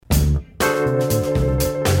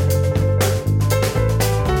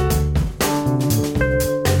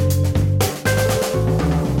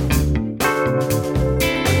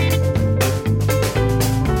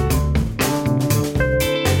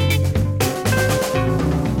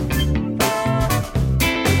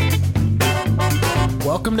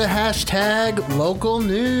Welcome to Hashtag Local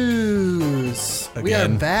News. Again. We are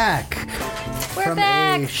back from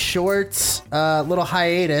back. a short little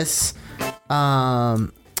hiatus.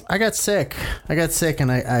 I got sick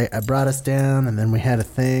and I brought us down, and then we had a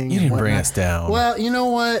thing. You and didn't bring whatnot. us down. Well, you know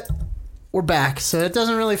what? We're back, so it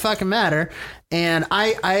doesn't really fucking matter. And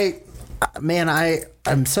I'm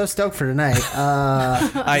so stoked for tonight.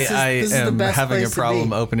 I am having a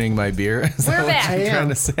problem opening my beer. Is We're that what back. you're I am. trying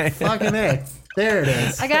to say? Fucking A. There it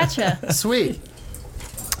is. I gotcha. Sweet.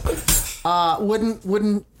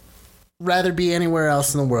 Wouldn't rather be anywhere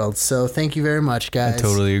else in the world. So thank you very much, guys. I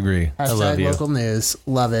totally agree. I love you. Local news.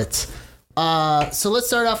 Love it. So let's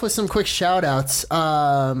start off with some quick shout outs.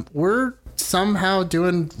 We're somehow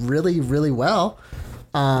doing really, really well.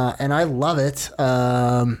 And I love it.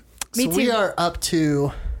 Me so we too. are up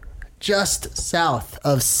to just south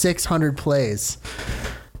of 600 plays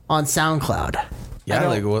on SoundCloud. Yeah,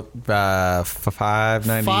 like what?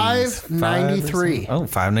 590. 593. Oh,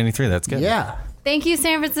 593. That's good. Yeah. Thank you,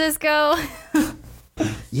 San Francisco.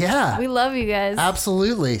 Yeah. We love you guys.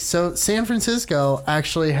 Absolutely. So San Francisco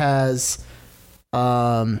actually has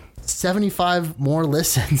 75 more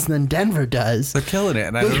listens than Denver does. They're killing it,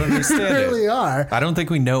 and I don't understand They really it. are. I don't think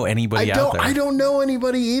we know anybody out there. I don't know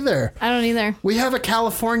anybody either. I don't either. We have a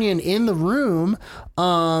Californian in the room,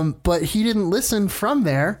 but he didn't listen from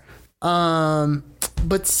there.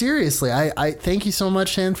 But seriously, I thank you so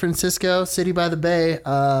much, San Francisco, City by the Bay.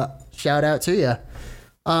 Shout out to you.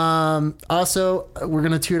 Also, we're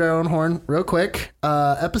going to toot our own horn real quick.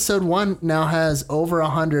 Episode 1 now has over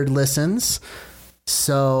 100 listens.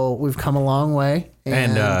 So we've come a long way.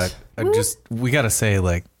 And we got to say,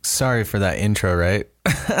 like, sorry for that intro, right?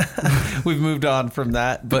 We've moved on from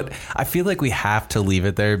that, but I feel like we have to leave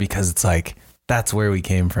it there because it's like, that's where we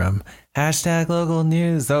came from. Hashtag local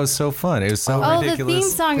news. That was so fun. It was so ridiculous. The theme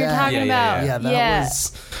song you're talking about. Yeah, that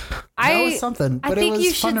was something. But it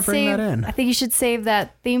was fun to bring that in. I think you should save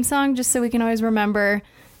that theme song just so we can always remember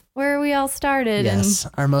where we all started. Yes,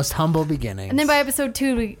 our most humble beginnings. And then by episode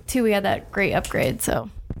 2, we had that great upgrade. So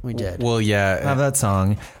we did. Well, yeah, have that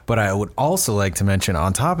song. But I would also like to mention,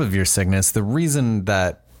 on top of your sickness, the reason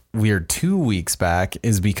that we're 2 weeks back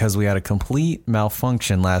is because we had a complete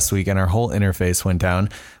malfunction last week and our whole interface went down,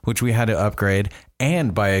 which we had to upgrade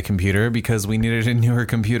and buy a computer because we needed a newer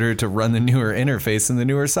computer to run the newer interface and the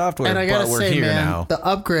newer software. And I gotta but we're say, here man, now. the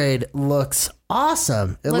upgrade looks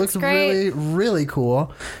awesome. It looks great. really, really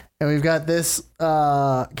cool. And we've got this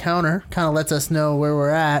counter, kind of lets us know where we're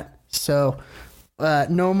at. So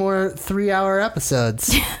no more 3-hour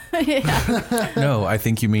episodes. No, I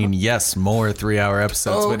think you mean more 3-hour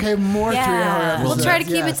episodes. Oh, okay, more 3-hour episodes. We'll try to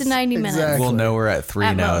keep it to 90 minutes. But we'll know we're at 3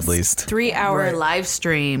 At now most. at least. 3-hour live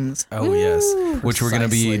streams. Oh, yes. Which we're going to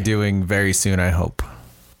be Precisely. doing very soon, I hope.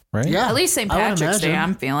 Right? Yeah. At least St. I would Patrick's Day, imagine.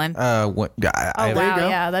 I'm feeling. Wow, go.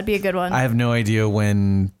 Yeah, that'd be a good one. I have no idea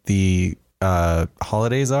when the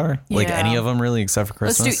holidays are. Like Yeah. any of them really, except for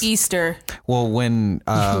Let's Christmas. do Easter. Well, when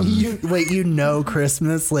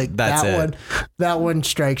Christmas, like That's that it. one. That one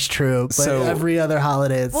strikes true. But So- every other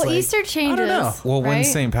holiday, it's well, like Easter changes. know. well, right?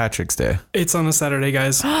 when's St. Patrick's Day? It's on a Saturday,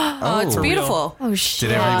 guys. Oh, it's beautiful. Oh, shit.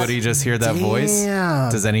 Did everybody just hear that voice? Damn.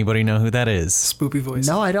 Does anybody know who that is? Spoopy voice.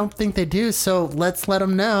 No, I don't think they do. So let's let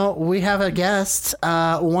them know. We have a guest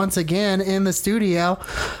once again in the studio.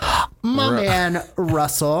 My man,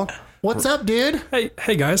 Russell. What's up, dude?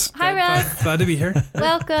 Hey guys. Hi, Russ. Glad to be here.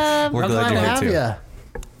 Welcome. We're I'm glad glad to you're have here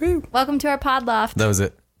too. you. Welcome to our pod loft. That was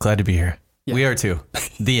it. Glad to be here. We are too.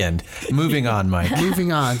 The end. Moving on, Mike.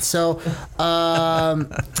 Moving on. So,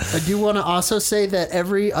 I do want to also say that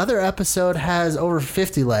every other episode has over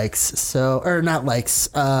 50 likes. So, or not likes,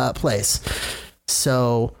 plays.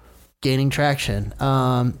 So, gaining traction.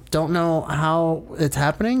 Don't know how it's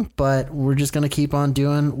happening, but we're just going to keep on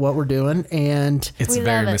doing what we're doing. And It's We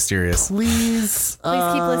very love it. mysterious. please keep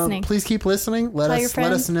listening. Please keep listening. Tell your Let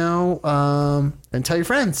friends. us know. And tell your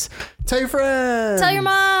friends. Tell your friends. Tell your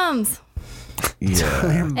moms. Yeah.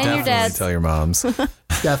 And your dads. Tell your moms.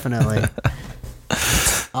 Definitely.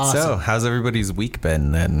 Awesome. So, how's everybody's week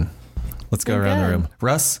been then? Let's go Been around the good. room.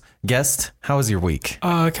 Russ, guest, how was your week?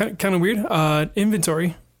 Kind of weird.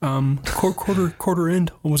 Inventory. Quarter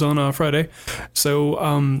end was on Friday,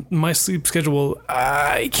 so my sleep schedule,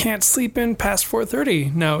 I can't sleep in past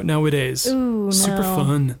 4:30 nowadays. Ooh, no. Super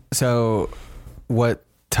fun. So, what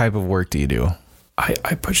type of work do you do?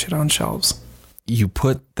 I put shit on shelves. You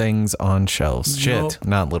put things on shelves. Shit,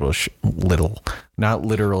 not not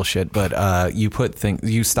literal shit, but you put things.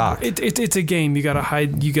 You stock. It's a game. You gotta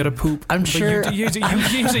hide. You gotta poop. I'm But sure- you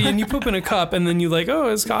and you poop in a cup, and then you like, oh,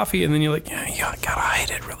 it's coffee, and then you're like, yeah, you gotta hide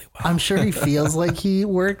it really well. I'm sure he feels like he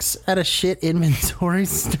works at a shit inventory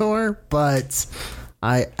store, but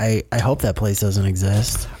I hope that place doesn't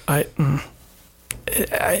exist.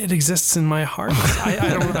 It exists in my heart.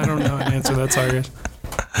 I don't know how to answer that. Sorry.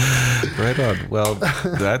 Right on. Well,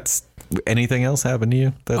 that's. Anything else happened to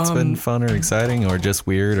you that's been fun or exciting or just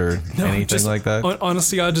weird or anything just, like that?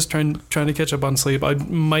 Honestly, I'm just trying to catch up on sleep. I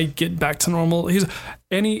might get back to normal. You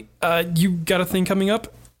got a thing coming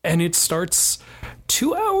up, and it starts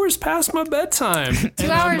 2 hours past my bedtime.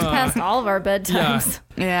 2 hours past all of our bedtimes.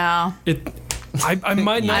 Yeah. I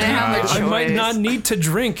might not. I might not need to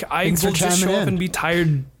drink. I Thanks for will just chiming show up in. and be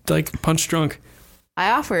tired, like punch drunk.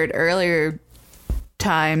 I offered earlier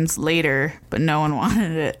times later, but no one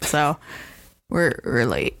wanted it. So we're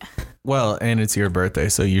late. Well, and it's your birthday,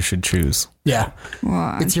 so you should choose. Yeah.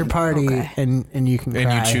 Well, It's your party, okay. and you can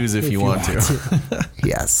And you cry choose if you want to.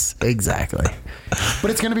 Yes, exactly. But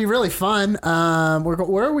it's going to be really fun.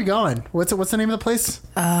 Where are we going? What's the name of the place?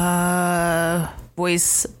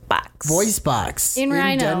 Voice box. Voice Box In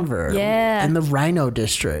Rhino. Denver. Yeah. in the Rhino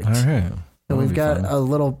district. All right. So we've got a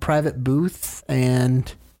little private booth,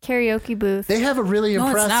 and Karaoke booth. they have a really No,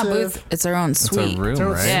 it's not impressive. booth. It's our own It's suite. a room, It's a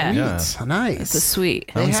right? suite. Nice. It's a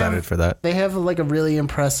suite. I'm They excited have- for that. They have like a really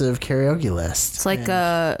impressive karaoke list. It's like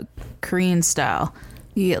a Korean style.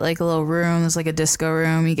 You get like a little room. There's like a disco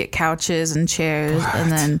room. You get couches and chairs,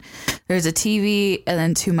 and then there's a TV and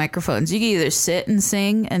then 2 microphones. You can either sit and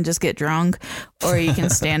sing and just get drunk, or you can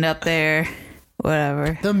stand up there,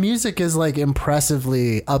 whatever. The music is like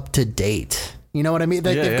impressively up to date. You know what I mean?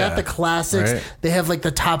 Like, Yeah, they've got yeah. the classics. Right. They have like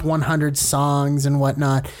the top 100 songs and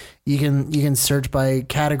whatnot. You can search by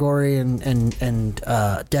category and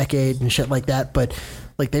decade and shit like that. But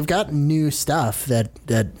like they've got new stuff that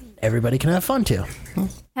everybody can have fun to.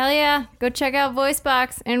 Hell yeah. Go check out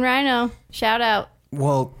Voicebox in Rhino. Shout out.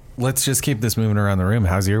 Well, let's just keep this moving around the room.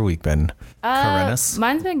 How's your week been? Corinus?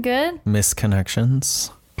 Mine's been good.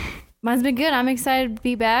 Misconnections? Mine's been good. I'm excited to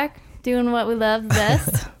be back doing what we love the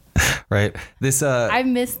best. Right. This I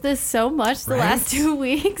missed this so much the last 2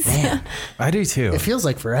 weeks. I do too. It feels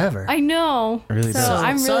like forever. I know. It really so does.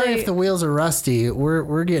 I'm Sorry really if the wheels are rusty.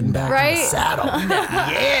 We're getting back to the Right? saddle.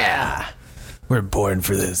 Yeah. We're born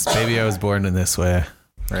for this. Maybe I was born in this way,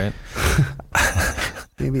 right?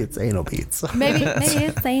 Maybe it's anal beats. maybe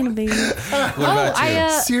it's anal beads. What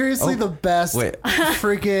about you? Seriously, the best wait.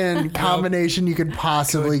 freaking combination you could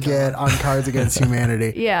possibly get on Cards Against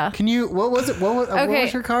Humanity. Yeah. Can you? What was it? What Okay.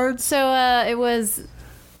 was your cards? So it was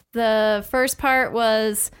the first part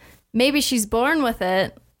was maybe she's born with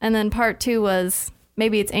it, and then part 2 was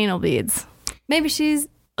maybe it's anal beads. Maybe she's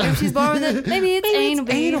born with it. Maybe it's anal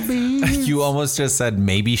beads. Anal beads. You almost just said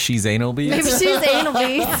maybe she's anal beads. Maybe she's anal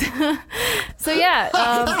beads. So yeah,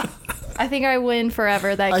 I think I win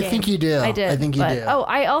forever that game. I think you do. I did. I think you But- do. Oh,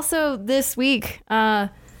 I also this week got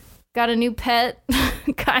a new pet,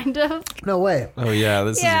 kind of. No way. Oh yeah,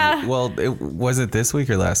 this Yeah. is well. Was it this week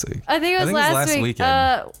or last week? I think it was last week. weekend.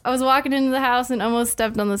 I was walking into the house and almost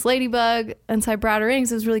stepped on this ladybug, and so I brought her in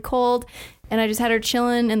because it was really cold, and I just had her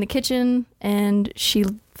chilling in the kitchen, and she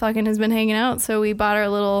fucking has been hanging out. So we bought her a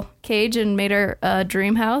little cage and made her a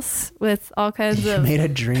dream house with all kinds You of made a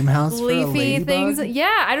dream house for a leafy ladybug? things.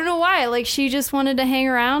 Yeah, I don't know why. Like she just wanted to hang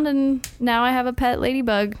around, and now I have a pet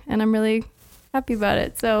ladybug, and I'm really happy about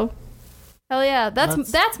it. So. Hell yeah,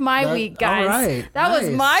 that's my week, guys. all right, that was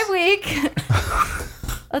nice. my week.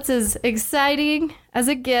 That's as exciting as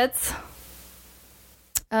it gets.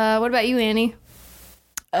 What about you, Annie?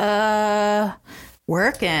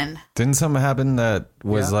 Working. Didn't something happen that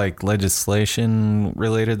was like legislation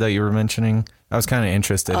related that you were mentioning? I was kind of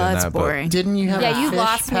interested in That's that, boring. Didn't you have? Yeah, a you fish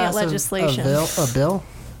lost me at pass legislation. A bill?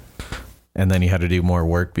 and then you had to do more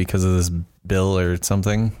work because of this bill or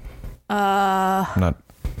something. Not.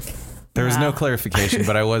 There was no clarification,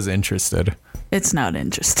 but I was interested. It's not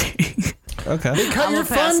interesting. Okay. Cut I'm your gonna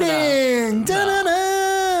pass it funding.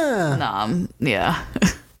 Da-da-da. Yeah.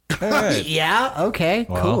 All right. Yeah. Okay.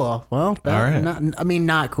 Well, cool. Well, that, all right.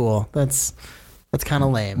 not cool. That's kind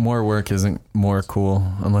of lame, More work isn't more cool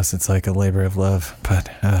unless it's like a labor of love. But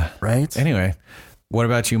right? anyway, what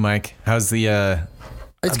about you, Mike? How's the?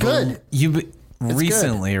 It's good. You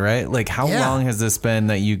recently, right? Like, how Yeah. long has this been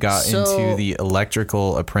that you got So- into the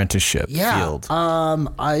electrical apprenticeship Yeah. field?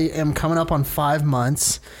 I am coming up on 5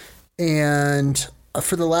 months, and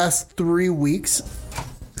for the last 3 weeks,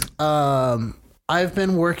 I've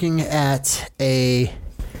been working at a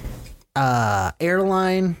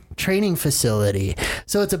airline training facility.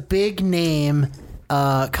 So it's a big name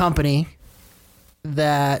company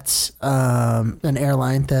that an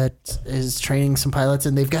airline that is training some pilots,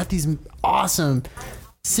 and they've got these awesome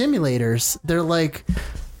simulators.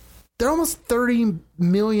 They're almost $30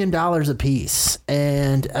 million a piece,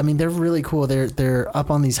 and I mean they're really cool. They're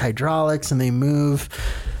up on these hydraulics and they move.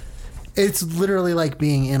 It's literally like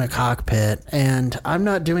being in a cockpit, and I'm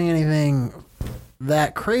not doing anything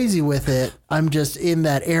that crazy with it. I'm just in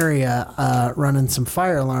that area running some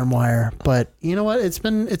fire alarm wire. But you know what? It's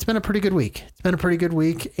been a pretty good week. It's been a pretty good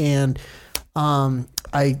week, and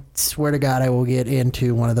I swear to God I will get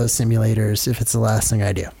into one of those simulators if it's the last thing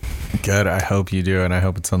I do. Good. I hope you do, and I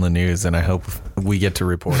hope it's on the news, and I hope we get to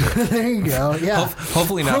report it. There you go. Yeah.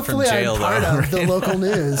 Hopefully not from jail, I'm part though. of the local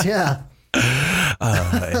news. Yeah.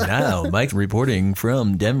 And now, Mike reporting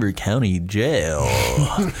from Denver County Jail.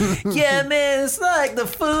 Yeah, man, it's like the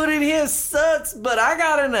food in here sucks, but I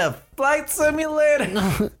got in a flight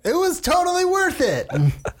simulator. It was totally worth it.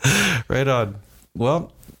 Right on.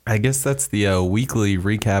 Well, I guess that's the weekly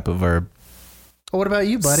recap of our What about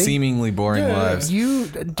you, buddy? seemingly boring lives. You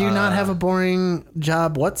do not have a boring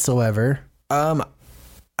job whatsoever.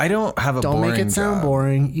 I don't have a Don't boring make it sound job.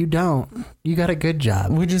 boring. You don't. You got a good job.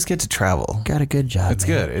 We just get to travel. Got a good job. It's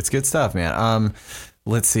man. good. It's good stuff, man.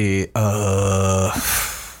 Let's see.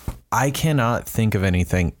 I cannot think of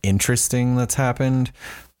anything interesting that's happened.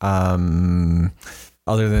 Other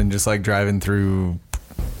than just like driving through,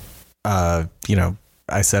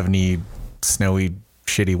 I-70 snowy,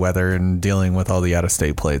 shitty weather and dealing with all the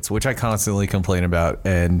out-of-state plates, which I constantly complain about,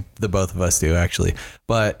 and the both of us do actually.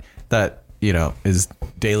 But that, is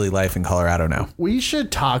daily life in Colorado now. We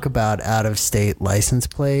should talk about out-of-state license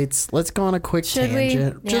plates. Let's go on a quick Should we?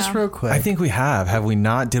 tangent, just Yeah. real quick. I think we have. Have we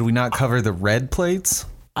not? Did we not cover the red plates?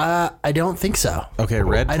 I don't think so. Okay,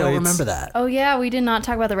 red plates. I don't remember that. Oh yeah, we did not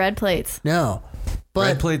talk about the red plates. No, but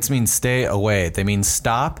Red plates mean stay away. They mean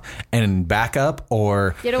stop and back up,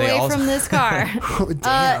 or Get they away also- from this car.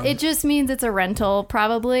 damn, It just means it's a rental,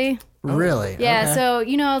 probably. really? Yeah. Okay.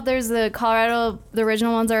 So there's the Colorado. The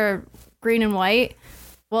original ones are green and white.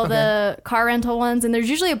 Well, the car rental ones, and there's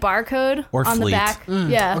usually a barcode Or on fleet. the back.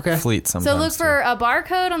 Yeah. okay. Fleet So sometimes. look for a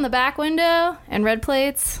barcode on the back window and red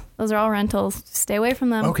plates. Those are all rentals. Stay away from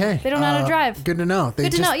them. Okay. They don't know how to drive. Good to know.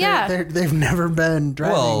 Good to know, yeah. They've never been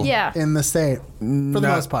driving Well, Yeah. in the state for the Not-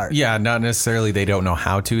 most part. Yeah, not necessarily. They don't know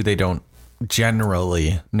how to. They don't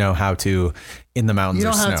generally know how to in the mountains You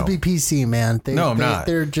or don't snow. have to be PC, man. No, I'm not.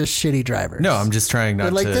 They're just shitty drivers. No, I'm just trying not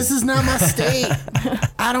They're like, to. this is not my state.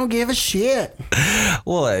 I don't give a shit.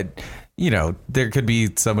 Well, there could be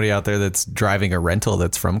somebody out there that's driving a rental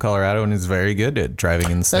that's from Colorado and is very good at driving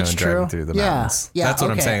in the snow That's and true. driving through the yeah. mountains. Yeah. That's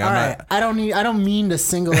what I'm okay, saying. all I'm right. not. I don't mean to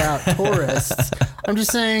single out tourists. I'm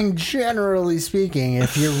just saying, generally speaking,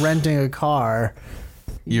 if you're renting a car,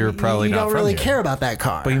 You're probably you not don't from really here. care about that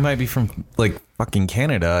car. But you might be from like fucking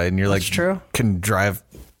Canada, and you're like true. can drive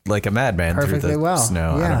like a madman through Perfectly the well.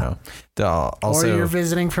 snow. Yeah. I don't know. Also, or you're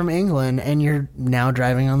visiting from England and you're now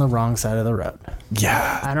driving on the wrong side of the road.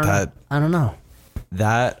 yeah, I don't know. I don't know.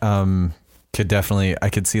 That could definitely, I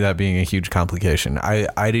could see that being a huge complication.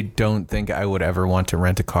 I don't think I would ever want to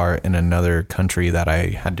rent a car in another country that I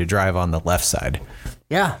had to drive on the left side.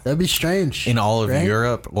 Yeah, that'd be strange. In all of right?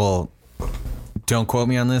 Europe, well, don't quote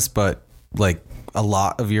me on this, but like a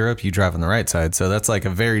lot of Europe, you drive on the right side. So that's like a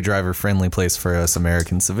very driver friendly place for us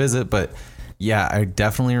Americans to visit. But yeah, I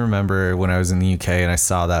definitely remember when I was in the UK and I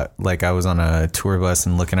saw that, like I was on a tour bus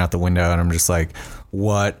and looking out the window and I'm just like,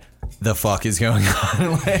 what the fuck is going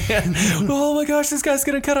on? Like, oh my gosh, this guy's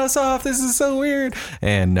gonna cut us off. This is so weird.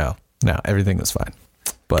 And no, everything was fine.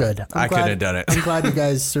 But Good. I couldn't have done it. I'm glad you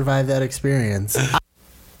guys survived that experience.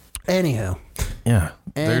 Anywho, Yeah,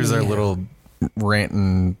 there's our Anyhow. little rant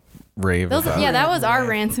and rave. Those, about yeah, that was our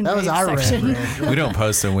rants and that was raves our section. rant. We don't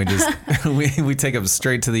post them. We just we take them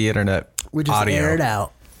straight to the internet. We just Audio. air it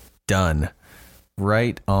out. Done.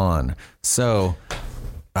 Right on. So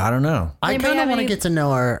I don't know. I Anybody kind of have want to any- get to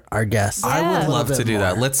know our guests. I Yeah. would A love little to bit do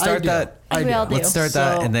that. more. Let's I start do. that. I We do. all do. Let's start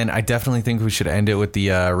that, So- and then I definitely think we should end it with the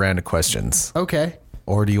round of questions. Okay.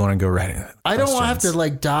 Or do you want to go right in? I don't want to have to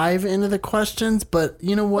like dive into the questions, but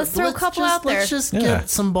you know what? Let's throw a couple out there. Let's just Yeah. get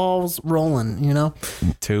some balls rolling, you know?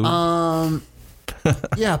 Two.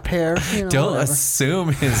 Yeah, pair. You know, don't whatever. assume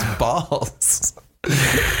his balls.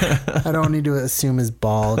 I don't need to assume his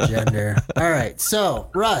ball gender. All right. So,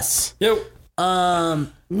 Russ, Yo.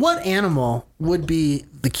 what animal would be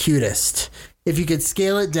the cutest if you could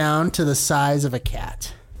scale it down to the size of a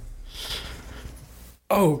cat?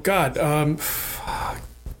 Oh God.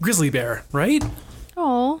 grizzly bear, right?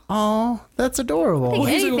 Oh, that's adorable. Well,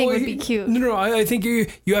 anything would be cute. No. I think you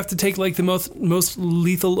have to take like the most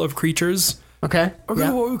lethal of creatures. Okay. Or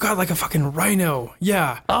Yeah. we got like a fucking rhino.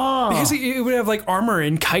 Yeah. Oh. Because it would have like armor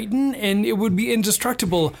and chitin, and it would be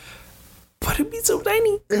indestructible. But it'd be so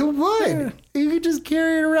tiny. It would. You could just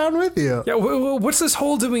carry it around with you. Yeah. What's this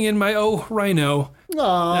hole doing in my rhino?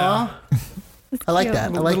 Aw. I like cute.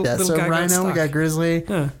 that. I like that. Little So guy got rhino, we stuck. got grizzly.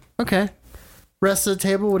 Yeah. Okay. Rest of the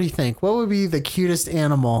table, what do you think? What would be the cutest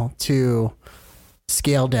animal to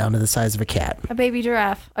scale down to the size of a cat? A baby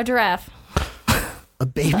giraffe. A giraffe. A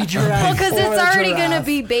baby giraffe. Well, because or it's a already giraffe? gonna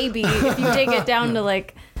be baby if you take it down to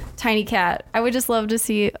like tiny cat. I would just love to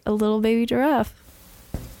see a little baby giraffe.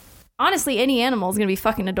 Honestly, any animal is gonna be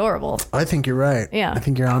fucking adorable. I think you're right. Yeah. I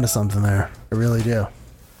think you're onto something there. I really do.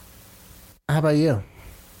 How about you?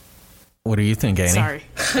 What do you think, Annie? Sorry.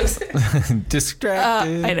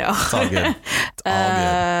 Distracted. I know. It's all good. It's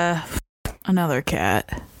all good. Another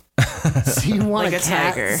cat. So you want Like a a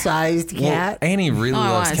tiger. cat-sized Well, cat? Annie really Oh, I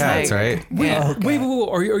loves want a cats, tiger. right? Yeah. Wait.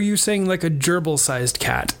 Are you saying like a gerbil-sized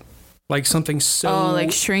cat? Like something so... Oh,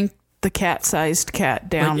 like shrink the cat-sized cat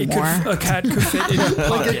down like more. a cat could fit in your Like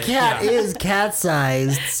pocket. a cat is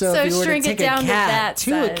cat-sized. So, So if you were to shrink it take down a to cat that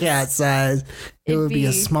to a size. cat size, it It'd would be a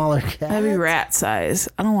be- smaller cat. That'd be rat size.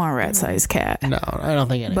 I don't want a rat size cat. No, I don't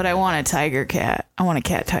think it. But I want a tiger cat. I want a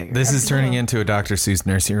cat tiger. This is turning into a Dr. Seuss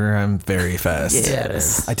nursery rhyme very fast. Yeah, it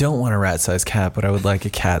is. I don't want a rat-sized cat, but I would like a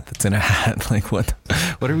cat that's in a hat. Like what?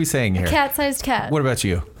 What are we saying here? Cat-sized cat. What about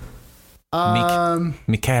you,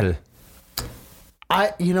 Mikael?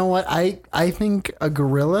 You know what? I think a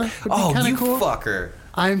gorilla would be Oh, kind you of cool. fucker.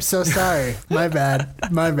 I'm so sorry. My bad.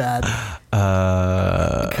 My bad.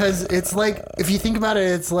 Because it's like, if you think about it,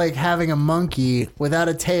 it's like having a monkey without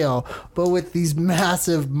a tail, but with these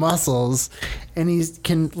massive muscles, and he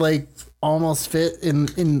can like almost fit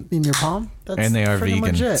in your palm. That's And they are freaking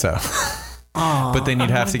vegan, legit. so. Aw, But then you'd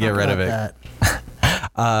have to get talk rid of about it.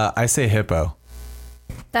 that. I say hippo.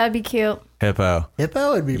 That would be cute. Hippo.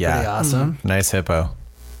 Hippo would be Yeah. pretty awesome. Nice hippo.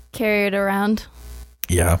 Carry it around.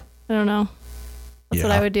 Yeah. I don't know. That's what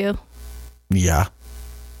Yeah. I would do. Yeah.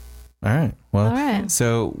 All right. Well, All right.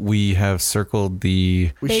 so we have circled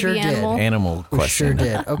the We Baby sure animal. did. animal We question. sure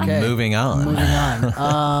did. Okay. Moving on. Moving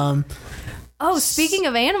on. Oh, speaking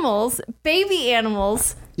of animals, baby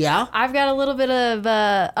animals. Yeah. I've got a little bit of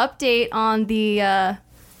update on the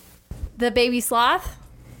baby sloth.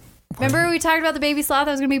 Remember we talked about the baby sloth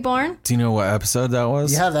that was going to be born? Do you know what episode that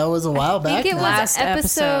was? Yeah, that was a while I back. think it was now. Last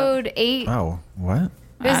episode 8. Oh, what? It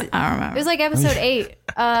was, I don't remember. it was like episode 8.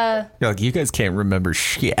 You're like, you guys can't remember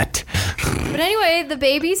shit. But anyway, the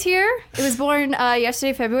baby's here. It was born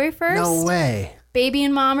yesterday, February 1st. No way. Baby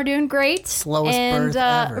and mom are doing great. Slowest and, birth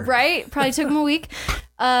ever. Right? Probably took them a week.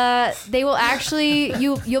 They will actually,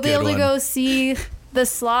 you'll be Good able to one. go see the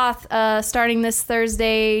sloth starting this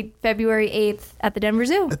Thursday, February 8th at the Denver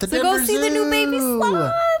Zoo. At the so go Denver see the new baby Zoo.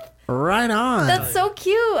 sloth. Right on. That's so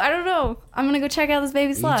cute. I don't know. I'm going to go check out this baby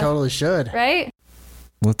you sloth. totally should. Right?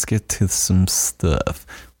 Let's get to some stuff.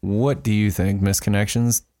 What do you think,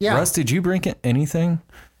 Misconnections? Yeah. Russ, did you bring anything?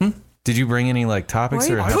 Did you bring any like topics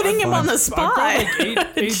or Putting him on the I spot.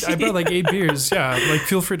 brought like eight beers. Yeah, like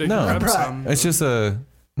feel free to No, grab some. it's just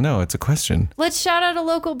it's a question. Let's shout out a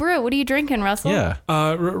local brew. What are you drinking, Russell? Yeah.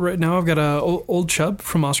 Right now I've got a Old Chub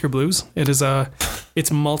from Oscar Blues. It is it's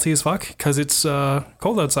malty as fuck because it's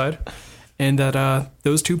cold outside, and that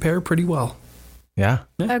those two pair pretty well. Yeah.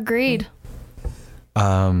 Agreed.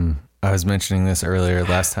 I was mentioning this earlier.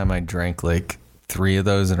 Last time I drank like 3 of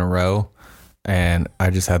those in a row, and I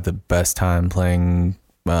just had the best time playing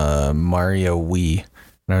Mario Wii.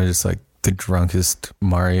 And I was just like the drunkest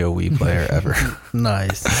Mario Wii player ever.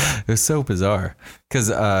 Nice. It was so bizarre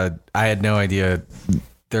because I had no idea.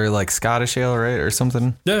 They're like Scottish ale, right, or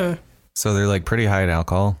something. Yeah. So they're like pretty high in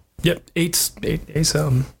alcohol. Yep. Eight.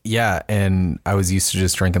 Yeah, and I was used to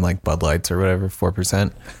just drinking like Bud Lights or whatever,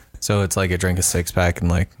 4%. So it's like I drank a 6-pack in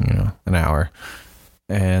like, an hour.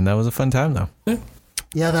 And that was a fun time though.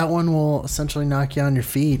 Yeah, that one will essentially knock you on your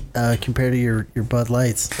feet compared to your Bud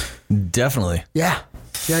Lights. Definitely. Yeah.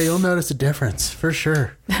 Yeah, you'll notice a difference for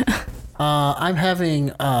sure. I'm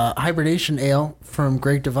having Hibernation Ale from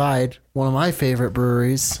Great Divide, one of my favorite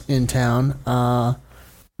breweries in town.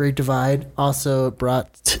 Great Divide also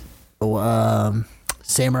brought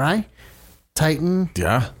Samurai, Titan.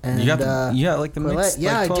 Yeah. And, you got like the Quillette. mixed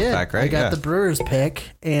Yeah, like, I 12 did. pack, right? I got yeah. the brewer's pick,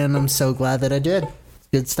 and I'm so glad that I did.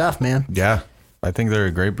 Good stuff, man. Yeah. I think they're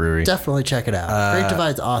a great brewery. Definitely check it out. Great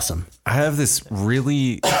Divide's awesome. I have this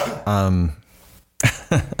really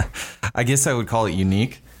I guess I would call it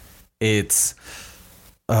unique. It's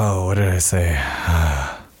what did I say?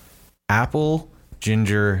 apple,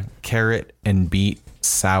 ginger, carrot, and beet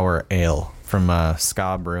sour ale from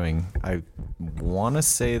Ska Brewing. I want to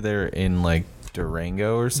say they're in like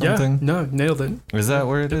Durango or something. Yeah, no, nailed it. Is that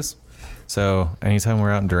where it is? So anytime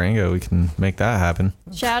we're out in Durango, we can make that happen.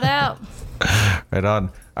 Shout out. Right on.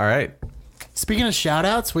 All right. Speaking of shout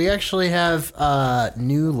outs, we actually have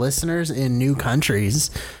new listeners in new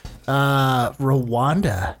countries.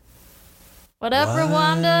 Rwanda. What up,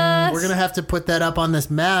 Rwanda? We're going to have to put that up on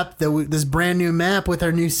this map, this brand new map with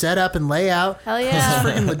our new setup and layout. Hell This yeah.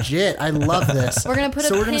 is freaking legit. I love this. We're gonna put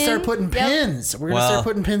so a we're gonna pin. start putting Yep. pins. We're going to Well- start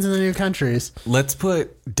putting pins in the new countries. Let's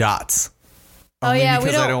put dots. Oh Only yeah,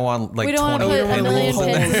 because I don't want like we don't 20 want to put a pin million holes.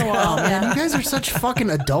 pins in the wall. Oh, man, Yeah. you guys are such fucking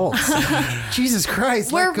adults. Jesus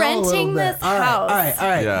Christ. We're let go a little renting bit. this All right, house. All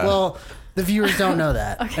right. Yeah. Well, the viewers don't know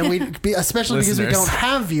that. And especially because we Listeners. don't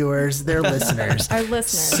have viewers, they're listeners. Our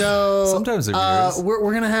listeners. So Sometimes they're viewers.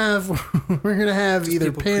 we're gonna have either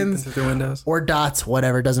People creeping pins through the windows. or dots,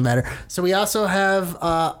 whatever, doesn't matter. So we also have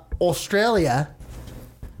Australia.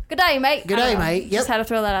 Good day, mate. Good I day, don't know. mate. Yep. Just had to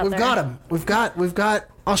throw that out We've there. got them. We've got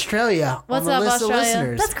Australia What's on the up, list Australia? of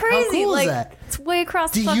listeners. That's crazy. How cool like, is that? It's way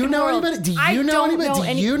across Do the fucking you know world. anybody? Do I you know don't anybody? Do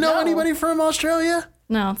any- you know no. anybody from Australia?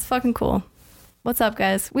 No, it's fucking cool. What's up,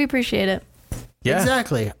 guys? We appreciate it. Yeah.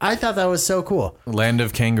 Exactly. I thought that was so cool. Land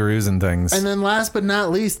of kangaroos and things. And then last but not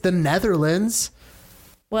least, the Netherlands.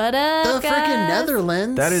 What up, The guys? freaking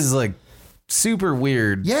Netherlands. That is like super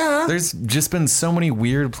weird. Yeah. There's just been so many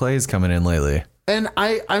weird plays coming in lately. And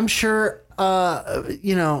I'm sure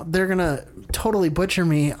they're gonna totally butcher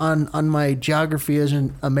me on my geography as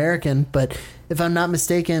an American, but if I'm not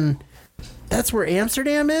mistaken, that's where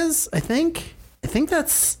Amsterdam is. I think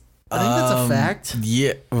that's a fact.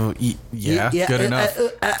 Yeah. Yeah. Good enough.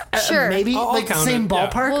 Sure. Maybe I'll like count same it, yeah.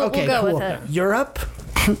 ballpark. We'll okay, go cool. with it. Europe.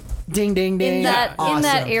 Ding ding ding. In that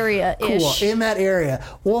Awesome. area ish. Cool. In that area.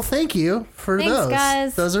 Well, thank you for Thanks, those.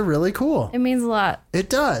 guys. Those are really cool. It means a lot. It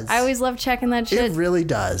does. I always love checking that shit. It really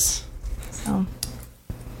does. So.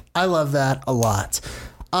 I love that a lot.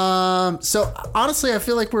 So honestly, I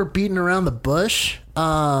feel like we're beating around the bush.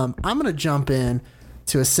 I'm gonna jump in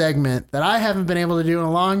to a segment that I haven't been able to do in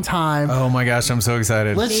a long time. Oh my gosh, I'm so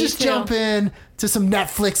excited. Let's Me just too. jump in to some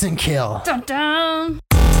Netflix and kill. Dun, dun.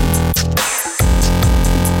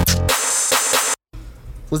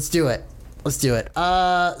 Let's do it.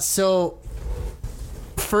 So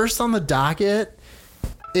first on the docket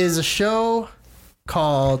is a show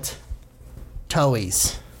called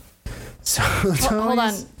Towies. So Hold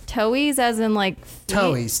on. Towies as in like feet?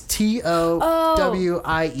 Towies.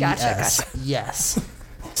 Towies. Gotcha. Yes.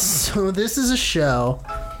 So this is a show.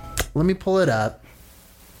 Let me pull it up.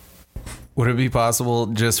 Would it be possible,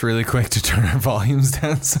 just really quick, to turn our volumes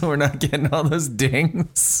down so we're not getting all those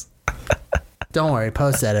dings? Don't worry.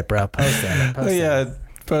 Post edit, bro. Post edit. Oh, yeah,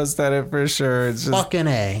 post edit for sure. It's just Fucking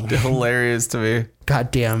A. hilarious to me.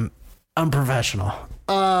 Goddamn unprofessional.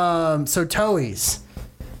 So Towies.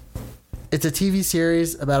 It's a TV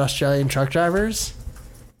series about Australian truck drivers.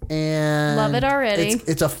 And Love it already.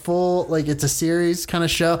 It's a full, like, it's a series kind of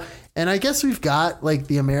show. And I guess we've got like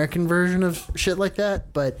the American version of shit like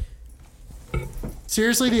that, but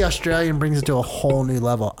seriously, the Australian brings it to a whole new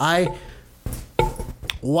level. I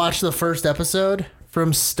watched the first episode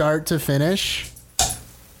from start to finish,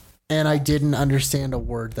 and I didn't understand a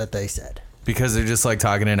word that they said. Because they're just like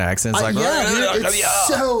talking in accents like, Yeah, dude,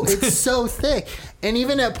 it's so thick. And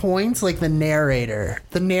even at points, like the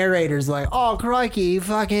narrator's like, oh crikey,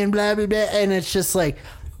 fucking blah blah blah, and it's just like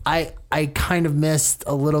I kind of missed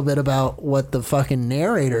a little bit about what the fucking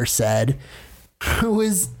narrator said, who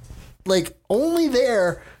was like only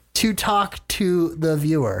there to talk to the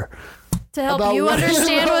viewer. to help about you what-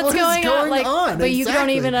 understand about what's what is going on. Like, on. but you don't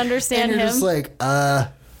Exactly. even understand and you're him. just like,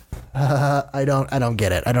 I don't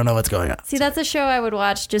get it. I don't know what's going on. See, that's a show I would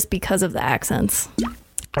watch just because of the accents.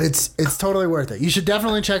 It's totally worth it. You should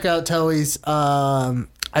definitely check out Towies.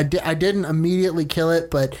 I didn't immediately kill it,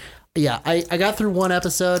 but yeah, I got through one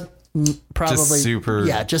episode. Probably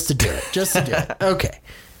just to do it. Okay.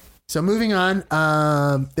 So moving on,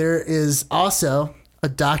 there is also a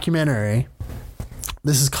documentary.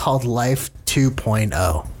 This is called Life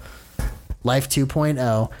 2.0. Life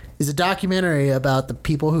 2.0 is a documentary about the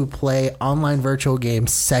people who play online virtual game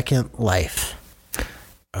Second Life.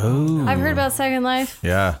 oh. I've heard about Second Life.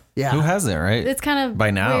 Yeah. Yeah. Who hasn't, right? It's kind of By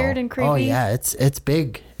now. weird and creepy. Oh yeah, it's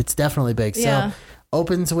big. It's definitely big. Yeah. So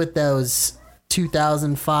opens with those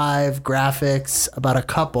 2005 graphics about a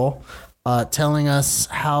couple telling us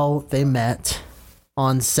how they met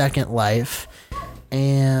on Second Life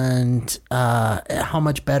and how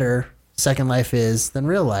much better Second Life is than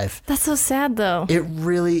real life. That's so sad, though. It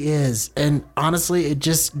really is. And honestly, it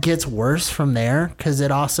just gets worse from there because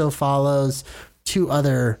it also follows two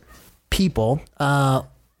other people.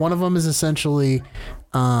 One of them is essentially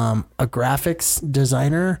a graphics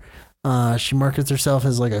designer. She markets herself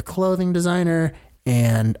as like a clothing designer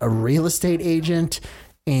and a real estate agent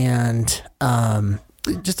and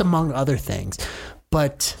just among other things.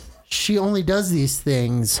 But she only does these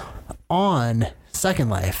things on Second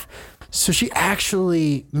Life. So she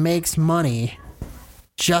actually makes money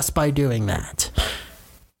just by doing that.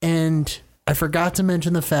 And I forgot to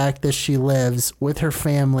mention the fact that she lives with her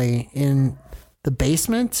family in the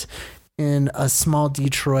basement in a small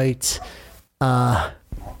Detroit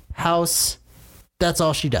house. That's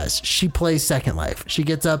all she does. She plays Second Life. She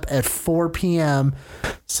gets up at 4 p.m.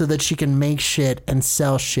 so that she can make shit and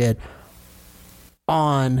sell shit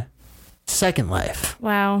on Second Life.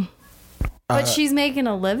 Wow. But she's making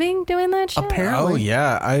a living doing that shit? Apparently. Oh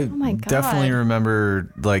yeah, I my God. definitely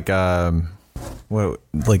remember like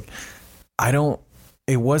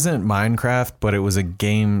it wasn't Minecraft, but it was a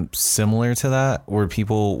game similar to that where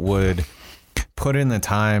people would put in the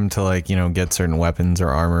time to like, you know, get certain weapons or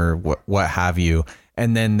armor, what have you,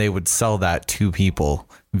 and then they would sell that to people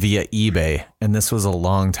via eBay. And this was a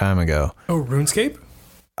long time ago. Oh, RuneScape?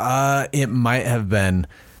 It might have been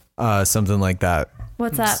something like that.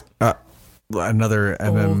 What's that? Another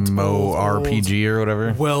MMORPG or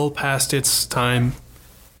whatever. Well past its time.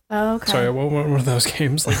 Oh, okay. Sorry, what were those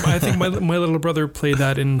games? Like, I think my little brother played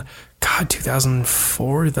that in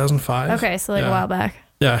 2004, 2005. Okay, so like a while back.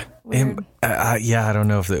 Yeah. Weird. Yeah, I don't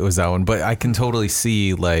know if it was that one, but I can totally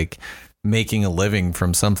see like making a living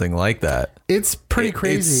from something like that. It's pretty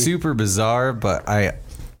crazy. It's super bizarre, but I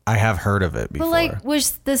have heard of it before. But like,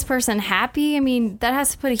 was this person happy? I mean, that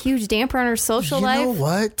has to put a huge damper on her social life. You know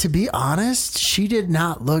what? To be honest, she did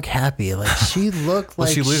not look happy. Like she looked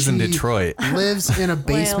like she lives in Detroit. Lives in a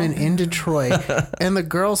basement in Detroit, and the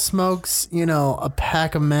girl smokes, you know, a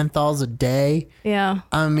pack of menthols a day. Yeah.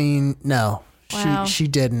 I mean, no, Wow. she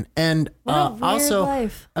didn't. And What a weird also,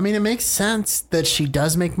 life. I mean, it makes sense that she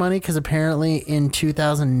does make money because apparently in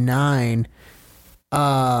 2009,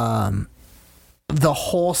 the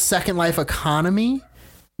whole Second Life economy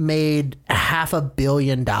made $500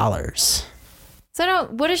 million. So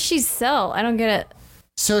what does she sell? I don't get it.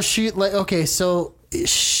 So she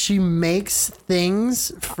makes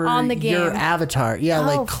things for On the your game. avatar. Yeah, Oh,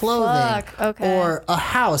 like clothing. fuck. Okay. Or a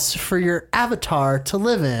house for your avatar to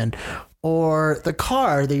live in. Or the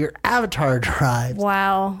car that your avatar drives.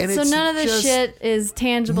 Wow. And So it's none of this just- shit is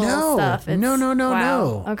tangible stuff. It's, no.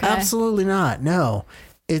 wow. Okay. Absolutely not. No.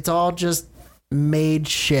 It's all just made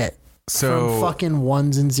shit So from fucking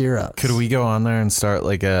ones and zeros. could we go on there and start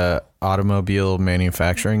like a automobile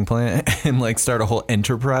manufacturing plant and like start a whole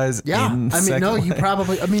enterprise? Yeah, in I mean, Second no, you Life?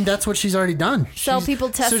 probably. I mean, that's what she's already done. Sell She's-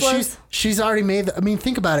 people So Teslas? she's already made. I mean,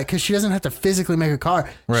 think about it, because she doesn't have to physically make a car.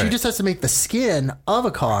 She Right. just has to make the skin of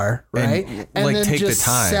a car, right? like, then take the just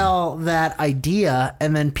time. sell that idea,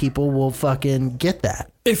 and then people will fucking get that.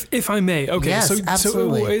 If I may, okay. Yes, so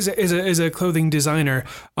absolutely. as a clothing designer,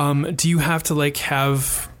 do you have to like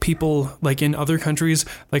have people like in other countries,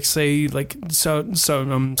 like say like Are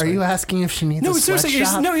sorry. you asking if she needs No, a seriously,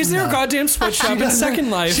 sweatshop? is there a goddamn sweatshop in doesn't-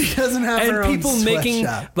 Second Life? she doesn't have and her own people making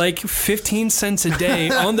sweatshop. like 15 cents a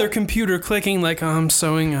day on their computer, clicking like, I'm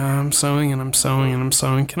sewing, I'm sewing, and I'm sewing, and I'm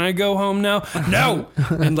sewing. Can I go home now? No.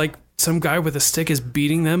 And like some guy with a stick is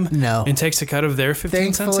beating them. No. And takes a cut of their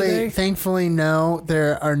 15 cents a day. Thankfully, no.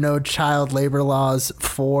 There are no child labor laws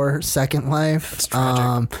for Second Life. That's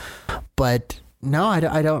tragic. But no, I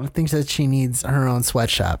don't think that she needs her own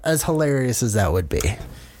sweatshop, as hilarious as that would be.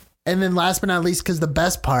 And then last but not least, because the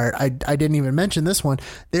best part, I didn't even mention this one.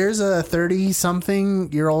 There's a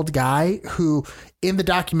 30-something-year-old guy who, in the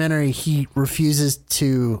documentary, he refuses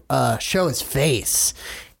to show his face.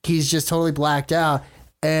 He's just totally blacked out.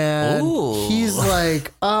 And he's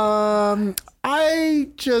like, I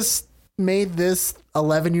just made this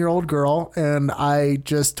 11-year-old girl, and I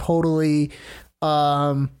just totally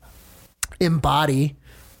embody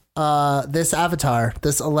this avatar,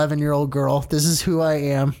 this 11-year-old girl. This is who I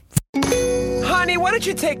am. Honey, why don't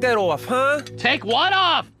you take that off, huh? Take what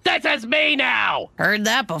off? That says me now. Heard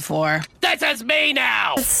that before. That says me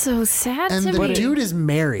now. It's so sad And to the me. dude is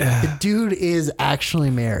married. The dude is actually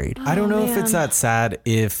married. I don't know if it's man. that sad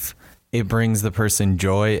if it brings the person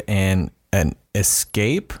joy and an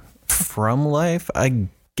escape from life, I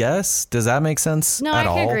guess. Does that make sense No, at I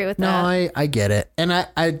all? can agree with No, that. I get it. And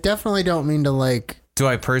I definitely don't mean to like Do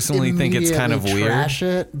I personally think it's kind of immediately weird? trash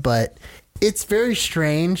it, but it's very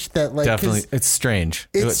strange that like 'cause Definitely, it's strange.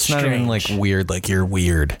 It's not even like strange. weird. Like you're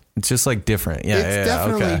weird. It's just like different. Yeah, it's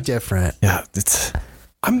definitely okay. different. Yeah, it's.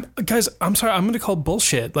 I'm sorry. I'm going to call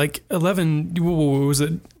bullshit. Like 11, what was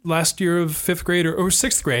it? Last year of 5th grade or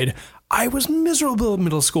 6th grade, I was miserable in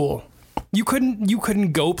middle school. You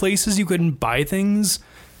couldn't go places. You couldn't buy things.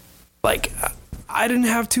 Like I didn't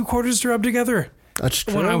have 2 quarters to rub together. That's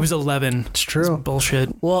true. When I was 11. It's true. Bullshit.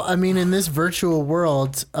 Well, I mean, in this virtual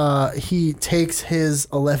world, he takes his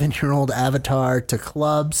 11-year-old avatar to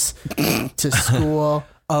clubs, to school.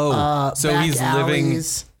 So back he's living.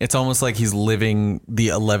 alleys. It's almost like he's living the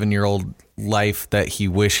 11-year-old life that he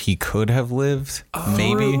wish he could have lived.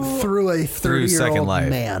 Maybe through a Second 30-year-old Life.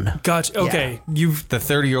 man. Gotcha. Okay. You've the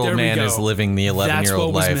 30-year-old There we man go. is living the That's what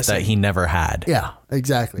 11-year-old was life missing. that he never had. Yeah,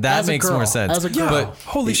 exactly. That As a makes girl, more sense. As a girl. Yeah. But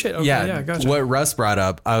Holy shit. Okay, yeah, gotcha. What Russ brought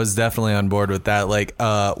up, I was definitely on board with that. Like,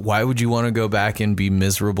 why would you want to go back and be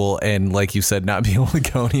miserable and, like you said, not be able to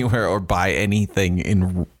go anywhere or buy anything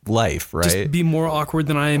in life, right? Just be more awkward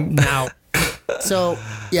than I am now. So,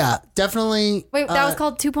 yeah, definitely Wait, that was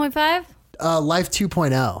called 2.5? Life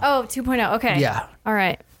 2.0. Oh, 2.0. Okay. Yeah. All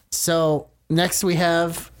right. So, next we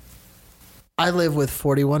have I live with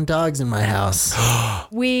 41 dogs in my house.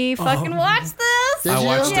 We fucking watched this. Did I you?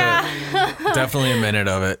 watched Yeah. it. Definitely a minute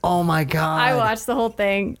of it. Oh my God. I watched the whole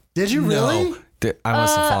thing. Did you really? No, I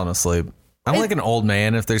must have fallen asleep. I'm like an old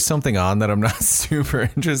man. If there's something on that I'm not super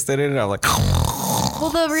interested in, I'm like, Well,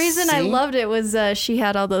 the reason I See? loved it was she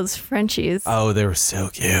had all those Frenchies. oh, they were so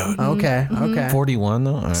cute. Okay, okay. 41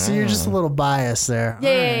 though. Mm-hmm. So you're just a little biased there.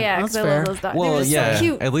 Yeah. That's Because I fair. love those dogs. they Well, were just yeah. so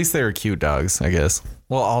cute. At least they were cute dogs, I guess.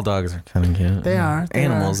 Well, all dogs are kind of cute. They are. They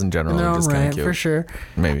Animals are. in general their are own just kind right, of cute. for sure.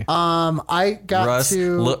 Maybe. I got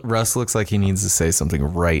to. Russ looks like he needs to say something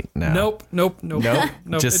right now. Nope.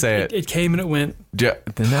 Just say it. It came and it went.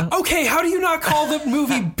 No? Okay, how do you not call the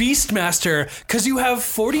movie Beastmaster? Because you have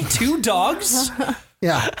 42 dogs?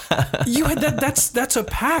 Yeah. You had that's a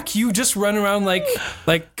pack. You just run around like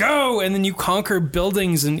go, and then you conquer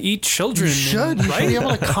buildings and eat children. You should. You should right? be able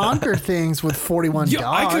to conquer things with 41 Yeah,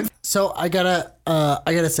 I dogs. could- So I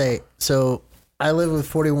gotta say, so I live with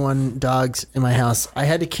 41 dogs in my house. I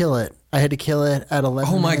had to kill it. I had to kill it at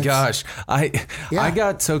 11 Oh my minutes. gosh. I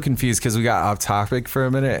got so confused because we got off topic for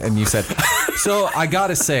a minute and you said, so I got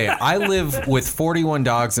to say, I live with 41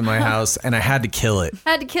 dogs in my house and I had to kill it.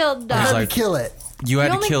 Had to kill the I dog. had like- to kill it. You had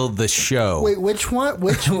to only- kill the show. Wait, which one?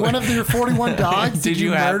 Which one of your 41 dogs Did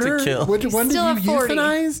you have to murder? kill? Which one did still you have 40.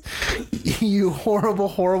 euthanize? You horrible,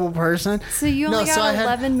 horrible person. So you only got I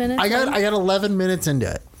 11 minutes I got in? 11 minutes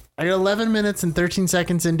into it. I got 11 minutes and 13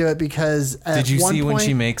 seconds into it because at Did you one see when point,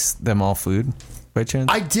 she makes them all food by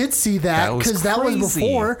chance? I did see that That was because that was crazy.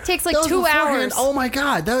 before. Takes like That was 2 beforehand. hours. Oh my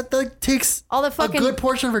God, that takes All the a fucking good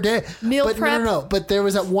portion of her day. meal but prep. No. But there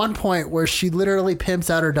was at one point where she literally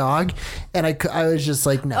pimps out her dog, and I was just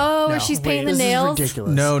like, no. Oh, no, she's painting this the nails? Is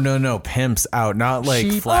ridiculous. No. Pimps out. Not like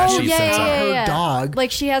She- flashy Oh, pimps out. Her dog.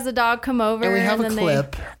 Like she has a dog come over And we have a then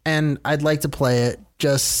clip, and I'd like to play it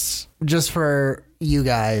just for you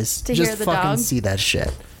guys To just hear the fucking dog? see that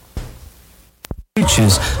shit.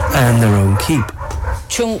 Creatures and their own keep.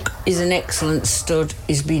 Chunk is an excellent stud.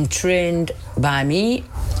 He's been trained by me.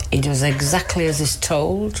 He does exactly as he's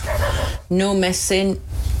told. No messing.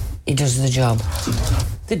 He does the job.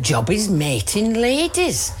 The job is mating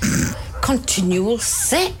ladies. Continual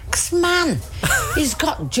sex, man. He's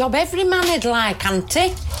got job every man'd like, ain't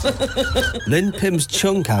he? Lynn pimps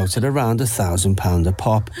Chunk out at around £1,000 a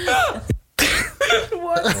pop.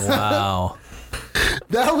 Wow.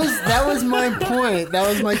 That was my point. That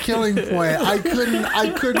was my killing point. I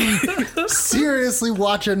couldn't seriously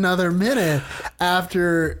watch another minute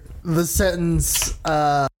after the sentence.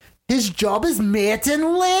 His job is mating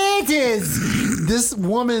ladies. This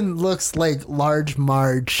woman looks like Large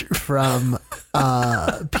Marge from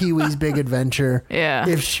Pee-wee's Big Adventure. Yeah.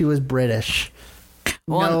 If she was British.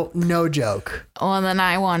 No joke. Well, and then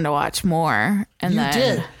I wanted to watch more, and You then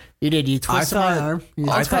did. You did. You twisted my arm.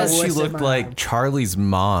 I thought she looked like Charlie's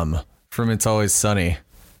mom from It's Always Sunny.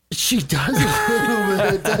 She does a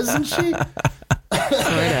little bit, doesn't she?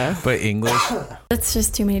 But English. It's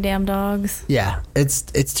just too many damn dogs. Yeah, it's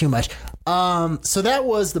too much. So that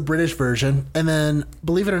was the British version, and then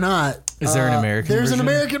believe it or not, Is there an American there's version?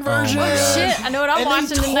 an American Oh my version. God. Shit, I know what I'm and watching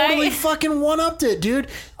they totally tonight. fucking one-upped it, dude.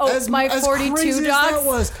 Oh, my 42 crazy as dogs? that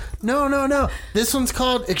was. No. This one's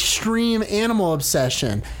called Extreme Animal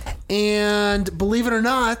Obsession, and believe it or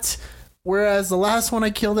not, whereas the last one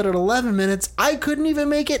I killed it at 11 minutes, I couldn't even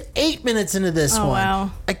make it 8 minutes into this Oh, one.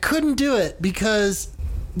 wow. I couldn't do it because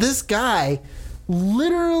this guy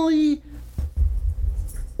literally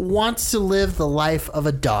wants to live the life of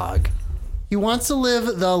a dog. He wants to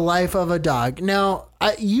live the life of a dog. Now,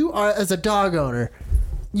 you are, as a dog owner,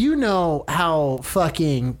 you know how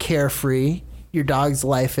fucking carefree your dog's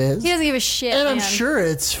life is. He doesn't give a shit. And I'm man. sure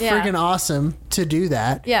it's friggin' awesome to do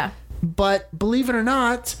that. Yeah. But believe it or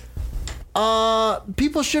not,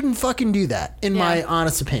 people shouldn't fucking do that, in my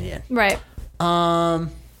honest opinion. Right. Like,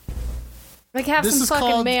 have This some is fucking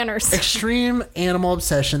called manners. extreme animal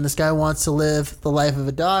obsession. This guy wants to live the life of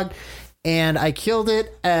a dog, and I killed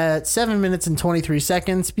it at 7 minutes and 23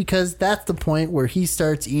 seconds because that's the point where he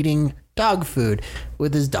starts eating dog food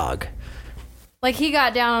with his dog. Like, he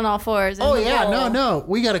got down on all fours. in Oh, the yeah. bowl. No.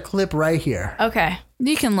 We got a clip right here. Okay.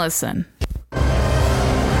 You can listen.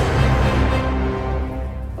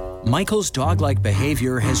 Michael's dog-like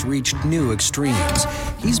behavior has reached new extremes.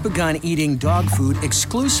 He's begun eating dog food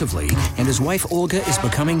exclusively, and his wife Olga is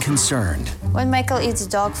becoming concerned. When Michael eats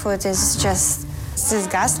dog food, it disgusts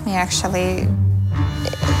me, actually.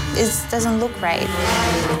 It doesn't look right.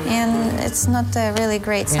 And it's not a really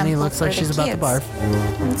great sample. Annie looks like for the she's about to kids.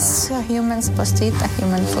 barf. It's a human supposed to eat a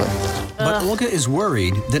human food. But Olga is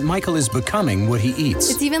worried that Michael is becoming what he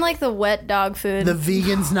eats. It's even like the wet dog food. The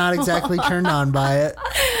vegan's not exactly turned on by it.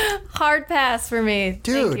 Hard pass for me.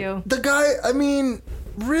 Dude, Thank you. the guy, I mean,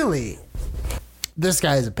 really, this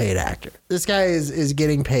guy is a paid actor. This guy is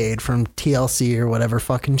getting paid from TLC or whatever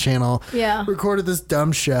fucking channel. Yeah. Recorded this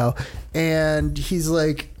dumb show. And he's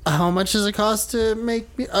like, how much does it cost to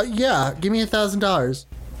make me? Yeah, give me $1,000.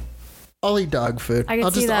 I'll eat dog food. I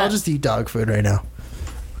can see that. I'll just eat dog food right now.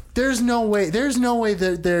 There's no way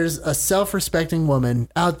that there's a self-respecting woman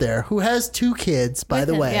out there who has 2 kids, by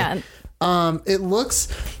the way. Yeah. It looks,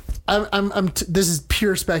 this is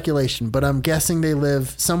pure speculation, but I'm guessing they live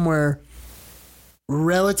somewhere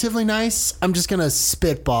relatively nice. I'm just going to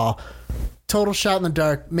spitball. Total shot in the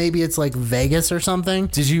dark. Maybe it's like Vegas or something.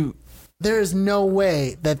 There is no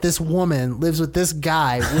way that this woman lives with this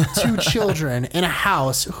guy with 2 children in a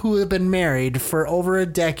house who have been married for over a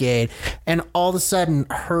decade, and all of a sudden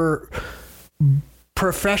her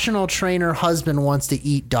professional trainer husband wants to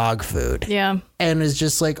eat dog food. Yeah. And is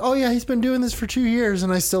just like, oh yeah, he's been doing this for 2 years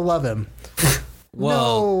and I still love him.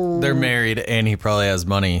 Well, they're married and he probably has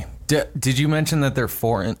money. Did you mention that they're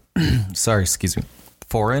foreign? Sorry, excuse me.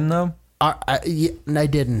 Foreign though? I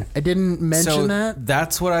didn't mention that.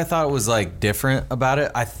 That's what I thought was like different about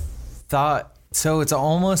it. I thought so. It's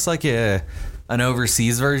almost like an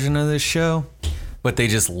overseas version of this show, but they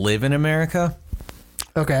just live in America.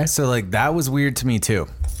 Okay. So like that was weird to me too,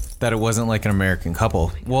 that it wasn't like an American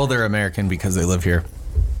couple. Well, they're American because they live here,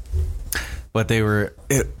 but they were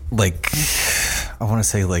like, I want to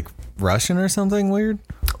say like Russian or something weird.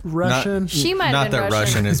 Russian. She might have Not been that Russian.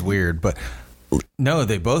 Russian is weird, but no,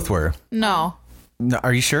 they both were. No.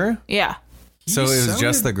 Are you sure? Yeah. So it was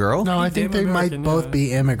just the girl? No, I think they might both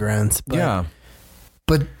be immigrants. But, Yeah.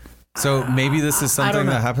 But So maybe this is something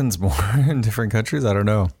that happens more in different countries. I don't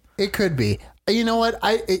know. it could be. You know what?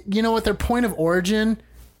 You know what? Their point of origin,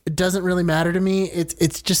 it doesn't really matter to me.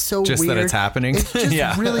 It's just so Just weird. that it's happening. It's just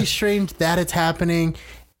Yeah. really strange that it's happening,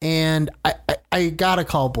 and I gotta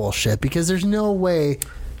call bullshit because there's no way,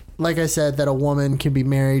 like I said, that a woman can be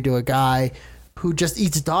married to a guy who just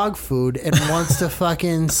eats dog food and wants to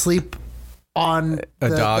fucking sleep on A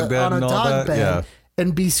dog bed on a and all dog that? bed Yeah.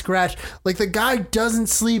 and be scratched. Like, the guy doesn't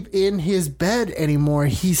sleep in his bed anymore.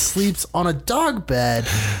 He sleeps on a dog bed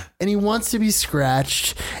and he wants to be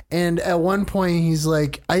scratched. And at one point he's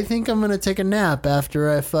like, I think I'm going to take a nap after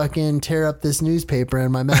I fucking tear up this newspaper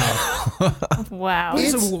in my mouth. Wow.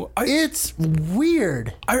 It's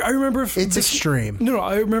weird. I remember it's extreme. No,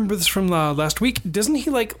 I remember this from last week. Doesn't he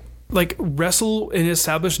like wrestle and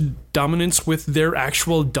establish dominance with their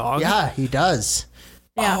actual dog? Yeah, he does.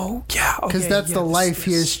 Yeah. Oh, yeah. Because that's the life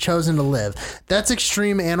he has chosen to live. That's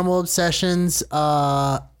extreme animal obsessions.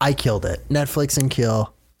 I killed it. Netflix and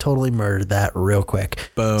kill. Totally murdered that real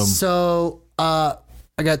quick. Boom. So I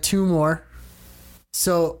got 2 more.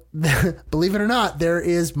 So believe it or not, there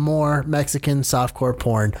is more Mexican softcore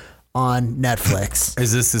porn on Netflix.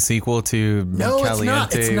 Is this the sequel to No,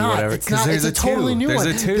 Caliente, it's not. whatever? It's not. There's It's a totally new there's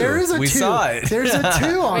one. a 2. There is a we 2. saw it. There's a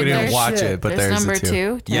 2 on We didn't that watch shit. it, but There's there's number a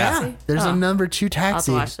 2. 2? Yeah. Taxi? There's a Oh. number 2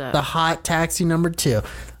 taxi. I'll have to watch that. The hot taxi number 2.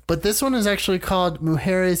 But this one is actually called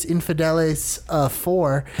Mujeres Infideles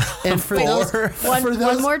 4. And for those,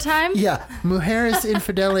 One more time? yeah, Mujeres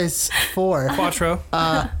Infideles 4. Quattro.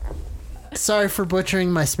 Sorry for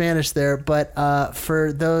butchering my Spanish there, but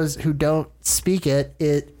for those who don't speak it,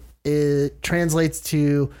 it translates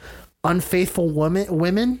to unfaithful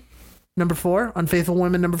women number 4, unfaithful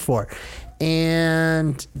women number 4.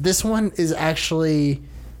 And this one is actually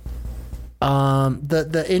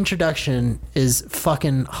the introduction is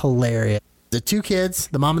fucking hilarious. the two kids,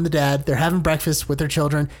 the mom and the dad, they're having breakfast with their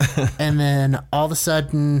children. And then all of a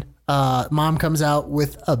sudden, mom comes out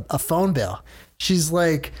with a phone bill. She's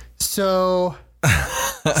like, so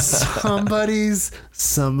somebody's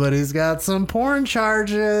got some porn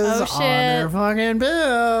charges on their fucking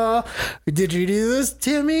bill. Did you do this,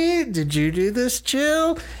 Timmy? Did you do this,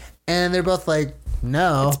 Jill? And they're both like,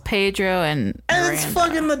 no. It's Pedro and it's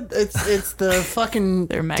fucking it's the fucking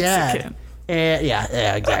they're Mexican. Dad.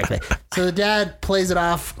 Yeah, exactly. So the dad plays it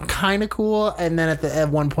off kind of cool, and then at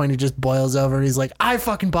one point he just boils over and he's like, "I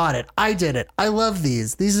fucking bought it. I did it. I love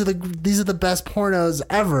these. These are the best pornos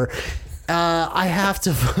ever. I have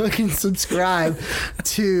to fucking subscribe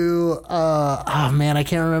to oh man, I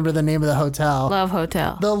can't remember the name of the hotel. Love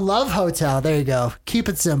Hotel. The Love Hotel. There you go. Keep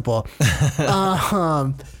it simple.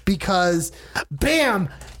 Because bam,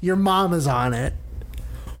 your mom is on it.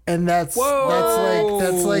 And that's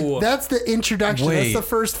the introduction. Wait. That's the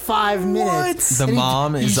first 5 minutes. The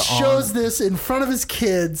mom is on. He shows this in front of his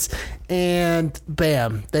kids, and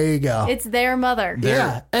bam, there you go. It's their mother.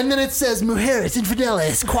 Yeah, and then it says "Mujeres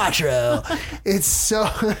Infideles Cuatro."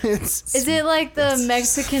 Is it like the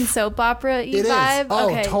Mexican soap opera It vibe? is. Oh,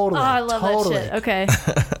 okay. totally. Oh, I love that shit. Okay.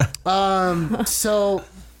 So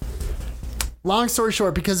long story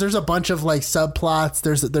short, because there's a bunch of like subplots,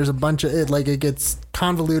 there's a bunch of it gets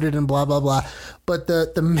convoluted and blah blah blah, but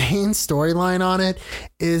the main storyline on it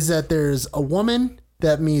is that there's a woman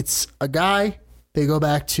that meets a guy. They go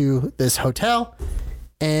back to this hotel,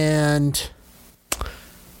 and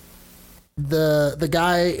the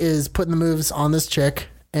guy is putting the moves on this chick.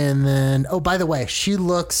 And then, oh, by the way, she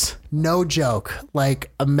looks, no joke,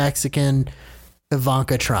 like a Mexican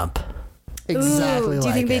Ivanka Trump. Exactly. Ooh, do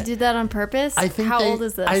you think they did that on purpose? I think How old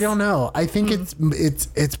is this? I don't know. I think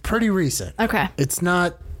it's pretty recent. Okay. It's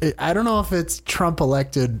not. I don't know if it's Trump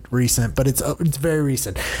elected recent, but it's very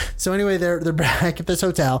recent. So anyway, they're back at this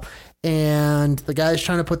hotel, and the guy's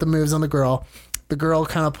trying to put the moves on the girl. The girl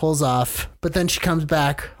kind of pulls off, but then she comes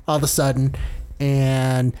back all of a sudden,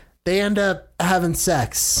 and they end up having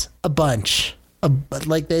sex a bunch.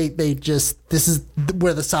 Like they just, this is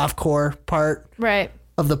where the softcore part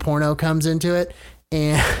of the porno comes into it.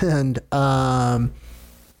 And at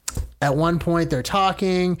one point they're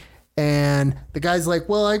talking, and the guy's like,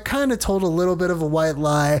 well, I kind of told a little bit of a white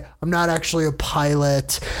lie. I'm not actually a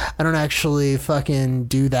pilot. I don't actually fucking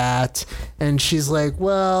do that. And she's like,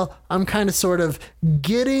 well, I'm kind of sort of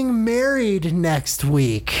getting married next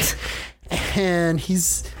week. And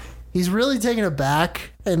he's really taken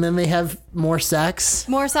aback. And then they have more sex.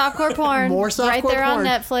 More softcore porn. More softcore right there porn. on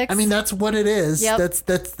Netflix. I mean, that's what it is. Yep.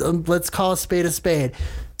 That's let's call a spade a spade.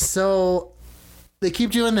 So they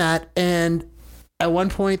keep doing that, and at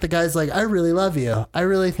one point the guy's like, I really love you. I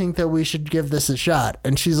really think that we should give this a shot.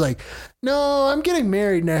 And she's like, no, I'm getting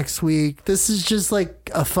married next week. This is just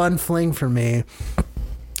like a fun fling for me.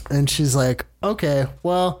 And she's like, okay,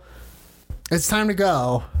 well, it's time to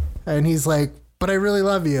go. And he's like, but I really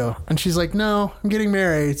love you. And she's like, no, I'm getting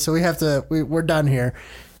married, so we're done here.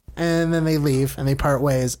 And then they leave and they part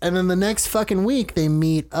ways. And then the next fucking week they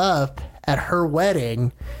meet up at her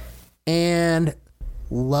wedding, and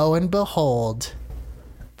lo and behold,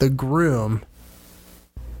 the groom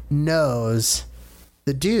knows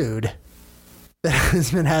the dude that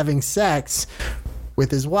has been having sex with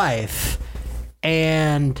his wife.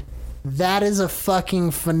 And that is a fucking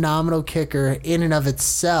phenomenal kicker in and of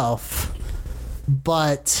itself.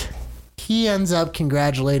 But he ends up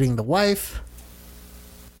congratulating the wife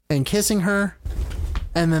and kissing her.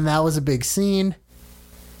 And then that was a big scene.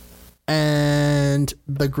 And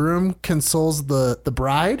the groom consoles the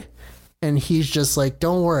bride. And he's just like,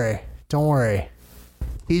 don't worry.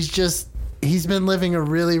 He's been living a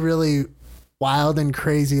really, really wild and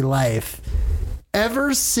crazy life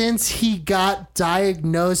ever since he got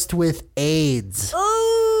diagnosed with AIDS.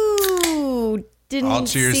 Ooh, didn't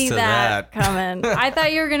cheers see to that that. coming. I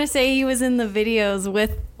thought you were going to say he was in the videos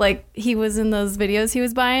with, like, he was in those videos he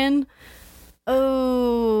was buying.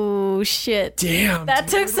 Oh, shit. Damn. That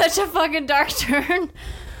took such a fucking dark turn.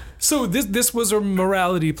 So this was a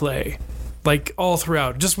morality play, like all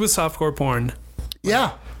throughout, just with softcore porn.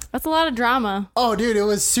 Yeah. That's a lot of drama. Oh, dude, it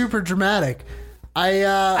was super dramatic.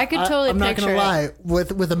 I could totally I'm not gonna picture lie.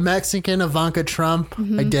 With a Mexican Ivanka Trump,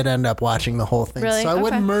 I did end up watching the whole thing. Really? So I Okay.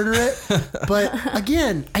 wouldn't murder it. But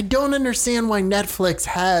again, I don't understand why Netflix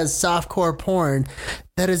has softcore porn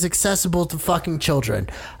that is accessible to fucking children.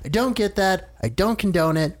 I don't get that. I don't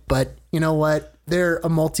condone it. But you know what? They're a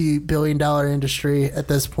multi-billion-dollar industry at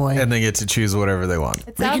this point. And they get to choose whatever they want.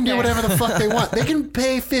 It's They out can do there. whatever the fuck they want. They can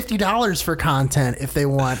pay $50 for content if they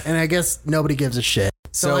want. And I guess nobody gives a shit.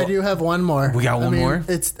 So I do have one more. We got one more?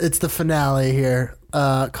 It's the finale here.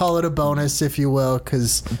 Call it a bonus, if you will,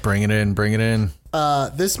 because Bring it in.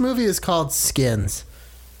 this movie is called Skins.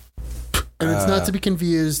 And it's not to be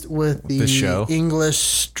confused with the show?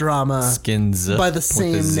 English drama Skins by the with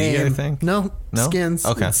same a Z, name. I think? No, Skins.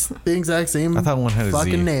 Okay. It's the exact same I thought one had a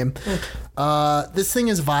fucking Z. name. This thing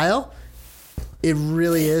is vile. It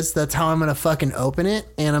really is. That's how I'm going to fucking open it.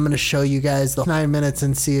 And I'm going to show you guys the 9 minutes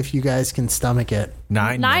and see if you guys can stomach it.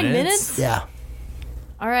 9 minutes? Yeah.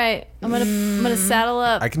 All right, I'm gonna saddle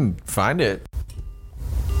up. I can find it.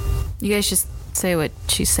 You guys just say what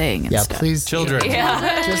she's saying and Yeah, stuff. please. Children.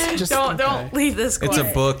 Yeah. Just Don't leave this It's a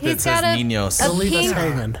quiet. book that He's got says Niños. a leave us pink,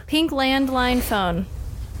 hanging. pink landline phone.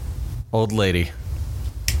 Old lady.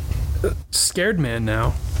 Scared man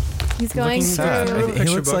now. He's going Sad. through. He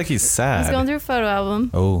looks book. like he's sad. He's going through a photo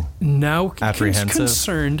album. Oh. Now Apprehensive.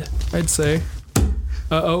 concerned, I'd say.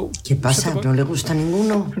 Uh-oh. ¿Qué pasa? ¿No le gusta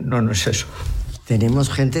ninguno? No, no es eso. Tenemos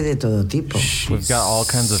gente de todo tipo. We've got all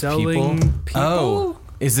kinds of people. Selling people? Oh.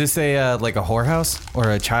 Is this a like a whorehouse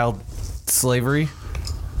or a child slavery?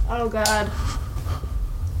 Oh God.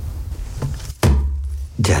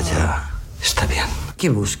 Ya. Está bien. ¿Qué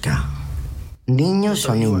busca? ¿Niños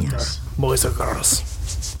o niñas? Boys or girls?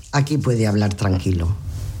 Aquí puede hablar tranquilo.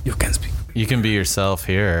 You can speak. You can be yourself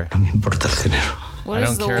here. No me importa el género. What I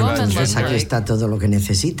does don't the care about woman Entonces look aquí like? está todo lo que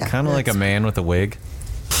necesita. Kind of like a man with a wig.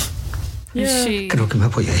 Is she? Creo que me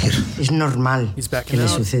voy a ir. Es normal He's backing que le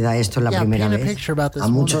out. suceda esto la Yeah, primera paint a vez. picture about this A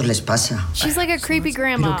muchos woman. les pasa. She's like a creepy ¿Pero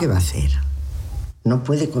grandma. qué va a hacer? No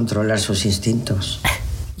puede controlar sus instintos.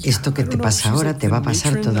 Esto que te pasa ahora te va a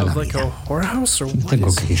pasar toda la Like vida. a whorehouse or what Tengo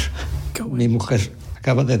is- que ir. Mi mujer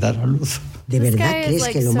acaba de dar a luz. ¿De This verdad guy is, crees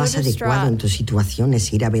like, que lo so más adecuado en distraught. tu situación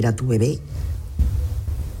es ir a ver a tu bebé?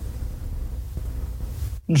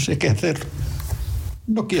 No sé qué hacer.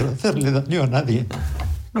 No quiero hacerle daño a nadie.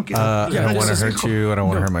 No quiero. I don't this want to is hurt you. I don't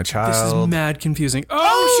want to hurt my This is child. mad confusing.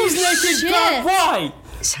 Oh, she's naked. shit. God, why?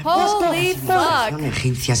 Holy La fuck. civilización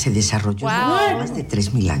egipcia se desarrolló Wow. durante más de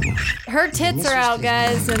 3000 años. Her tits are out,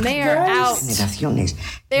 guys, and they are out. Generaciones.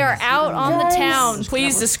 They are out on the town.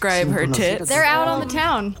 Please describe her tits. They're out on the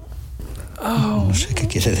town. No sé qué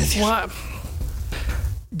quiere decir. What?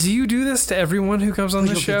 Do you do this to everyone who comes on Pues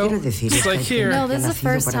the lo que show? quiero decir It's es que like hay here. No, this is the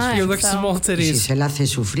first time. You look so- small Si titties. se la hace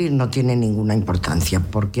sufrir no tiene ninguna importancia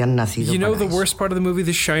porque han nacido You know para the eso. worst part of the movie,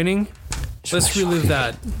 The Shining? Let's relive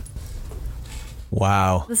that.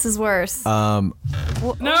 Wow. This is worse.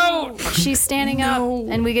 No! She's standing up,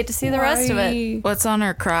 and we get to see the rest of it. What's on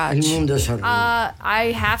her crotch? El mundo es horrible.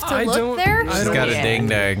 I have to I look don't- there. I She's don't- got a Yeah. ding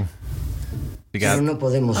dang. She Pero got no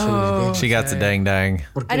podemos huir de she got the dang dang.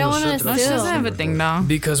 porque I don't want to nosotros No, she assume. doesn't have a ding dong.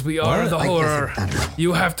 Because we are the hay que horror. aceptarlo.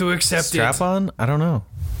 You have to accept Strap it. on? I don't know.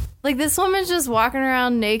 Like this woman's just walking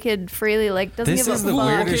around naked freely, like doesn't This give is a the fuck.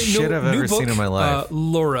 weirdest shit I've new ever seen book, in my life.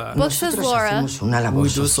 Laura. Book says Nosotros Laura. hacemos una labor We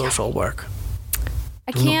do social. social work.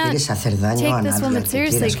 I Tú no can't quieres hacer daño take a this nadie woman al que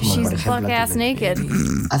seriously quieras, because como she's por ejemplo a tu fuck ass bebé. naked.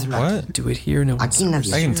 Hazlo aquí. What? Do it here. No Aquí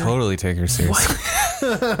nadie I can se totally take her seriously.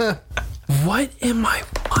 What am I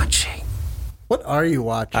watching? What are you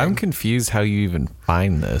watching? I'm confused how you even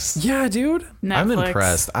find this. Yeah, dude. I'm Netflix.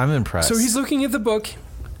 impressed. I'm impressed. So he's looking at the book.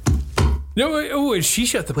 No, oh, and she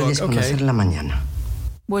shut the book. Puedes Okay. conocerla mañana.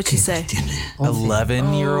 What'd she say? Tiene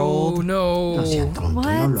 11-year-old. Oh, no. No sea tonto, no lo What?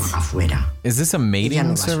 haga fuera. Is this a mating Ella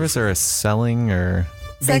no va a service or a selling or?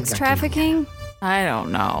 Sex Venga, trafficking? I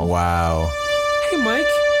don't know. Wow. Hey, Mike.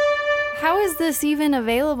 How is this even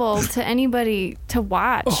available to anybody to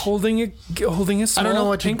watch? Holding a small I don't know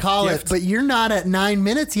what you pink call gift. it, but you're not at 9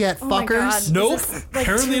 minutes yet, Oh my God. fuckers. Is Nope, this, like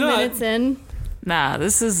apparently 2 not. minutes in. Nah,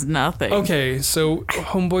 this is nothing. Okay, so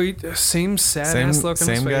homeboy, same sad ass look on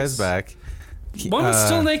his Same face. guy's back. Woman's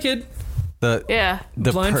still naked. The Yeah.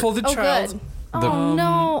 the Blindfolded Oh, child. good. Oh,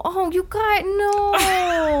 no. Oh, you got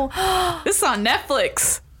no. This is on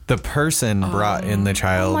Netflix. the person brought in the Oh,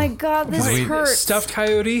 child. my God. This We- hurts. Stuffed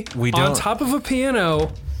coyote We on don't- top of a piano.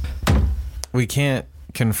 We can't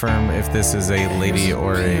confirm if this is a lady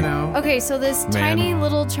or a. Okay, so this Man. tiny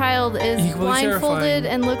little child is Equally blindfolded terrifying.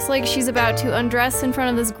 and looks like she's about to undress in front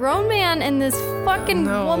of this grown man, and this fucking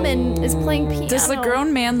woman is playing piano. Does the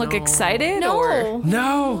grown man look excited? Or?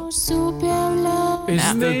 No. No. Is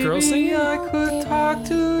the girl singing? I could talk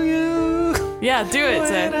to you. Yeah, do it,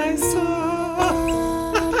 Zed.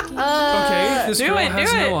 Okay, this do girl it,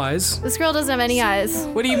 has do no it. eyes. This girl doesn't have any eyes.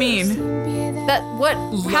 What do you mean? That what?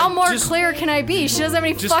 How more just- clear can I be? She doesn't have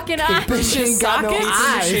any fucking eyes. She ain't got no Sockets?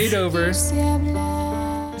 eyes. Shade over.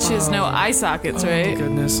 She has no eye sockets, right?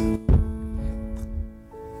 Goodness.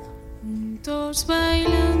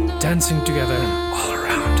 Dancing together all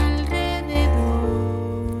around.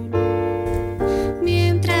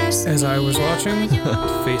 As I was watching,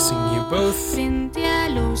 facing you both,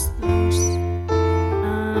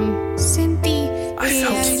 I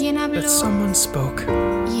felt that someone spoke.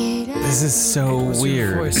 This is so It was your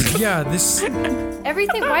weird. voice. Yeah, this.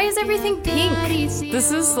 Everything. Why is everything pink?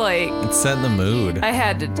 This is like It's setting the mood. I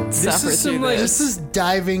had to suffer is through some, like- this. This is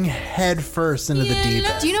diving head first into the deep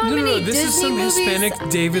end. Do you know how No, many this Disney is some movies? Hispanic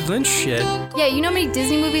David Lynch shit. Yeah, you know how many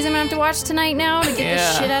Disney movies I'm gonna have to watch tonight now to get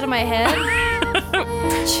this shit out of my head?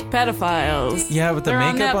 Pedophiles. Yeah, but the They're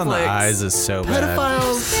on makeup on the Netflix. eyes is so bad.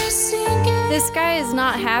 Pedophiles. This guy is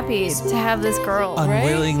not happy to have this girl.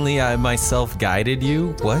 Unwillingly, I myself guided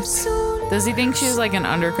you. What? Does he think she's like an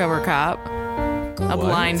undercover cop? A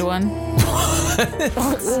blind one?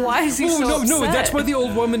 Why is he so no, upset? that's why the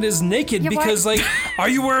old woman is naked, Yeah, why- because, like, are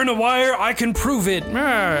you wearing a wire? I can prove it.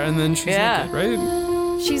 And then she's naked,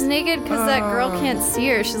 right? She's naked because that girl can't see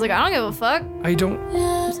her. She's like, I don't give a fuck. I don't.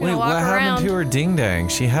 I'm just gonna Wait, walk what around. happened to her ding dang?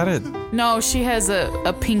 She had it. No, she has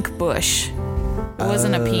a pink bush. It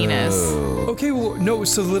wasn't a penis. Okay, well, no,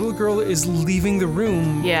 so the little girl is leaving the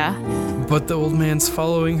room. Yeah. But the old man's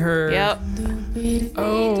following her. Yep.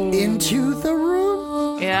 Oh. Into the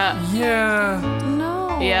room? Yeah. Yeah.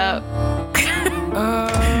 No. Yep.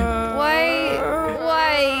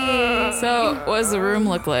 Why? So, what does the room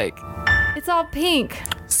look like? It's all pink.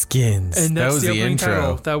 Skins. And that that's was the the opening intro.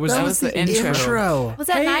 title. That was the intro. Was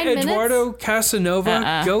that Hey, 9 minutes? Eduardo Casanova,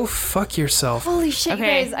 Uh-uh. go fuck yourself. Holy shit, you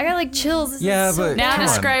Okay. guys. I got like chills. This Yeah, is so but- Now Come on.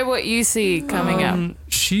 describe what you see coming up.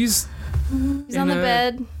 She's He's on the in a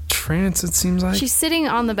bed. trance, it seems like. She's sitting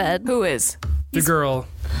on the bed. Who is? The girl.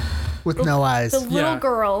 With no eyes. The little Yeah.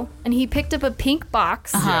 girl. And he picked up a pink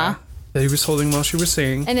box. Uh-huh. That he was holding while she was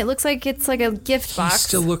singing. And it looks like it's like a gift He box.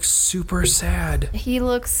 still looks super sad. He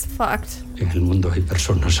looks fucked. En el mundo hay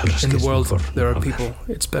personas a las In que the es world, mejor there no are hablar. people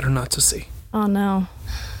it's better not to see. Oh no.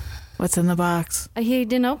 What's in the box? He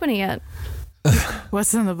didn't open it yet.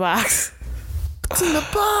 What's in the box? What's in the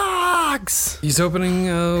box? He's opening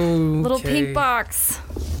a Little pink box.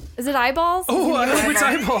 Is it eyeballs? Oh, I Is it hope it's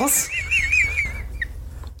eyeballs.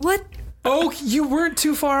 What? Oh, you weren't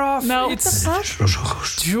too far off. No. It's Los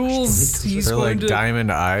ojos. Jules. He's They're going like to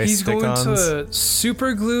diamond eye He's going stick-ons. to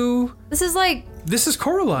super glue. This is like This is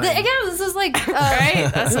Coraline. again. This is like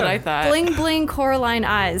Right? That's what I thought. bling bling Coraline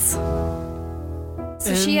eyes.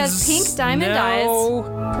 So she has pink diamond eyes.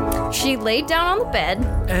 eyes. She laid down on the bed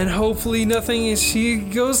And hopefully nothing is. She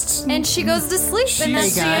goes. and she goes to sleep, and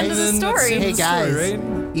that's Hey, the end of the guys. story. Hey guys, Right?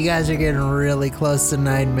 you guys are getting really close to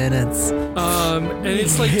 9 minutes. And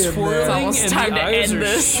it's like Yeah, man. twirling, It's almost and time the to eyes end are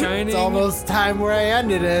this. shining. It's almost time where I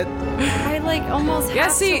ended it. I like almost. Yeah,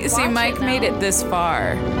 have see, to see, watch Mike it now. made it this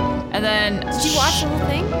far. And then Did you watch the whole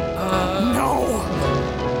thing? No.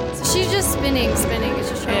 So she's just spinning. It's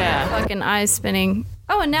just showing Yeah. her fucking eyes spinning.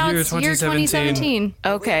 Oh, and now Year it's year 2017. 2017.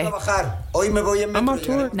 okay. I'm on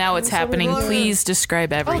tour. Now what's happening? Please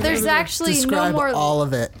describe Oh, everything. there's actually Describe no more. all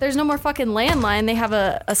of it. There's no more fucking landline. They have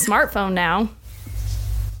a smartphone now.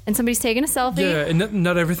 And somebody's taking a selfie. Yeah, and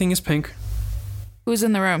not everything is pink. Who's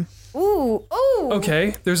in the room? Ooh, ooh.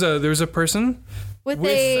 Okay, there's a person With,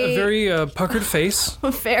 with a very puckered face,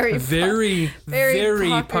 very, very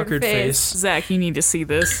puckered face. Zach, you need to see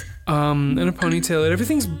this. And a ponytail. And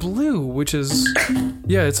everything's blue, which is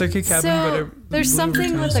it's like a cabin, but So there's blue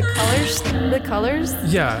something with every the colors. The colors. time.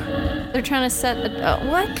 Yeah, They're trying to set.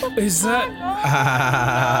 What? The, is that?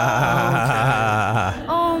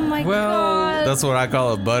 oh my god. That's what I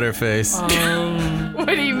call a butterface. What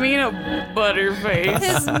do you mean a butterface?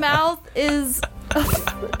 His mouth is.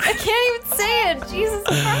 I can't even say it. Jesus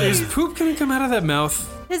Is Christ. poop gonna come out of that mouth,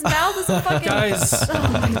 His mouth is a fucking. guys?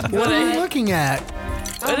 What are you looking at?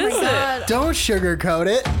 Oh my god. Don't sugarcoat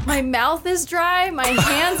it. My mouth is dry. My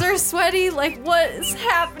hands are sweaty. Like, what is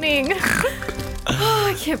happening? Oh,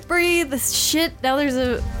 I can't breathe. This shit. Now there's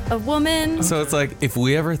a woman. So it's like if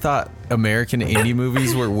we ever thought American indie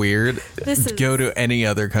movies were weird, This is- go to any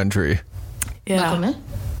other country. Yeah. Wait,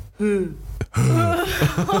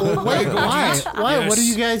 why? Why? Yes. What are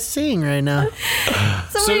you guys seeing right now?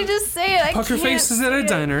 Somebody So, just say it. I Pucker can't face is at say a it.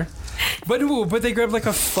 diner, but they grab like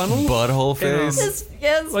a funnel, Butthole face.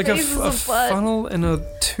 His like a, face is a a butt. funnel and a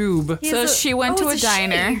tube. He So has she went to it's a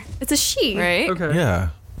diner. she. It's a she. Right? Okay. Yeah.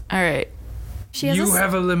 All right. She has You a,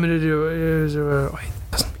 have a limited. Wait,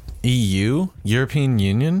 doesn't EU? European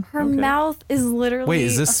Union? Her mouth is literally. Wait,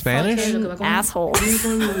 is this a Spanish? fucking asshole.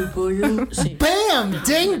 Bam!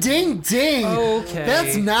 Ding, ding, ding. Okay.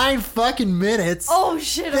 That's 9 fucking minutes. Oh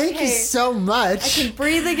shit! Thank okay. you so much. I can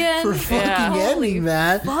breathe again. for fucking ending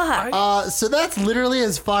that. Fuck. So that's literally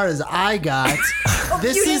as far as I got.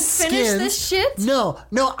 This you is didn't finish Skins. this shit? No,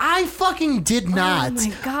 I fucking did not. Oh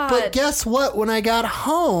my god! But guess what? When I got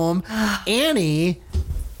home, Annie,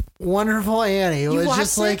 wonderful Annie, was watched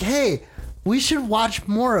just it? like, "Hey, we should watch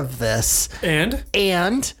more of this."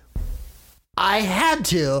 And I had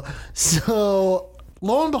to. So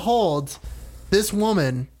lo and behold, this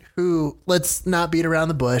woman who, let's not beat around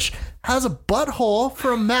the bush, has a butthole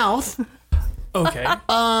for a mouth. Okay.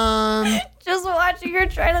 Just watching her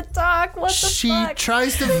try to talk. What the She fuck?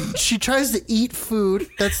 tries to eat food.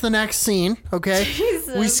 That's the next scene. Okay.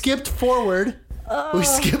 Jesus. We skipped forward. We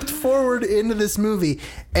skipped forward into this movie,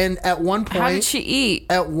 and at one point, How did she eat?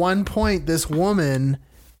 At one point, this woman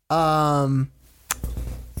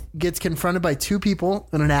gets confronted by 2 people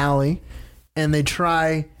in an alley, and they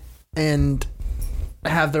try and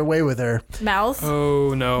have their way with her. Mouth.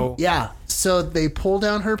 Oh no. Yeah. So they pull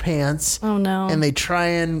down her pants. Oh no. And they try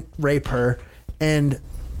and rape her. And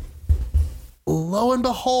lo and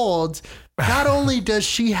behold, not only does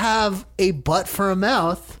she have a butt for a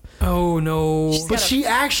mouth, Oh no. but she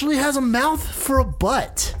actually has a mouth for a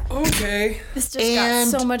butt. Okay. This just got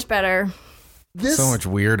so much better. This So much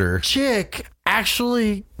weirder. chick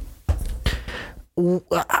actually,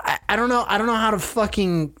 I don't know how to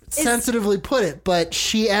fucking sensitively put it, but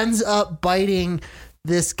she ends up biting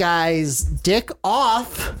this guy's dick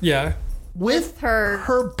off Yeah. with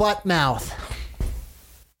her butt mouth.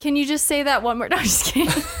 Can you just say that one more time? I'm just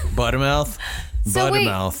kidding. Buttermouth? So wait,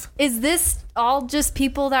 Buttermouth. is this all just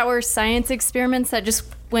people that were science experiments that just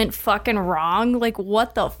went fucking wrong? Like,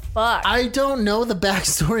 what the fuck? I don't know the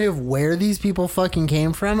backstory of where these people fucking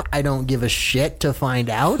came from. I don't give a shit to find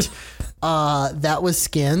out. That was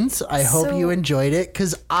Skins. I hope you enjoyed it,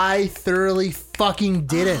 because I thoroughly fucking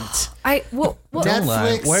didn't. Well, Don't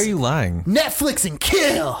lie. Why are you lying? Netflix and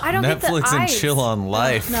kill. I don't get the Netflix and eyes. chill on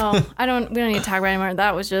life. No, I don't. We don't need to talk about it anymore.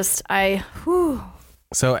 That was just whew.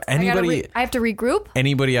 So anybody I have to regroup.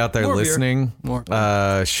 anybody out there More beer. listening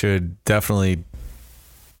should definitely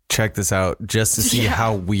check this out just to see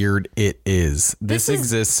how weird it is. This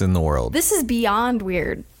exists in the world. This is beyond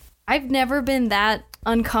weird. I've never been that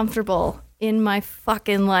uncomfortable in my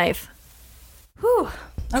fucking life. Whew.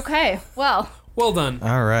 Okay. Well, Well done.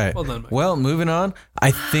 All right. Well done, Mike. Well, moving on.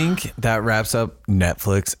 I think that wraps up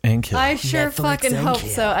Netflix and Kill. I sure Netflix fucking and hope Kill.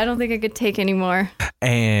 so. I don't think I could take any more.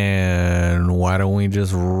 And why don't we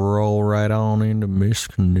just roll right on into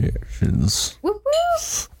misconnections? Whoop,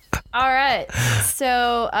 whoop. All right.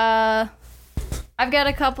 So I've got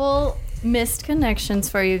a couple missed connections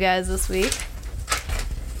for you guys this week.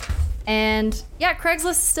 And yeah,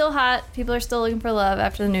 Craigslist is still hot. People are still looking for love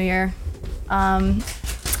after the new year.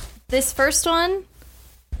 This first one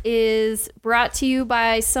is brought to you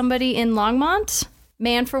by somebody in Longmont,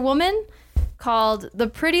 man for woman, called The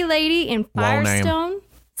Pretty Lady in Long name.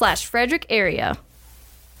 Firestone/Frederick area.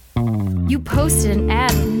 You posted and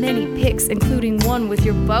added many pics, including one with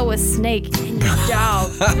your boa snake and your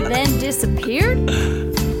dog, then disappeared?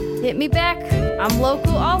 Hit me back. I'm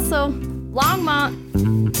local also.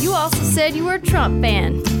 Longmont. You also said you were a Trump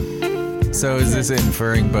fan. So is this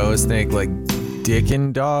inferring boa snake like dick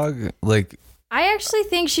and dog? Like, I actually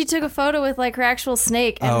think she took a photo with like her actual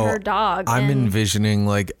snake and her dog. I'm and envisioning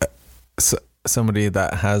like somebody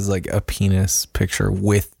that has like a penis picture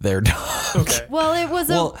with their dog. Okay. Well, it was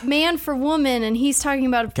a man for woman, and he's talking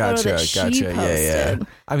about a photo that she posted. Yeah.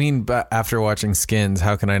 I mean, but after watching Skins,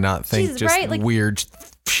 how can I not think Jeez, just right? Like- weird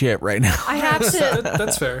shit right now? I have to.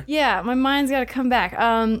 That's fair. Yeah, my mind's got to come back.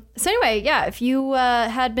 So anyway, yeah, if you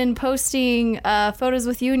had been posting photos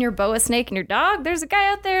with you and your boa snake and your dog, there's a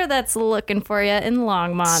guy out there that's looking for you in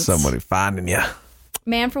Longmont. Somebody finding you.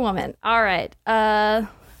 Man for woman. All right.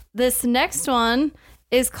 This next one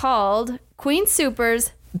is called Queen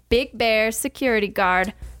Super's Big Bear Security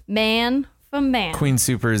Guard, man for man. Queen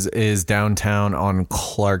Supers is downtown on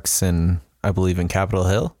Clarkson, I believe, in Capitol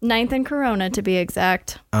Hill. 9th and Corona, to be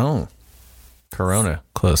exact. Oh, Corona,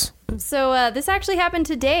 close. So this actually happened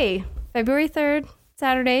today, February 3rd,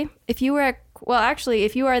 Saturday. If you were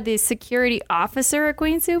if you are the security officer at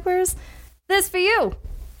Queen Supers, this for you.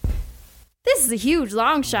 This is a huge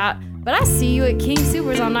long shot, but I see you at King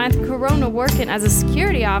Supers on 9th and Corona working as a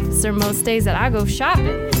security officer most days that I go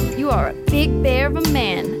shopping. You are a big bear of a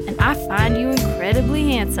man, and I find you incredibly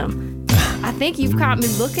handsome. I think you've caught me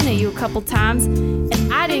looking at you a couple times,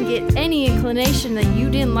 and I didn't get any inclination that you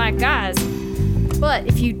didn't like guys. But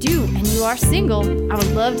if you do and you are single, I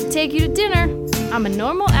would love to take you to dinner. I'm a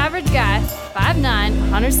normal average guy, 5'9",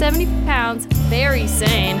 170 pounds, very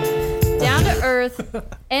sane, down to earth,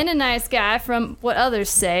 and a nice guy from what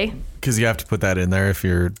others say. Because you have to put that in there if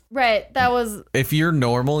you're... Right, that was... If you're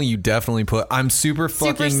normal, you definitely put, I'm super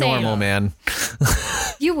fucking sane. normal, man.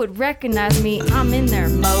 You would recognize me. I'm in there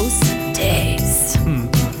most days.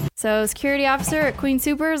 So, security officer at Queen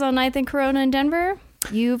Supers on 9th and Corona in Denver,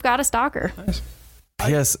 you've got a stalker. Nice.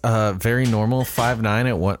 Yes, very normal, 5'9"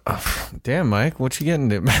 at one... Oh, damn, Mike, what you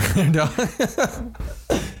getting at back there, dog?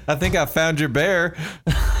 I think I found your bear.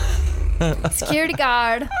 Security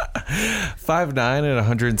guard. 5'9" at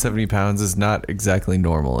 170 pounds is not exactly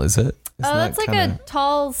normal, is it? Oh, that's like a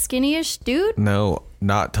tall, skinny-ish dude? No,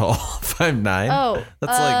 not tall. 5'9". Oh.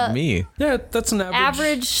 That's like me. Yeah, that's an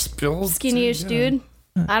average skinny-ish dude.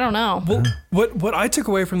 I don't know. Well, what I took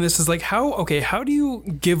away from this is like how do you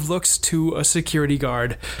give looks to a security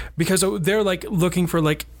guard? Because they're like looking for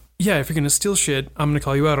like, yeah, if you're going to steal shit, I'm going to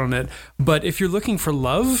call you out on it. But if you're looking for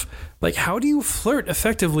love, like how do you flirt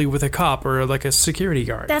effectively with a cop or like a security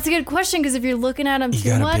guard? That's a good question, because if you're looking at him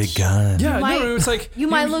too much, big gun. Yeah, no, it's like you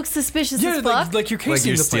might look suspicious as fuck. like you're casing like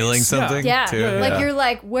you're the stealing place. something. Yeah, too. like you're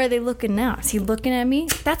like, where are they looking now? Is he looking at me?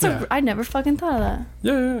 That's I never fucking thought of that.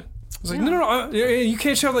 Yeah. It's like, no, you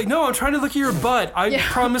can't shout like, no, I'm trying to look at your butt. I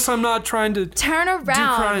promise I'm not trying to turn around. Do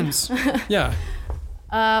crimes. Yeah.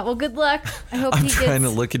 Well, good luck. I hope I'm trying to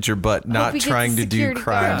look at your butt, not trying to do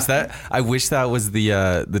crimes. That I wish that was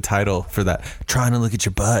the title for that. Trying to look at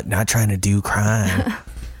your butt, not trying to do crime.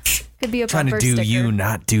 Could be a trying to do sticker. you,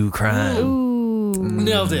 not do crime. Ooh.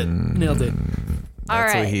 Nailed it.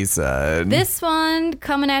 That's what he said. This one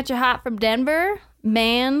coming at you hot from Denver,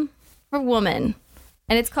 man for woman.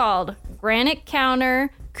 And it's called Granite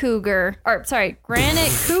Cougar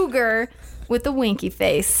with a winky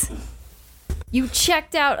face. You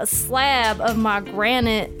checked out a slab of my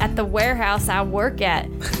granite at the warehouse I work at.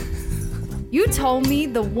 You told me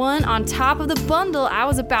the one on top of the bundle I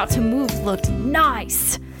was about to move looked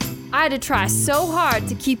nice. I had to try so hard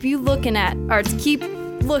to keep looking at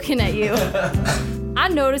you. I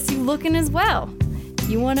noticed you looking as well.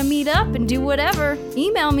 You want to meet up and do whatever,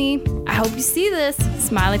 email me. I hope you see this.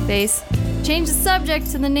 Smiley face. Change the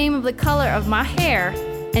subject to the name of the color of my hair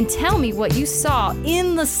and tell me what you saw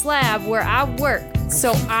in the slab where I work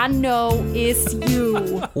so I know it's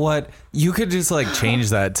you. What? You could just like change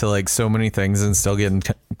that to like so many things and still get in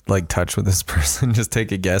like touch with this person. Just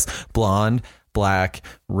take a guess. Blonde, black,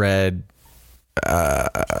 red.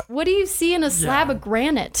 What do you see in a slab of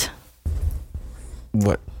granite?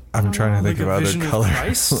 What? I'm trying to think of other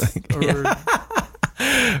colors.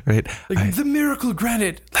 Right. Like the miracle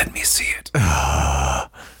granite. Let me see it. Wow.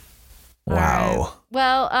 Right.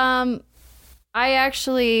 Well, I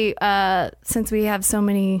actually, since we have so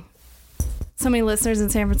many listeners in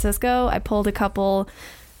San Francisco, I pulled a couple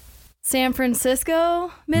San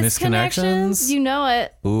Francisco misconnections. You know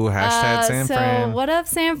it. Ooh, hashtag San Fran. So what up,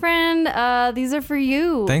 San Fran? These are for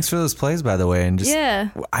you. Thanks for those plays, by the way. And just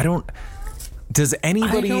Does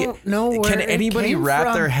anybody? I don't know where can anybody wrap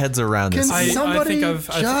from. their heads around this? Can somebody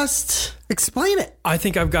just explain it? I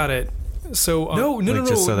think I've got it. So no.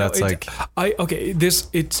 Just so that's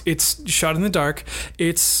it's shot in the dark.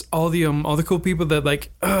 It's all the cool people that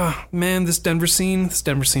like, man, this Denver scene's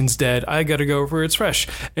dead. I gotta go where it's fresh,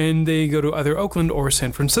 and they go to either Oakland or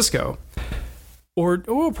San Francisco. Or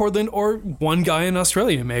Portland, or one guy in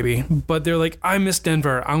Australia maybe. But they're like, I miss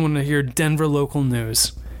Denver. I want to hear Denver local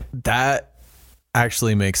news. That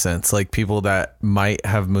actually makes sense. Like people that might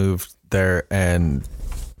have moved there and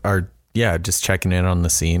are just checking in on the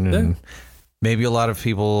scene, and maybe a lot of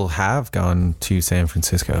people have gone to San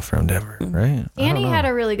Francisco from Denver, right? Annie had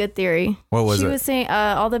a really good theory. What was it? She was saying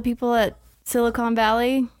all the people at Silicon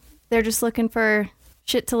Valley, they're just looking for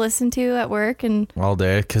shit to listen to at work and all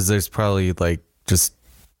day, because there's probably like just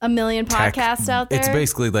a million podcasts out there. It's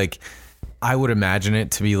basically like, I would imagine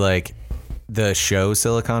it to be like the show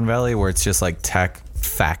Silicon Valley, where it's just like tech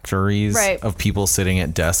factories of people sitting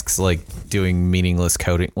at desks like doing meaningless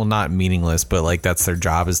coding. Well, not meaningless, but like that's their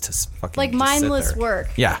job, is to fucking like mindless work.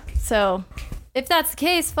 Yeah. So if that's the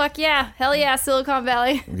case, fuck yeah. Hell yeah, Silicon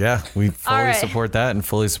Valley. Yeah, we fully support that, and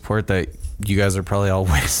fully support that you guys are probably all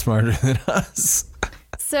way smarter than us.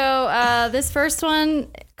 So this first one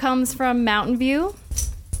comes from Mountain View.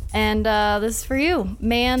 And this is for you.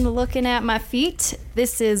 Man looking at my feet.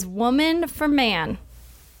 This is woman for man.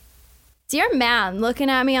 Dear man looking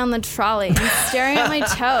at me on the trolley and staring at my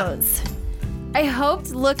toes. I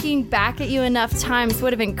hoped looking back at you enough times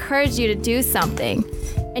would have encouraged you to do something.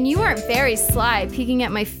 And you weren't very sly peeking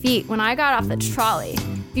at my feet when I got off the trolley.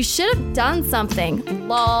 You should have done something.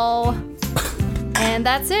 Lol. And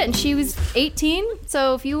that's it. And she was 18.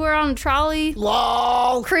 So if you were on a trolley,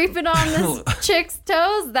 lol, creeping on this chick's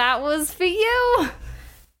toes, that was for you.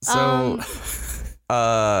 So,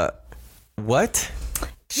 what?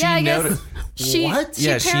 Yeah, I guess she. What?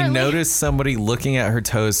 She noticed somebody looking at her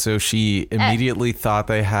toes, so she immediately thought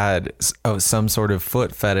they had some sort of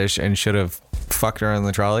foot fetish and should have fucked her on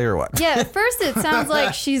the trolley, or what? Yeah, at first it sounds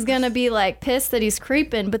like she's gonna be like pissed that he's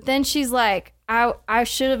creeping, but then she's like, I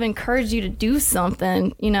should have encouraged you to do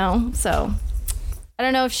something, you know? So I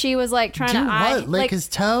don't know if she was like trying Do to what? Lick his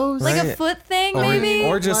toes? like a foot thing, Or, maybe,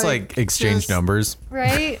 or just like exchange numbers.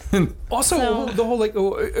 right? Also, the whole like,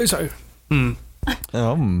 sorry.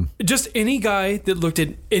 Just any guy that looked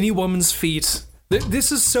at any woman's feet.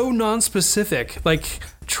 This is so non-specific. Like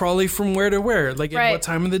trolley from where to where, like at what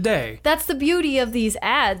time of the day. That's the beauty of these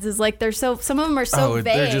ads is like they're so, some of them are so vague.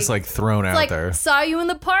 They're just like thrown It's out like, there. saw you in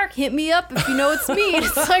the park, hit me up if you know it's me.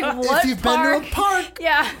 It's like, what If you've park? been to a park.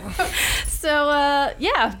 Yeah. So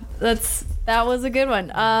yeah, that was a good one.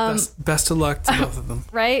 Best of luck to both of them.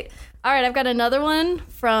 Right. All right, I've got another one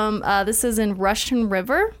from this is in Russian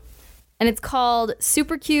River, and it's called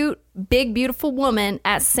Super Cute Big Beautiful Woman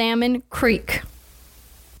at Salmon Creek.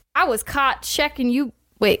 I was caught checking you.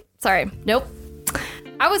 Wait, sorry. Nope.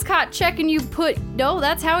 I was caught checking you No,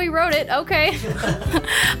 that's how he wrote it. Okay.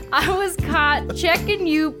 I was caught checking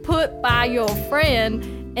you put by your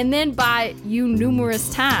friend and then by you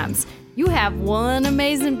numerous times. You have one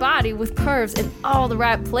amazing body with curves in all the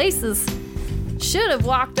right places. Should have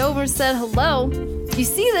walked over and said hello. You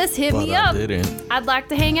see this? Hit me up. I'd like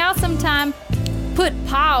to hang out sometime. Put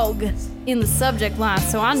POG in the subject line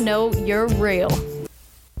so I know you're real.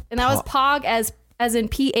 And that was POG as in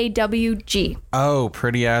PAWG. Oh,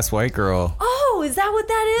 pretty ass white girl. Oh, is that what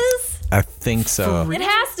that is? I think so. It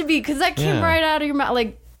has to be because that came right out of your mouth.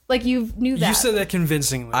 Like you knew that. You said that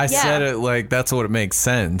convincingly. I said it like that's what it makes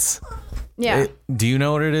sense. Yeah. Do you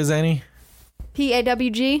know what it is, Annie?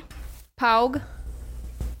 PAWG? POG?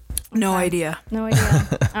 No idea. No idea.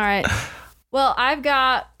 All right. Well, I've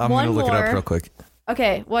got I'm one gonna look more. it up real quick.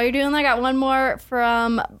 Okay, while you're doing that, I got one more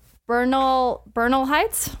from Bernal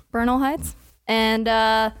Heights. And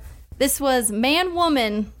this was Man,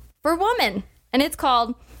 Woman for Woman. And it's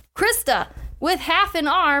called Krista with half an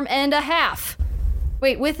arm and a half.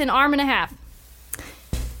 Wait, with an arm and a half.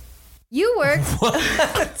 You worked.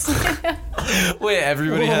 Wait,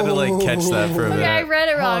 everybody had to like catch that for a minute. Okay, I read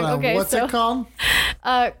it wrong. Hold on, Okay, what's so, it called?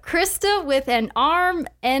 Krista with an arm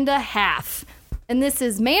and a half. And this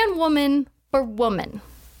is Man, Woman for Woman.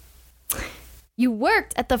 You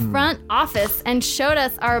worked at the front office and showed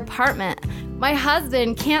us our apartment. My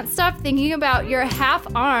husband can't stop thinking about your half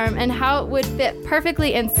arm and how it would fit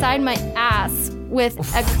perfectly inside my ass with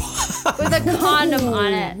a condom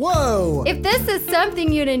on it. Whoa. If this is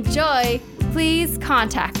something you'd enjoy, please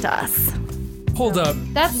contact us. Hold up.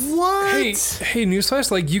 That's what? Hey, newsflash!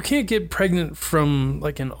 Like you can't get pregnant from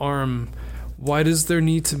like an arm. Why does there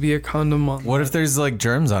need to be a condom on? What if there's like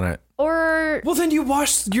germs on it? Or well, then you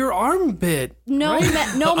wash your armpit. No,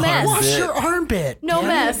 right? no mess. Wash your armpit. No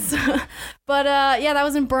mess. But yeah, that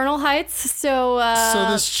was in Bernal Heights. So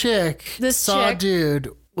this chick saw a dude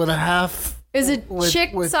with a half. Is a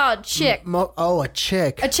chick saw a chick. A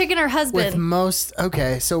chick. A chick and her husband. With most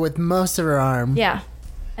of her arm. Yeah.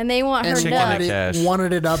 And they want her nub.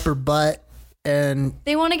 Wanted it up her butt, and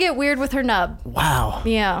they want to get weird with her nub. Wow.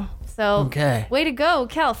 Yeah. So way to go,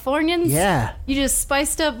 Californians. Yeah. You just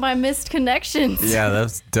spiced up my missed connections. Yeah,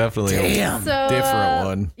 that's definitely a different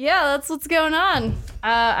one. Yeah, that's what's going on.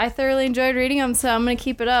 I thoroughly enjoyed reading them, so I'm gonna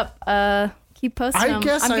keep it up. Keep posting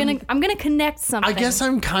them. I'm gonna connect something. I guess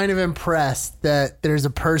I'm kind of impressed that there's a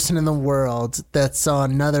person in the world that saw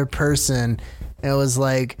another person and was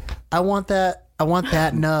like, I want that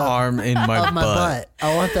nub arm in my butt.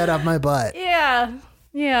 I want that up my butt. Yeah.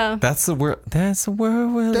 Yeah. That's the world. That's the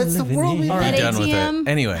world we're That's the living world in. we live in. Done with it.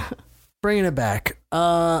 Anyway, bringing it back.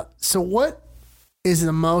 So what is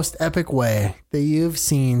the most epic way that you've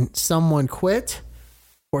seen someone quit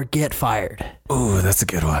or get fired? Ooh, that's a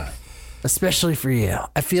good one. Especially for you.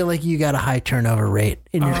 I feel like you got a high turnover rate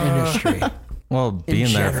in your industry. Well,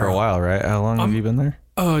 being there for a while, right? How long have you been there?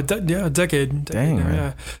 A decade. Dang, yeah.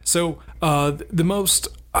 man. So the most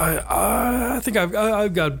I think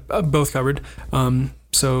I've got both covered.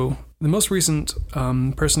 So the most recent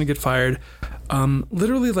person to get fired,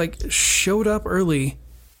 literally like showed up early,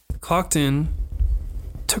 clocked in,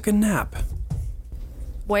 took a nap.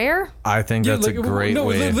 Where? I think that's a great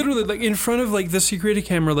way. Literally like in front of like the security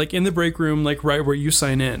camera, like in the break room, like right where you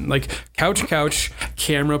sign in, like couch,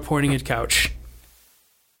 camera pointing at couch.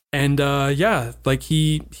 And like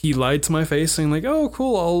he lied to my face saying like, oh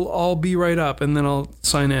cool, I'll be right up and then I'll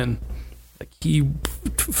sign in. Like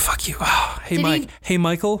fuck you. Oh, hey Mike. Hey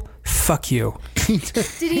Michael, fuck you. Did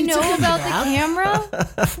he know about the camera?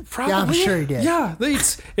 Probably. Yeah, I'm sure he did. Yeah,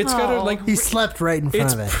 it's got a, like he slept right in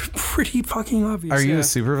front of it. Pretty fucking obvious. Are you a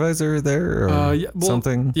supervisor there or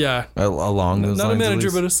something? Yeah, along those lines. Not a manager,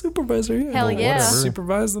 at least? but a supervisor. Yeah. Hell yeah. Whatever.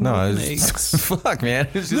 Supervise them. No, fuck, man.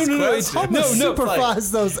 It's just No.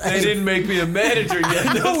 Supervise those. They didn't make me a manager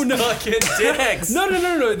yet. No, fucking dicks. No.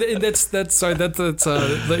 That's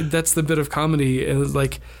the bit of comedy.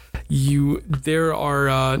 Like there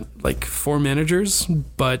are like 4 managers,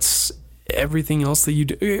 but everything else that you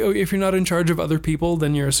do, if you're not in charge of other people,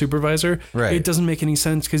 then you're a supervisor. Right. It doesn't make any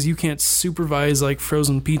sense because you can't supervise like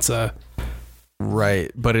frozen pizza.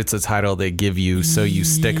 Right, but it's a title they give you so you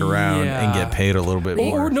stick around and get paid a little bit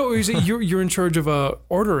more. Or no, you're in charge of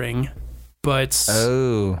ordering, but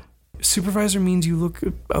supervisor means you look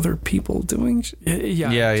at other people doing.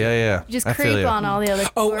 Yeah. Just creep on all the other.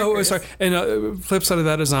 Oh, sorry. And flip side of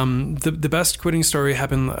that is the best quitting story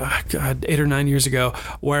happened 8 or 9 years ago,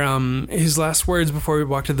 where his last words before we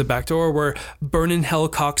walked to the back door were "burn in hell,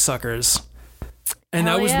 cocksuckers." And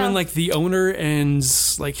that was when like the owner and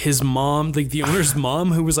like his mom, like the owner's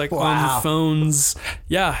mom, who was like on the phones.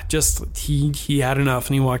 Yeah, just he had enough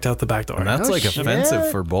and he walked out the back door. And that's offensive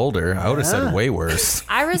for Boulder. I would have said way worse.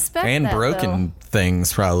 I respect and that, broken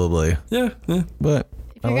things probably. Yeah. But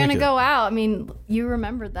if you're gonna go out, I mean, you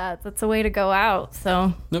remembered that. That's a way to go out.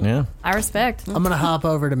 So yeah, I respect. I'm gonna hop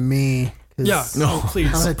over to me. Yeah, no, please.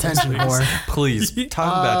 I'm an attention whore. Please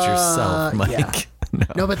talk about yourself, Mike. Yeah.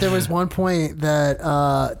 No, but there was one point that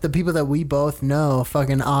the people that we both know,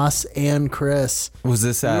 fucking Os and Chris. Was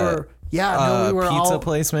this at we were pizza all,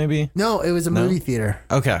 place maybe? No, it was a movie theater.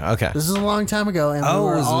 Okay. This is a long time ago, and we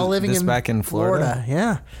were all living in back in Florida.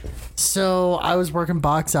 Yeah. So I was working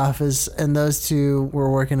box office, and those two were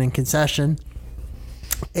working in concession.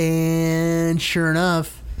 And sure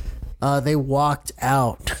enough, they walked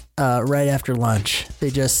out right after lunch.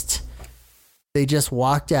 They just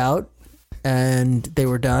walked out. And they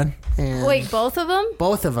were done. And wait, both of them?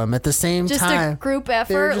 Both of them at the same just time. Just a group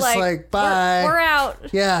effort. They were just like bye. We're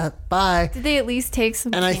out. Yeah, bye. Did they at least take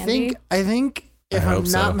some? And candy? I think if I'm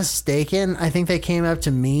not mistaken, I think they came up to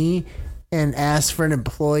me and asked for an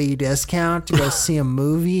employee discount to go see a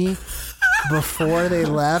movie before they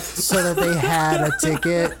left, so that they had a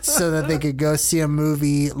ticket, so that they could go see a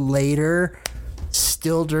movie later.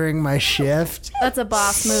 Still during my shift. That's a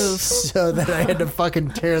boss move. So that I had to fucking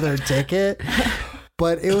tear their ticket.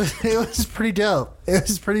 But it was pretty dope. It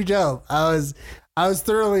was pretty dope. I was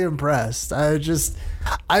thoroughly impressed. I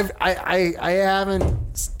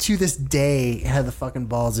haven't to this day had the fucking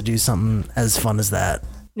balls to do something as fun as that.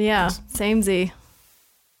 Yeah, samey.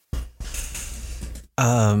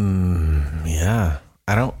 Yeah.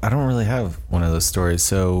 I don't really have one of those stories.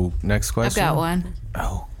 So next question. I've got one.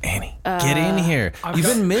 Oh, Annie, get in here. You've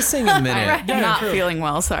been missing a minute. I'm not feeling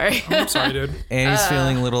well, sorry. I'm sorry, dude. Annie's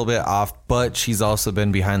feeling a little bit off, but she's also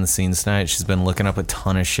been behind the scenes tonight. She's been looking up a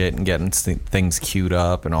ton of shit and getting things queued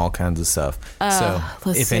up and all kinds of stuff. So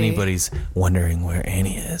if anybody's wondering where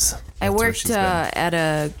Annie is. I worked at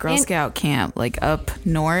a Girl Scout camp, like up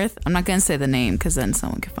north. I'm not going to say the name because then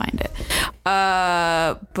someone could find it.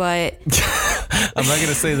 But I'm not going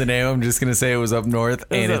to say the name. I'm just going to say it was up north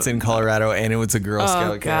and it's in Colorado and it was a Girl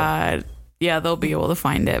Scout camp. God. Yeah, they'll be able to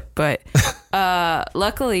find it. But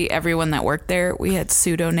luckily, everyone that worked there, we had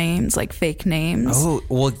pseudonames, like fake names. Oh,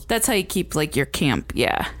 well. That's how you keep like your camp.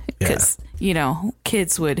 Yeah. Because,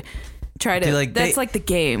 kids would try to that's like the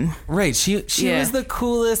game, right? She was the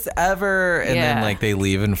coolest ever, and then like they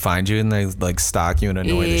leave and find you and they like stalk you and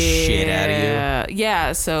annoy the shit out of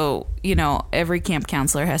you. So every camp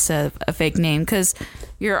counselor has to have a fake name because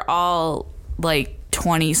you're all like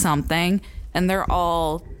 20 something and they're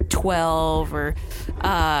all 12 or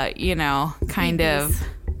kind of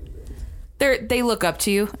they look up to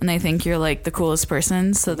you and they think you're like the coolest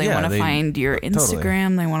person, so they want to find your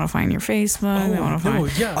Instagram, they want to find your Facebook, they want to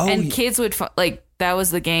find and kids would like that was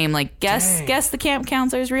the game, like guess the camp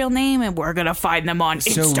counselor's real name and we're gonna find them on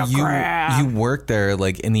Instagram. So you worked there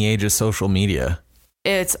like in the age of social media.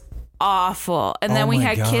 It's awful. And then we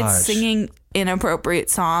had kids singing inappropriate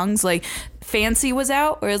songs, like Fancy was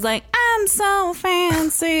out where it's like I'm so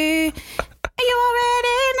fancy. You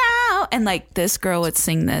already know. And like this girl would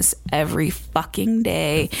sing this every fucking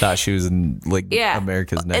day. Thought she was in like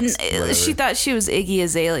America's Next. And she thought she was Iggy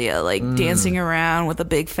Azalea, like dancing around with a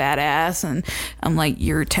big fat ass. And I'm like,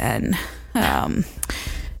 you're 10.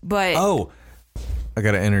 But I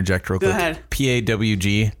gotta interject real quick. Go ahead.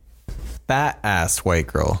 PAWG. fat ass white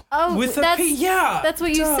girl. Oh, With a that's, P, yeah. That's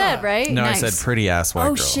what you said, right? No, Nice. I said pretty ass white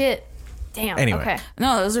girl. Oh, shit. Damn. Anyway. Okay.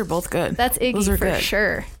 No, those are both good. That's Iggy Those are for good.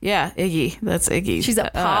 sure. Yeah, Iggy. That's Iggy. She's a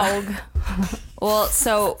pog. Well,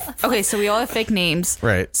 so we all have fake names.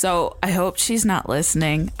 Right. So I hope she's not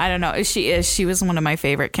listening. I don't know if she is. She was one of my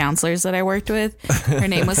favorite counselors that I worked with. Her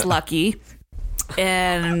name was Lucky.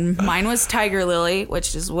 And mine was Tiger Lily,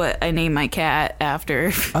 which is what I named my cat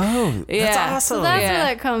after. Oh, yeah. that's awesome. So that's where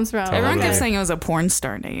that comes from. Everyone Okay. kept saying it was a porn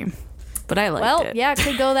star name, but I liked Well, it. yeah, it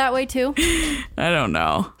could go that way too. I don't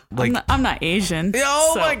know. Like- I'm not Asian.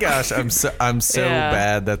 Oh so- my gosh, I'm so Yeah.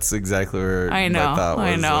 bad. That's exactly where I know. my thought was.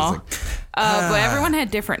 I know. was like, But everyone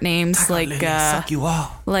had different names. suck you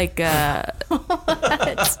all.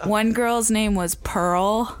 One girl's name was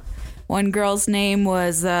Pearl. One girl's name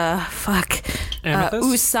was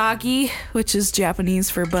Usagi, which is Japanese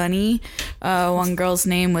for bunny. One girl's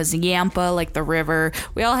name was Yampa, like the river.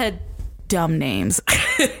 We all had dumb names.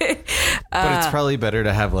 But it's probably better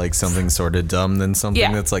to have like something sort of dumb than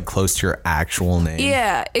something that's like close to your actual name.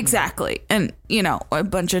 Yeah, exactly. And, you know, a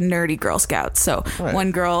bunch of nerdy Girl Scouts. So Right.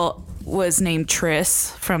 one girl was named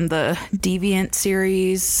Triss from the Deviant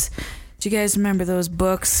series. Do you guys remember those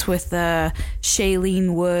books with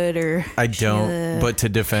Shailene Wood or I don't, but to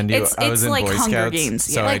defend you, I was in like Boy Hunger Scouts, Games.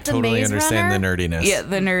 so Yeah. I Like the totally Maze understand Runner? the nerdiness. Yeah,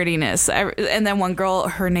 the nerdiness. And then one girl,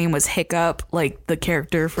 her name was Hiccup, like the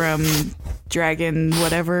character from Dragon,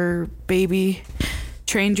 whatever, baby.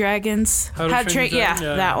 Train Dragons. How to Train Your Dragon? Yeah,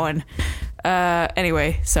 Yeah, that yeah. one.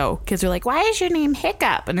 Anyway, so kids are like, why is your name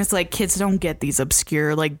Hiccup? And it's like, kids don't get these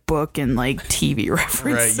obscure like book and like TV Right,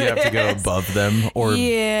 references. you have to go above them or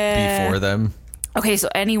Yeah. before them. Okay, so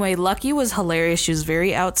anyway, Lucky was hilarious. She was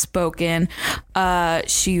very outspoken.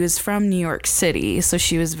 She was from New York City, so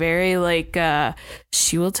she was very like,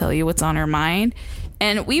 she will tell you what's on her mind.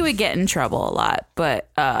 And we would get in trouble a lot, but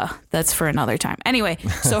that's for another time. Anyway,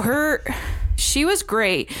 so she was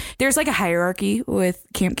great. There's like a hierarchy with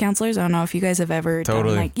camp counselors. I don't know if you guys have ever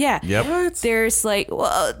Totally. done like, yeah. Yep. There's like,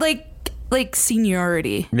 well, like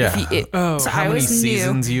seniority. Yeah. So How I many was new.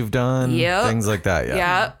 seasons you've done? Yep. Things like that. Yeah.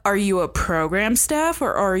 Yeah. Are you a program staff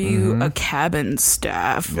or are you a cabin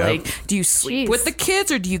staff? Yep. Like, do you sleep Jeez. with the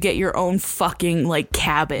kids or do you get your own fucking like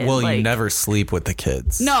cabin? Well, like, you never sleep with the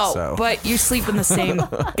kids. No, so. but you sleep in the same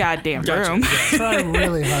goddamn room. Try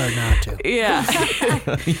really hard not to. Yeah.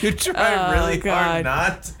 you try really hard God.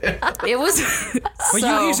 not to. It was But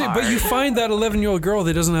so you hard. but you find that 11-year-old girl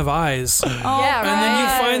that doesn't have eyes, Yeah, right. and then you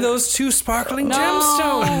find those two sparkling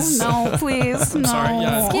gemstones. No, please. No. Sorry,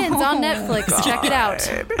 yeah. Skins on Netflix. Check it out.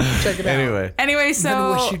 Check it out. Anyway, I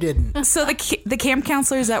so wish you didn't. So the camp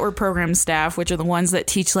counselors that were program staff, which are the ones that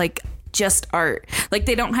teach like just art, like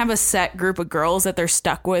they don't have a set group of girls that they're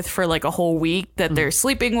stuck with for like a whole week that they're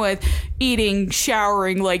sleeping with, eating,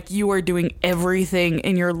 showering. Like you are doing everything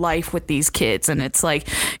in your life with these kids, and it's like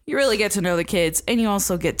you really get to know the kids, and you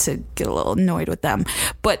also get to get a little annoyed with them.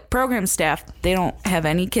 But program staff, they don't have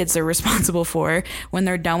any kids they're responsible for. When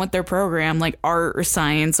they're done with their program, like art or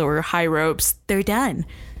science or high ropes, they're done.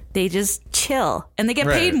 They just chill, and they get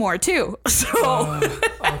paid more too. So,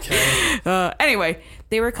 anyway,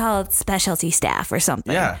 they were called specialty staff or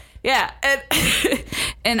something. Yeah. Yeah.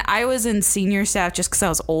 And I was in senior staff just because I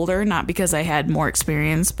was older, not because I had more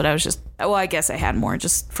experience, but I was just, well, I guess I had more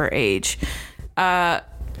just for age.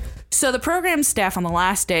 So the program staff on the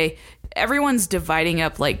last day, everyone's dividing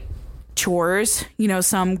up like chores. You know,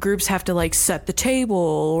 some groups have to like set the table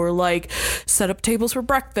or like set up tables for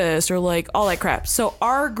breakfast or like all that crap. So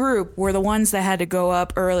our group were the ones that had to go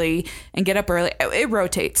up early and get up early. It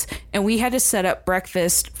rotates. And we had to set up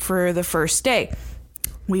breakfast for the first day.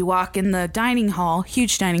 We walk in the dining hall,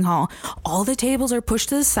 huge dining hall. All the tables are pushed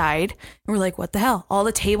to the side. And we're like, what the hell? All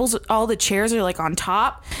the chairs are like on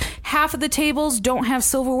top. Half of the tables don't have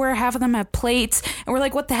silverware. Half of them have plates. And we're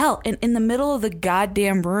like, what the hell? And in the middle of the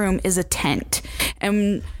goddamn room is a tent.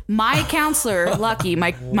 And my counselor, Lucky,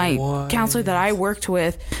 my counselor that I worked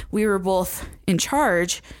with, we were both in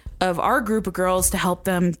charge of our group of girls to help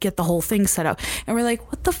them get the whole thing set up. And we're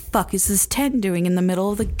like, what the fuck is this tent doing in the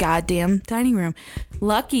middle of the goddamn dining room?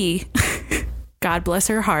 Lucky, God bless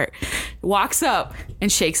her heart, walks up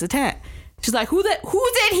and shakes the tent. She's like, who's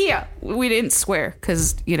in here? We didn't swear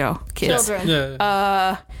because, you know, kids. Children.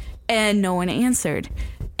 Yeah. And no one answered.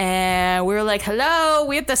 And we were like, hello,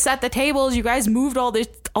 we have to set the tables. You guys moved all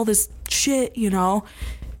this shit, you know.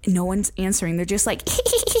 And no one's answering. They're just like,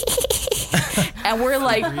 and we're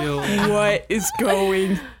like, what is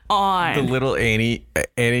going on? The little Annie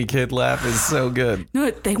kid laugh is so good. No,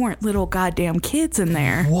 they weren't little goddamn kids in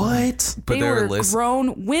there. What? But They they were were listening.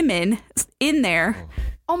 grown women in there.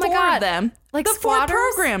 Oh my Four God. of them. Like the four squatters?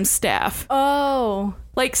 program staff. Oh.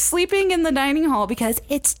 Like sleeping in the dining hall because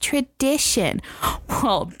it's tradition.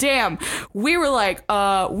 Well, damn. We were like,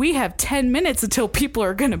 we have 10 minutes until people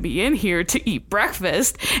are going to be in here to eat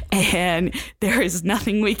breakfast, and there is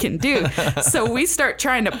nothing we can do. So we start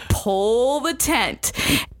trying to pull the tent,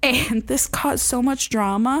 and this caused so much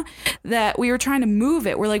drama that we were trying to move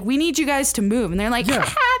it. We're like, we need you guys to move. And they're like,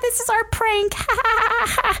 ha, this is our prank.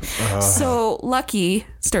 So Lucky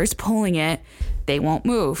starts pulling it. They won't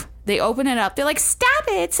move. They open it up. They're like, stop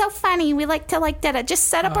it. It's so funny. We like to just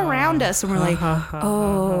set up around us. And we're like,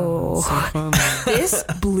 oh, this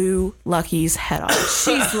blew Lucky's head off.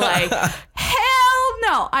 She's like, hell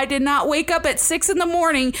no. I did not wake up at 6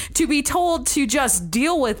 a.m. to be told to just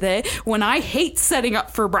deal with it when I hate setting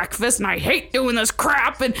up for breakfast and I hate doing this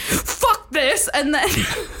crap and fuck this. And then...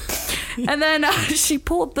 And then she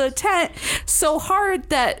pulled the tent so hard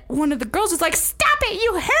that one of the girls was like, stop it,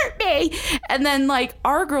 you hurt me. And then, like,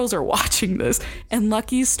 our girls are watching this, and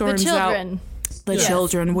Lucky storms out. The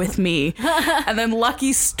children with me. And then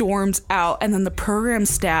Lucky storms out, and then the program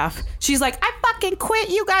staff, she's like, I fucking quit.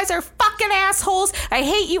 You guys are fucking assholes. I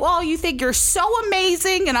hate you all. You think you're so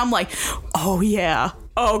amazing. And I'm like, oh, yeah.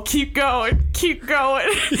 Oh, keep going. Keep going.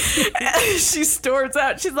 She storms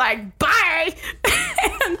out. She's like, bye.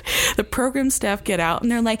 And the program staff get out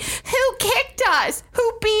and they're like, who kicked us?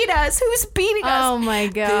 Who beat us? Who's beating us? Oh my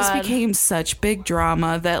God. This became such big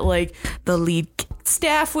drama that like the lead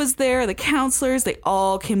staff was there, the counselors, they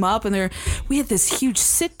all came up, and we had this huge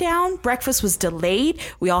sit down. Breakfast was delayed.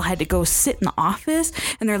 We all had to go sit in the office,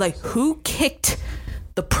 and they're like, who kicked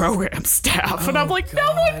the program staff? And I'm like, no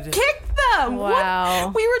one kicked them. Wow.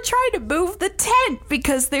 What? We were trying to move the tent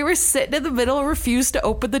because they were sitting in the middle and refused to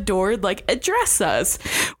open the door and like address us.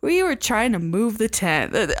 We were trying to move the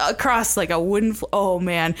tent across like a wooden oh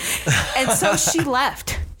man. And so she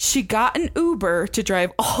left. She got an Uber to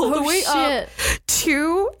drive all the way up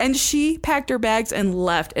to, and she packed her bags and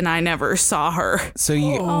left, and I never saw her. So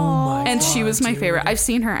you, and she was my favorite. I've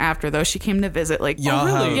seen her after though. She came to visit. Like, Y'all oh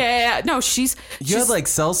really? have- Yeah. No, she's had like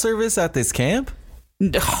cell service at this camp?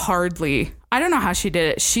 hardly. I don't know how she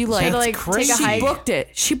did it. She like, That's crazy. she booked it.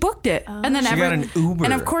 She booked it, and then She got an Uber.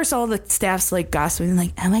 And of course, all the staff's like gossiping,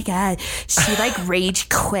 like, "Oh my god, she like rage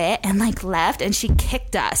quit and like left, and she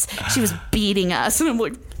kicked us. She was beating us." And I'm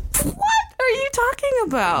like, "What are you talking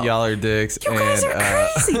about? Y'all are dicks. You guys are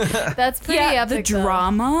crazy." That's pretty epic. The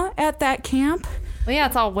drama at that camp. Well, yeah,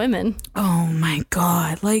 it's all women. Oh my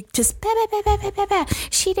god! Like just bah, bah, bah, bah, bah, bah.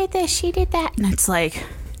 She did this, she did that, and it's like,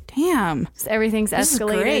 damn, everything's this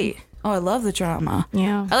escalated. Is great. Oh, I love the drama.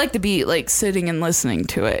 Yeah. I like to be like sitting and listening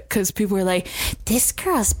to it because people are like, this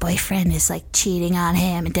girl's boyfriend is like cheating on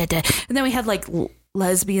him. And, and then we had like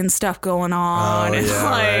lesbian stuff going on. Oh, and yeah,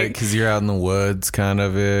 like, right. Because you're out in the woods kind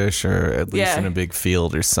of ish, or at least in a big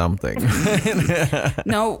field or something.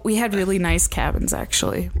 No, we had really nice cabins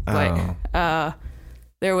actually. But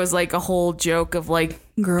there was like a whole joke of like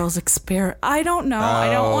girls experiment. I don't know.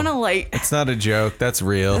 I don't want to like. It's not a joke. That's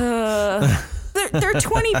real. They're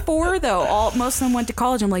 24 though. Most of them went to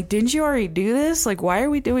college. I'm like, didn't you already do this? Like, why are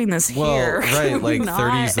we doing this here? Right, like Not.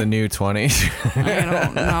 30's the new 20s. I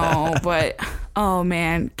don't know, but oh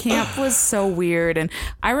man, camp was so weird. And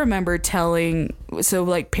I remember so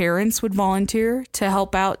like parents would volunteer to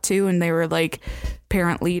help out too, and they were like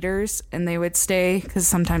parent leaders, and they would stay because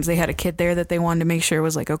sometimes they had a kid there that they wanted to make sure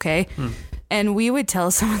was like okay. And we would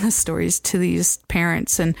tell some of the stories to these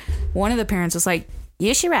parents, and one of the parents was like,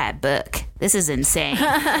 you should write a book. This is insane.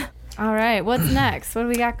 All right, what's next? What do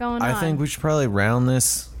we got going on? I think we should probably round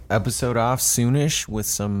this episode off soonish with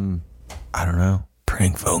some, I don't know,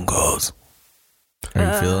 prank phone calls. Are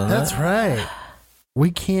you feeling that? That's right. We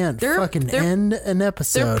can't fucking end an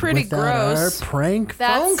episode they're pretty without gross. our prank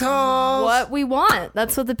That's phone calls. what we want.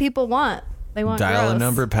 That's what the people want. They want Dial gross. a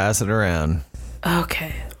number, pass it around.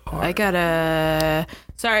 Okay. I gotta.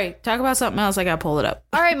 Sorry, talk about something else. I gotta pull it up.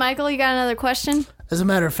 All right, Michael, you got another question? As a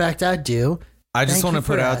matter of fact, I do. I just want to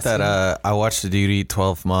put out that I watched a dude eat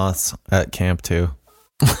 12 moths at camp too.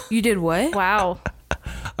 You did what? Wow.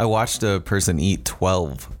 I watched a person eat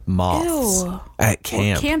 12 moths at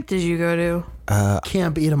camp. What camp did you go to?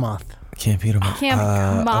 Camp Eat a Moth. Camp Eat a Moth. Camp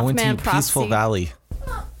I went to Mothman Peaceful Prophecy. Valley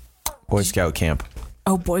Boy Scout camp.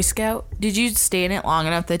 Oh, Boy Scout. Did you stay in it long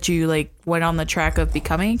enough that you like went on the track of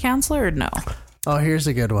becoming a counselor, or no? Oh, here's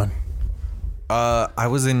a good one. I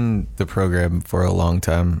was in the program for a long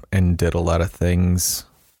time and did a lot of things.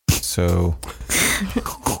 So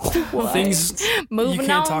things Moving you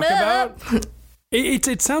can't on talk up. about.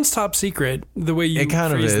 It sounds top secret the way you It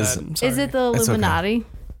kind of phrase is. that. I'm sorry. Is it the It's okay. Illuminati?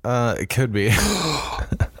 it could be.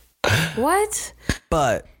 What?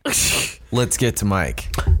 But let's get to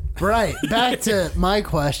Mike. Right. Back to my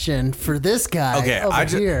question for this guy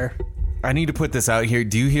over here. I need to put this out here.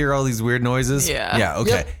 Do you hear all these weird noises? Yeah. Yeah, okay.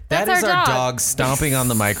 Yep. That That's is our our dog. dog stomping on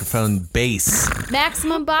the microphone bass.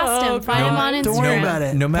 Maximum Boston. Find him on Instagram. Don't worry about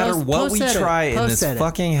it. No matter Post- what post we edit. try in Post this edit.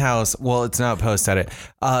 fucking house, well, it's not post edit.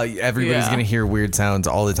 Everybody's going to hear weird sounds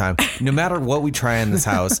all the time. No matter what we try in this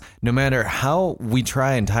house, no matter how we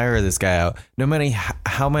try and tire this guy out, no matter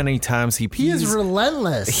how many times he pees. He is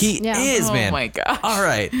relentless. He is, man. Oh my gosh. All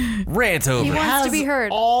right. Rant over. He wants has to be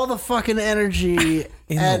heard. all the fucking energy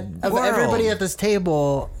of world. everybody at this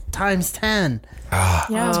table times 10.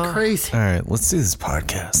 That's crazy. All right, let's do this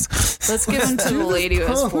podcast. Let's give him to the lady who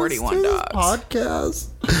has 41 dogs.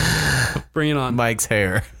 Podcast. Bring it on. Mike's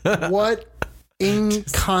hair. What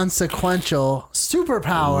inconsequential Love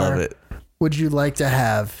superpower it. would you like to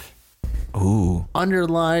have? Ooh.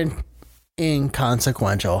 Underline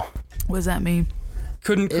inconsequential. What does that mean?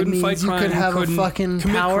 Couldn't It means fight you crime. could have a couldn't fucking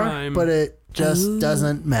commit power, crime. but it just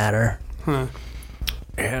doesn't matter. Huh.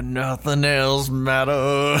 And nothing else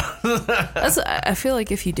matters. I feel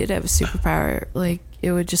like if you did have a superpower, like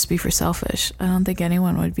it would just be for selfish. I don't think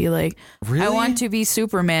anyone would be like, Really? I want to be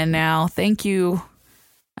Superman now. Thank you.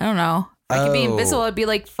 I don't know. If I could be Oh. invisible, I'd be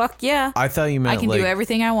like, fuck yeah. I thought you meant I can like, do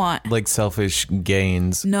everything I want. like selfish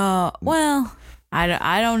gains. No, well,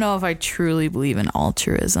 I don't know if I truly believe in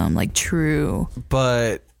altruism, like true.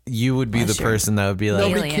 But you would be the Sure. person that would be like,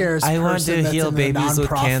 Nobody Alien. cares. I want person to that's heal in the babies with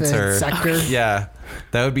nonprofit cancer. sector. Yeah,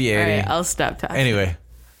 that would be All 80. right, I'll stop talking. Anyway,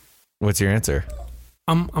 what's your answer?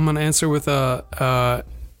 I'm gonna answer with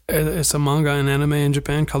it's a manga and anime in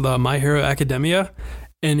Japan called My Hero Academia,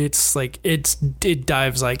 and it's like it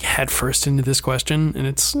dives like headfirst into this question, and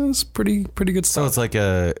it's pretty good So stuff. it's like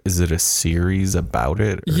is it a series about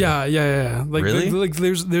it? or- Yeah. Like, Really? like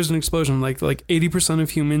there's an explosion. Like 80% of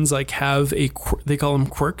humans like have they call them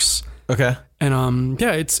quirks, Okay. and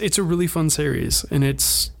it's a really fun series, and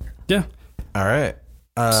it's All right.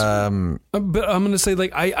 But I'm gonna say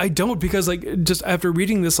like I don't, because like just after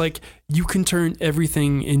reading this, like you can turn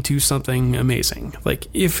everything into something amazing. Like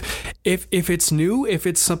if it's new, if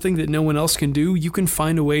it's something that no one else can do, you can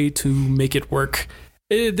find a way to make it work.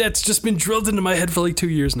 That's just been drilled into my head for like 2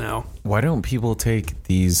 years now. Why don't people take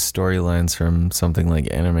these storylines from something like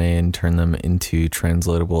anime and turn them into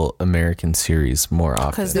translatable American series more often?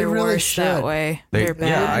 Because They they're really worse that should. way. They- They're bad.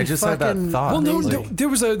 yeah, I just had that Fucking- thought. Well, no, Amazing.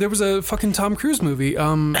 there was a fucking Tom Cruise movie.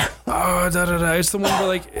 It's the one where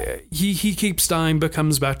like he keeps dying but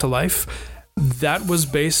comes back to life. That was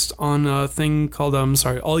based on a thing called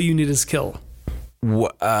All You Need Is Kill.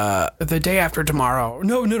 The Day After Tomorrow.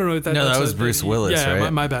 No. That was Bruce Willis, yeah,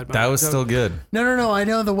 right? My bad. That was still good. No. I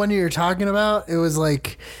know the one you're talking about. It was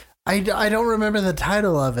like, I don't remember the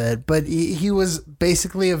title of it, but he was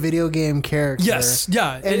basically a video game character. Yes,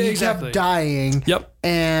 yeah, and he exactly. kept dying. Yep.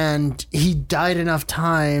 And he died enough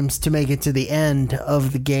times to make it to the end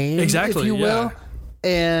of the game, Exactly, if you will. yeah.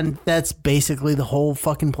 And that's basically the whole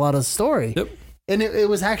fucking plot of the story. Yep. And it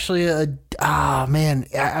was actually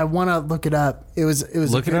I want to look it up. It was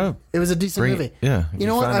Look it up. It was a decent Bring it- movie. yeah, You you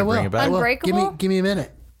know what? found I it, will. bring it back. I will. Unbreakable? Give me a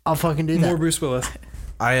minute. I'll fucking do that. More Bruce Willis.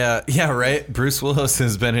 Right. Bruce Willis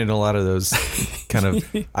has been in a lot of those kind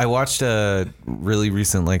of. I watched a really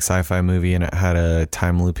recent like sci-fi movie, and it had a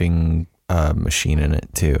time looping machine in it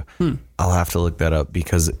too. I'll have to look that up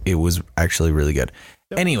because it was actually really good.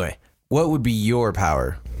 Anyway, what would be your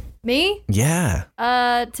power? Me? Yeah.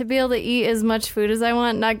 To be able to eat as much food as I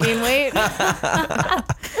want, not gain weight.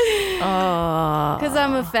 Because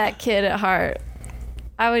I'm a fat kid at heart.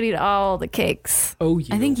 I would eat all the cakes Oh,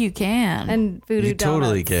 yeah. I think you can. and voodoo You donuts.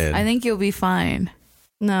 totally can. I think you'll be fine.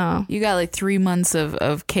 No. You got like 3 months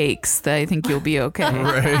of cakes that I think you'll be okay.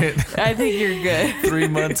 Right. I think you're good. 3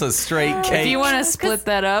 months of straight cake. If you want to split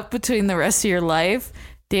that up between the rest of your life,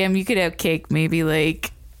 damn, you could have cake maybe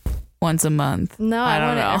like once a month. No, I don't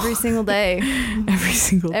want know. it every single day.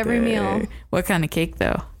 Every day. meal. What kind of cake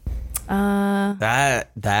though?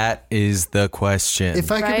 That is the question.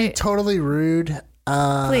 If I could be Right. totally rude,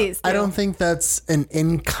 Please I do. don't think that's an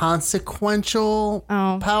inconsequential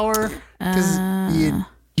power because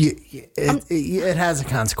it has a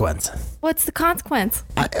consequence. What's the consequence?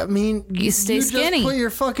 I mean, You stay skinny. Just put your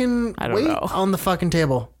fucking I don't weight know. on the fucking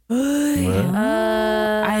table.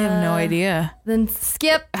 I have no idea. Then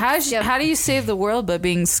skip. How do you save the world by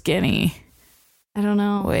being skinny? I don't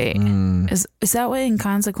know. Wait, is that what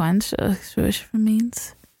inconsequential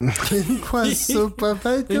means? By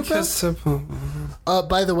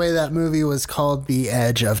the way, that movie was called The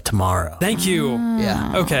Edge of Tomorrow. Thank you.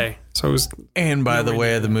 Yeah. Okay. So it was and by the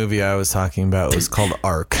way, the movie I was talking about was called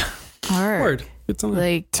Ark. Art. word. It's only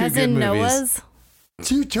Like Two As good in movies. Noah's.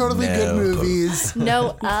 Two totally good movies.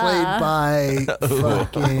 No, Played by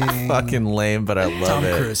Fucking lame, but I love Tom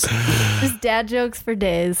it. Cruise. just dad jokes for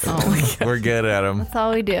days. oh my god. We're good at them. That's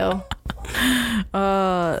all we do.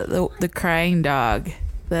 The crying dog.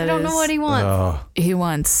 That I don't know what he wants. Oh. he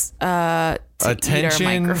wants. To eat our Attention,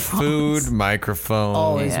 microphones. food, microphone.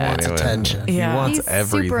 Always wants attention. He Yeah. wants He's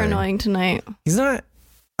everything. super annoying tonight. He's not.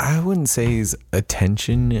 I wouldn't say he's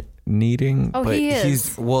attention needing. Oh, but he is.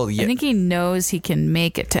 He's well. Yeah. I think he knows he can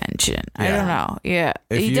make attention. I Yeah. don't know. Yeah,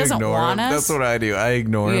 if he you doesn't ignore want him, us. that's what I do. I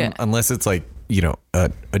ignore him Yeah. unless it's like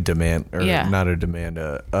a demand or Yeah. not a demand,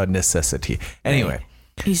 a necessity. Anyway,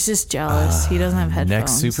 He's just jealous. He doesn't have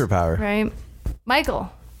headphones. next superpower. Right.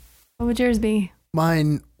 Michael, what would yours be?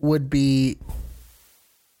 Mine would be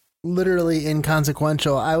literally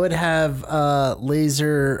inconsequential. I would have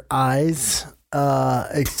laser eyes,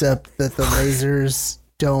 except that the lasers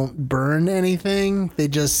don't burn anything. They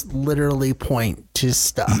just literally point to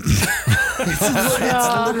stuff.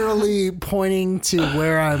 it's literally pointing to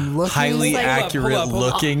where I'm looking. Highly accurate hold up.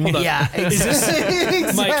 looking. Yeah,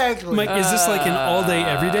 exactly. Mike, is this like an all day,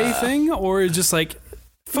 everyday thing, or is just like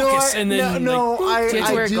focus and then no, like, Do you have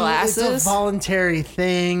to wear It's glasses? a voluntary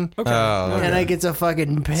thing, Oh, okay. and I get to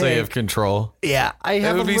fucking pick. So you have control. Yeah, I It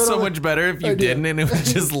have. would a be so little- much better if you I do. didn't, and it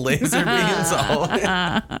was just laser beams all.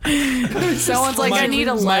 Someone's like, I need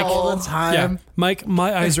a all level. the time. yeah, Mike,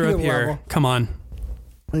 my eyes are up Level. here. Come on.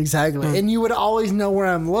 Exactly. And you would always know where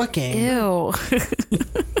I'm looking. Ew.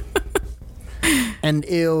 And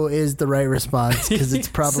ew is the right response because it's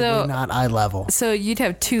probably So- not eye level. So you'd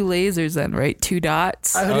have two lasers then, right? Two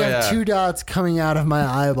dots. I would have yeah. two dots coming out of my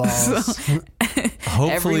eyeballs.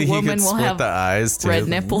 Hopefully, Every he woman could will split have the eyes too. Red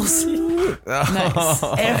nipples. Nice.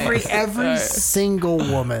 every single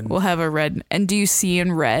woman. We'll have a red. And do you see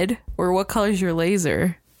in red? Or what color's your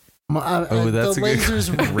laser? Oh, that's the a good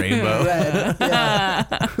laser's rainbow. red. Yeah.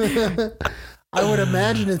 I would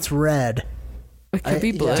imagine it's red. It could be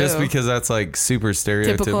yeah. blue. Just because that's like super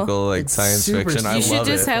stereotypical, Typical. like It's science super fiction. I you should love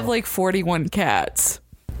just it. have like 41 cats,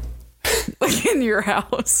 like in your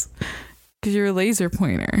house, because you're a laser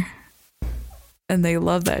pointer, and they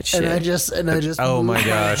love that shit. And I just Oh move my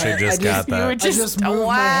gosh, I head. just got you that. would just, I just move my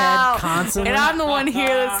wow. head constantly. And I'm the one here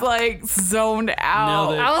that's like zoned out.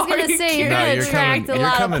 Nailed it. I was Are gonna you say you're kidding? No, gonna you're attract coming. a You're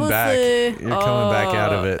lot coming of back. pussy. You're coming back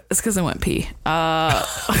out of it. It's because I went pee.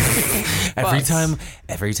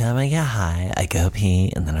 Every time I get high, I go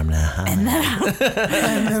pee, and then I'm not high. and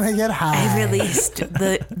then I get high. I released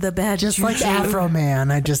the bad just juju. like Afro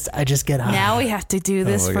Man. I just get high. Now we have to do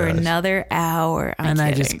this my for gosh. another hour. I'm and I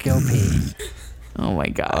kidding. just go pee. Oh my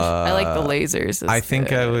gosh. I like the lasers. I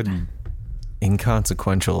think I would.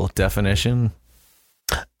 Inconsequential definition.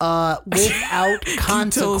 Without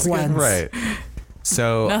consequence. Right.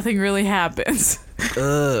 So Nothing really happens.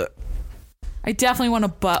 I definitely want a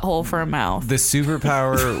butthole for a mouth. the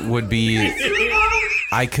superpower would be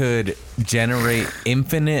I could generate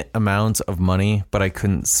infinite amounts of money, but I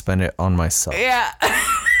couldn't spend it on myself. Yeah.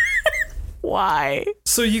 Why?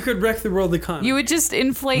 So you could wreck the world economy. You would just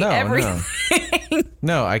inflate No, everything.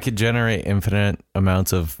 No, I could generate infinite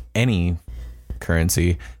amounts of any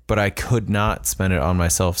currency, but I could not spend it on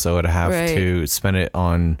myself, so I'd have Right. to spend it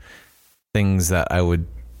on things that I would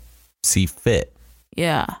see fit.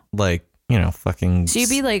 Yeah. Like, fucking So you'd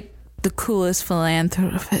be like the coolest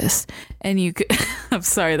philanthropist, and you could. I'm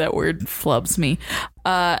sorry, that word flubs me.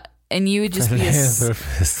 And you would just be a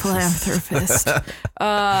philanthropist.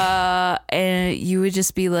 And you would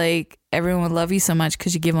just be like, everyone would love you so much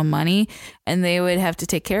because you give them money, and they would have to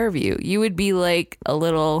take care of you. You would be like a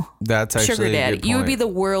little That's actually sugar a daddy. good You would be point. the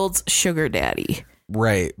world's sugar daddy.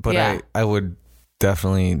 Right, but Yeah. I would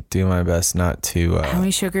definitely do my best not to. How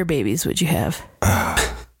many sugar babies would you have?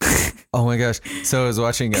 Oh my gosh! So I was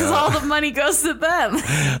watching. Because all the money goes to them.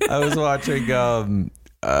 I was watching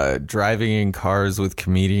driving in cars with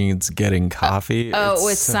comedians getting coffee. Oh,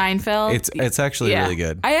 with Seinfeld. It's actually Yeah. really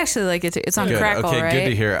good. I actually like it too. It's on Good. Crackle, okay, right? good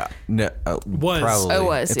to hear. No, Was. probably. Oh,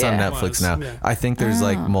 was, It's yeah. on Netflix Was, now. yeah. I think there's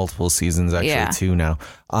like multiple seasons actually Yeah. too now.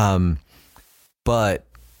 But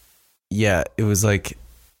yeah, it was like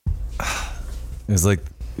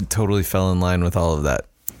totally fell in line with all of that.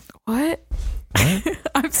 What?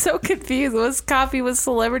 I'm so confused. What's coffee with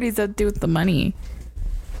celebrities that do with the money?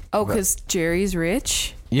 Oh, because Jerry's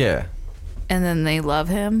rich, Yeah, and then they love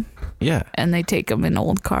him, yeah. and they take him in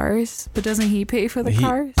old cars. But doesn't he pay for the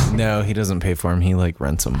cars? No, he doesn't pay for them. He like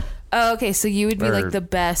rents them. Oh, okay. So you would be Or- like the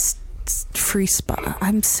best free spot.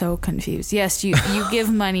 I'm so confused. Yes, you give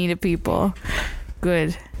money to people.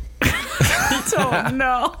 Good. Oh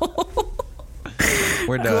no.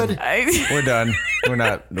 We're done. We're done. We're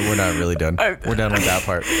not really done. We're done with that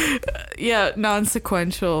part. Yeah,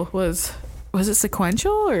 non-sequential was it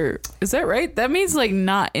sequential or is that right? That means like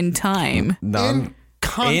not in time.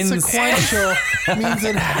 Consequential means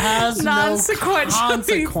it has non-sequential no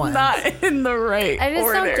consequence. Not in the right I just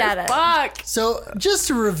order. don't get it. Fuck. So just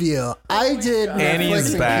to review, I did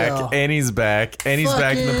Annie's Netflix back. and Kill. Annie's back. Annie's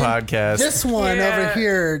back in the podcast. This one over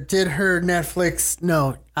here did her Netflix.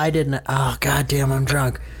 No, I didn't. Oh, goddamn, I'm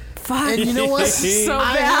drunk. Fuck. And you know what? So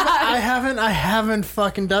I bad. haven't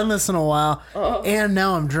fucking done this in a while, and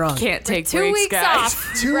now I'm drunk. Can't take 2 breaks, weeks guys.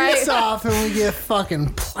 off. 2 weeks off, and we get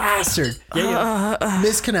fucking plastered.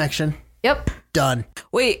 Misconnection. Yep. Done.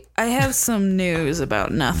 Wait, I have some news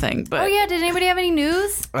about nothing, but Oh yeah, did anybody have any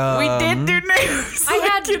news? we did do news I like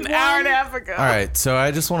had an hour and a half ago. All right, so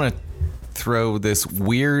I just want to throw this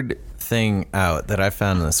weird thing out that I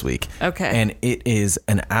found this week. Okay. And it is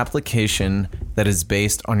an application that is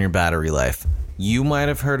based on your battery life. You might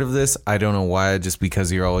have heard of this. I don't know why, just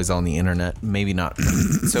because you're always on the internet. Maybe not.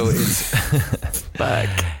 So it's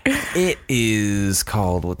Fuck. It is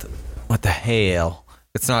called what the hell?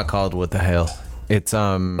 It's not called What the Hell. It's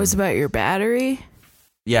Was about your battery?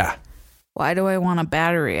 yeah. Why do I want a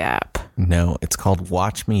battery app? No, it's called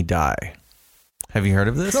Watch Me Die. Have you heard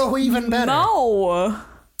of this? Oh, even better. No.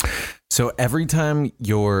 So every time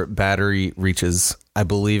your battery reaches, I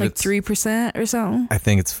believe Like it's 3% or something? I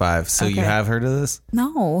think it's 5. So you Okay. have heard of this?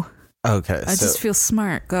 No. Okay. I just feel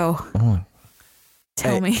smart. Go.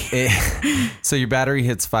 Tell me. So your battery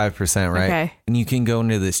hits 5%, right? Okay. And you can go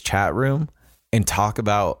into this chat room and talk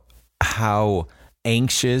about how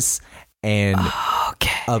anxious and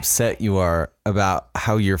upset you are about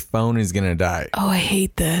how your phone is going to die. Oh, I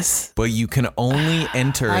hate this. But you can only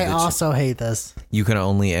enter I the also hate this. you can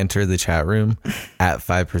only enter the chat room at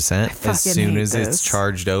 5%. As fucking soon hate as this. it's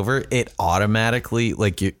charged over, it automatically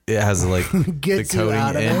it has like the Gets you coding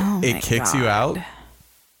out of in. it. Oh my It kicks you God. out.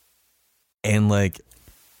 And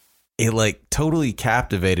it totally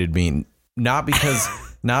captivated me. Not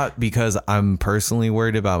because I'm personally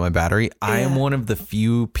worried about my battery. I am one of the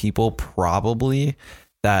few people probably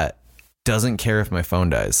that doesn't care if my phone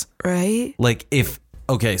dies. Right?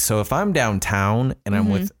 So if I'm downtown and I'm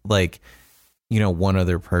with one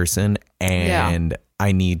other person and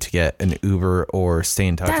I need to get an Uber or stay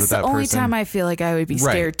in touch That's with that the only person. time I feel like I would be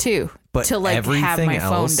Right. scared too. But to have everything my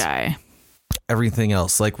else- phone die. Everything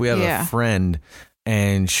else. We have Yeah. a friend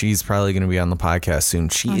and she's probably going to be on the podcast soon.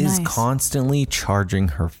 She is nice. constantly charging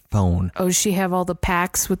her phone. Oh, does she have all the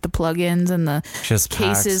packs with the plugins and the Just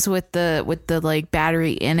cases with the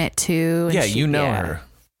battery in it too? And Yeah, she- you know yeah. her.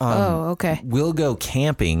 Okay. We'll go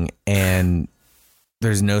camping and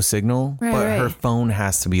there's no signal, Right, but her right. phone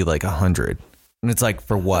has to be 100. And it's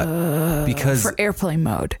for what? Because For airplane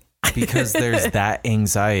mode. because there's that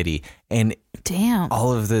anxiety and Damn.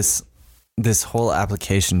 all of this whole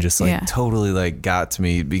application just Yeah. totally got to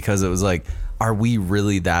me because it was are we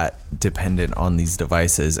really that dependent on these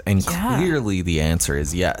devices? And Yeah. clearly the answer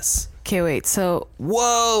is yes. Okay, wait. So,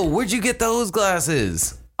 Whoa, where'd you get those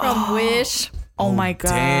glasses? From Wish. oh my God.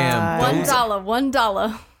 damn.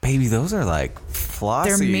 $1. Baby, those are flossy.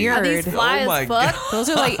 They're mirrored. Are these fly Oh my as fuck? Those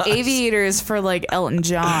are like aviators for Elton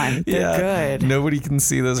John. They're good. Nobody can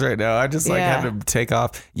see this right now. I just Yeah. had to take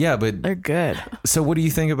off. Yeah, but They're good. so what do you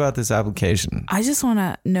think about this application? I just want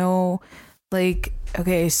to know,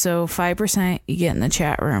 okay, so 5% you get in the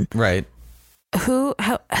chat room. Right. How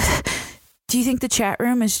do you think the chat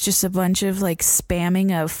room is just a bunch of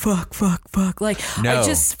spamming of fuck? No. I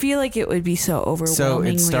just feel like it would be so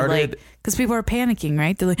overwhelmingly started- because people are panicking,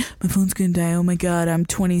 right? They're like, my phone's gonna die. Oh my God, I'm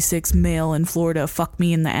 26, male in Florida. Fuck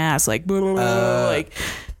me in the ass.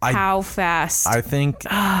 How fast? I think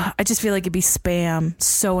I just feel like it'd be spam.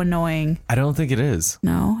 So annoying. I don't think it is.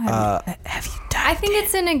 No, have you died? I think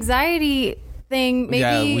it's an anxiety thing. Maybe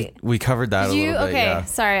Yeah, we covered that a Did you? little bit. Okay, Yeah.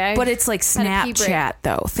 sorry. But it's like had a pee break. Snapchat,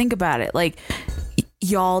 though. Think about it.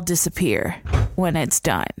 Y'all disappear when it's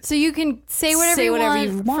done. So you can say whatever,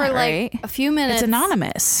 you, want for right? a few minutes. It's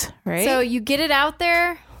anonymous, right? So you get it out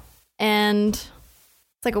there, and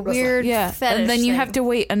it's like a weird fetish and then you thing. have to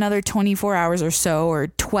wait another 24 hours or so, or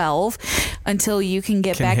 12, until you can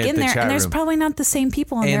get back hit in the there. chat And there's room. probably not the same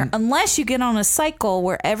people in there, And- unless you get on a cycle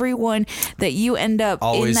where everyone that you end up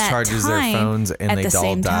Always in that charges their time phones and at they the all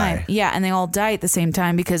same die. time. Yeah, and they all die at the same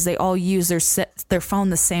time because they all use their phone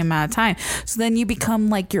the same amount of time. So then you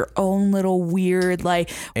become your own little weird we're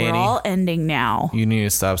Annie, all ending now. You need to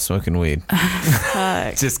stop smoking weed.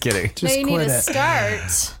 Just kidding. No, Just you need quit to it.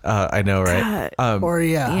 start. I know, right? Or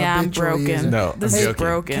Yeah, I'm habitual broken. user. No, This I'm is joking.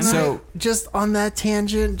 broken. So Just on that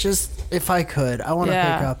tangent, just If I could, I want to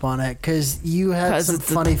pick up on it because you had some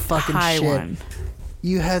funny fucking shit. One.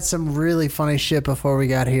 You had some really funny shit before we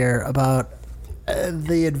got here about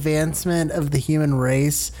the advancement of the human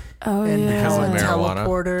race. Oh, and yeah. how a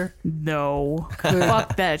teleporter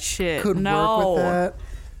fuck that shit. Could work with that.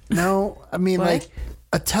 No, I mean like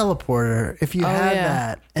a teleporter. If you had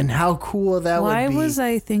that, and how cool that would be. Why was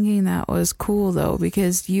I thinking that was cool though?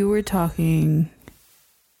 Because you were talking.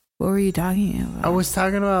 What were you talking about? I was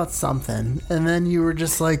talking about something, and then you were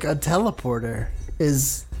just like, a teleporter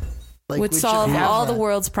is like would solve all the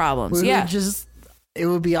world's problems. It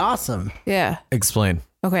would be awesome. Yeah. Explain.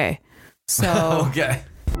 Okay. So. Okay.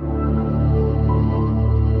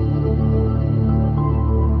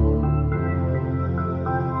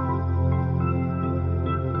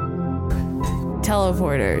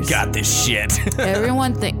 Teleporters. Got this shit.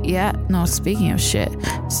 Everyone speaking of shit.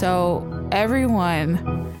 So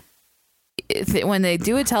everyone, when they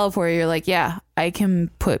do a teleporter, you're like, yeah, I can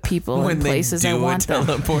put people in places I want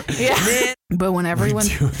them. Yeah. But when everyone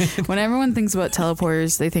thinks about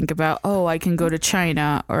teleporters, they think about, I can go to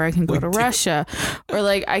China, or I can go to Russia, or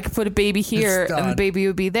like I could put a baby here and the baby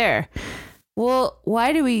would be there. Well,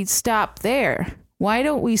 why do we stop there? Why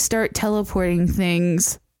don't we start teleporting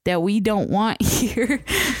things that we don't want here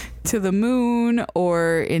to the moon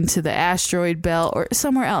or into the asteroid belt or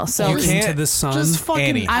somewhere else? So into the sun. Just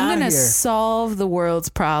fucking I'm gonna solve the world's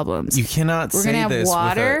problems. You cannot We're say gonna have this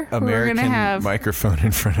water. with an American We're gonna have microphone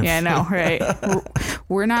in front of you. Yeah, I know, right?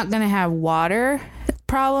 We're not gonna have water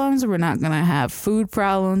problems. We're not gonna have food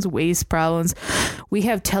problems, waste problems. We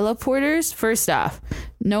have teleporters. First off,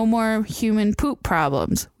 no more human poop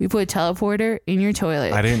problems. We put a teleporter in your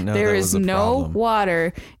toilet. I didn't know there that is was a no problem.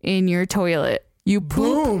 Water in your toilet. You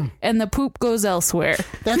poop, and the poop goes elsewhere.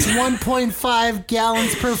 That's 1.5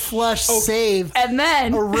 gallons per flush saved, and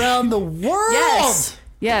then around the world.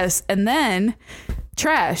 Yes, and then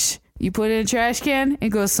trash. You put it in a trash can, it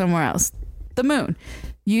goes somewhere else. The moon.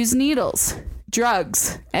 Use needles.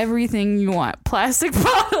 Drugs, everything you want. Plastic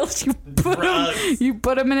bottles, you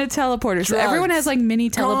put them in a teleporter. So everyone has like mini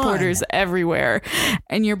teleporters everywhere,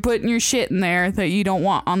 and you're putting your shit in there that you don't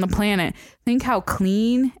want on the planet. Think how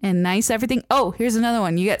clean and nice everything. Oh, here's another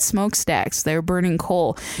one. You got smokestacks. They're burning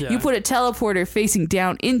coal. Yeah. You put a teleporter facing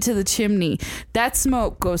down into the chimney. That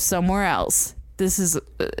smoke goes somewhere else. This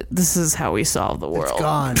is how we solve the world. It's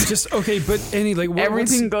gone. Just okay, but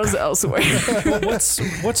everything goes elsewhere.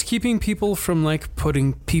 What's keeping people from like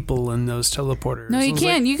putting people in those teleporters? No, you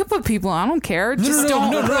can't. You can put people. I don't care. Just don't.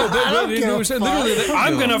 Literally,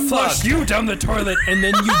 I'm gonna flush you down the toilet, and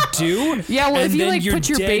then you do. Yeah, well, if you like put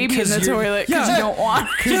your baby in the toilet because you don't want.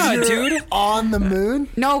 Yeah, dude. On the moon?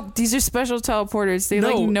 No, these are special teleporters. They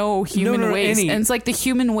know human waste, and it's like the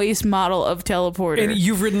human waste model of teleporter. And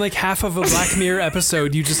you've written like half of a Black Mirror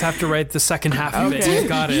episode. You just have to write the second half of it. You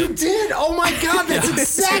got it. You did. Oh my god, that's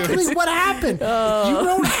exactly what happened. You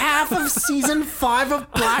wrote half of season 5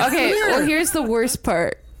 of Black Mirror. Okay, well, here's the worst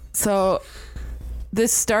part. So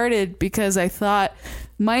this started because I thought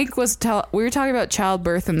Mike was we were talking about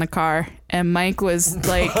childbirth in the car, and Mike was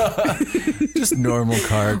like just normal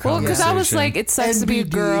car conversation. Well, because I was like, it sucks to be a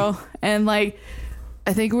girl, and like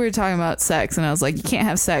I think we were talking about sex, and I was like, you can't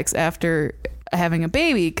have sex after having a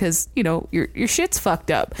baby because your shit's fucked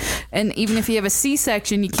up, and even if you have a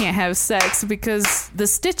C-section, you can't have sex because the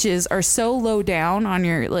stitches are so low down on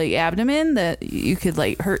your like abdomen that you could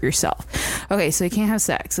like hurt yourself. Okay, so you can't have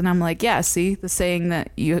sex, and I'm like, yeah, see, the saying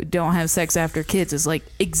that you don't have sex after kids is like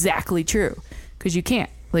exactly true because you can't,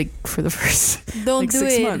 like, for the first don't like, do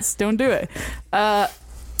 6 it. months. Don't do it.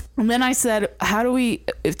 And then I said,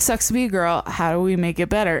 it sucks to be a girl, how do we make it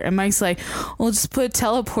better? And Mike's like, well, just put a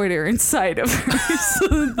teleporter inside of her so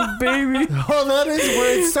that the baby. Oh, that is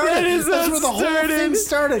where it started. That's where the whole started. thing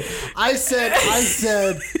started. I said,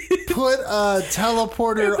 put a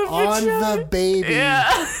teleporter on the baby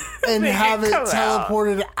and have it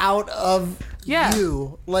teleported out of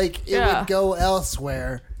you. Like, it would go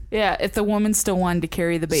elsewhere. Yeah, if the woman still wanted to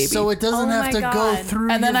carry the baby. So it doesn't have to go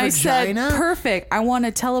through and then your I vagina? said, perfect. I want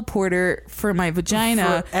a teleporter for my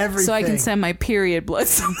vagina so I can send my period blood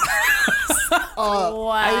somewhere.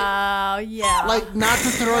 Wow, yeah. Like, not to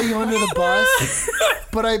throw you under the bus,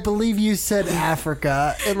 but I believe you said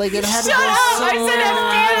Africa. And like, it had to go I so said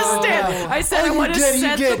Afghanistan. I said I want to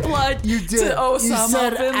send the blood You did. to Osama You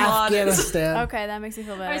said bin Laden. Afghanistan. Okay, that makes me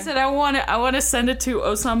feel better. I said I want to send it to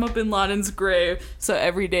Osama bin Laden's grave so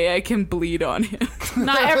every day I can bleed on him.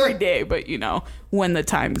 Not every day, but when the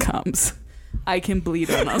time comes, I can bleed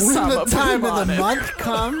on Osama bin Laden. When the time of the month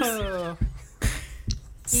comes.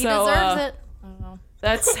 He deserves it.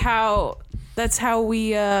 That's how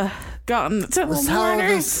we gotten to Let's the have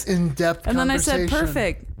mornings. this in-depth And then I said, conversation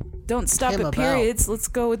perfect. Don't stop came at about. periods. Let's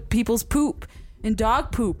go with people's poop and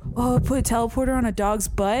dog poop. Oh, put a teleporter on a dog's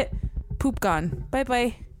butt. Poop gone.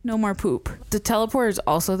 Bye-bye. No more poop. The teleporters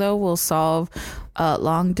also, though, will solve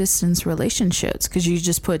long-distance relationships because you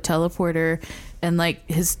just put a teleporter and, like,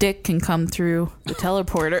 his dick can come through the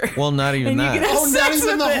teleporter. Well, not even And you that. can have Oh, not sex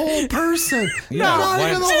even with the it. whole person. Yeah, not why-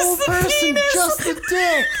 even the Just whole the person. penis. Just the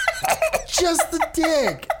dick. Just the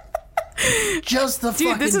dick. Just the Dude,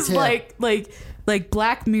 fucking this is tip. like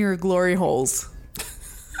Black Mirror glory holes.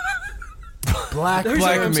 Black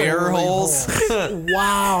Mirror holes.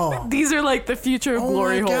 Wow. These are like the future of Oh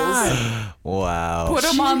glory my holes. God. Wow. Put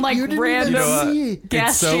them on like You didn't random even You know what? see. gas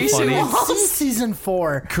It's so station funny. walls. See season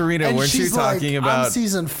 4. Karina, and weren't you she's like, talking I'm about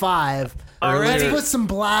season 5. Already? Let's put some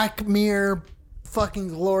Black Mirror fucking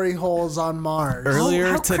glory holes on Mars. earlier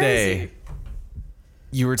how today? crazy.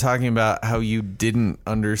 You were talking about how you didn't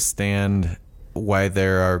understand why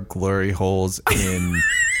there are glory holes in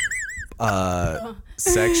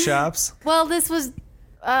sex shops. Well, this was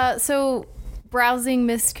so browsing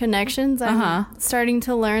missed connections. I'm starting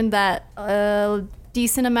to learn that a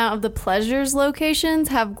decent amount of the pleasures locations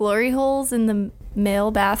have glory holes in the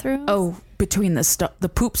male bathrooms. Oh, between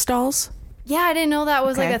the poop stalls? Yeah, I didn't know that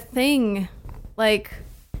was Okay. like a thing. Like,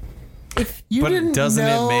 You But didn't doesn't it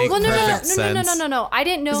know make well, no, perfect no, sense? no. I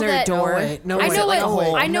didn't know Is there that. a door? No, I wait, know what. no,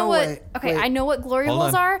 wait, I know no, what. wait, Okay, wait. I know what glory Hold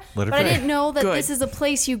holes on. are, Let her but I finish. didn't know that Good. this is a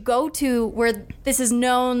place you go to where this is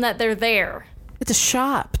known that they're there. It's a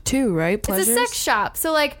shop too, right? Pleasures? It's a sex shop.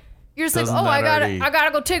 So like you're just Doesn't like, oh, that I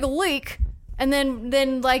gotta go take a leak, and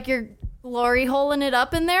then like you're glory holing it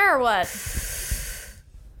up in there or what?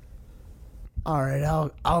 All right,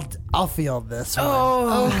 I'll field this one.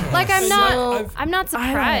 Oh, Like I'm I've- not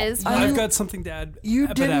surprised. I've got something to add. You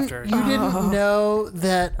but didn't. after. You didn't know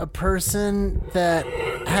that a person that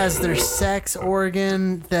has their sex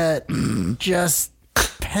organ that just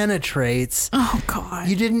penetrates. oh God.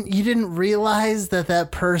 You didn't realize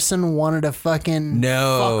that person wanted to fucking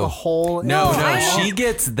fuck a hole. No, I know. she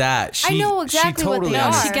gets that. She, know exactly she what totally they No,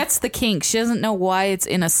 are. she gets the kink. She doesn't know why it's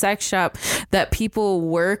in a sex shop that people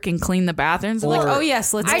work and clean the bathrooms. They're like, Or- oh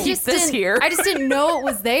yes, let's keep this here. I just didn't know it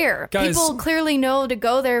was there. Guys- People clearly know to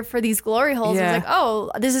go there for these glory holes. Yeah. It's like, oh,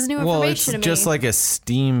 this is new Well, it's information to me. just like a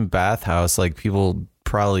steam bathhouse. Like people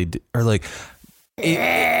probably are like.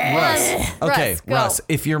 Russ. Okay, Russ, go. Russ.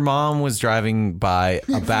 If your mom was driving by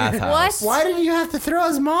a bathhouse, Why did you have to throw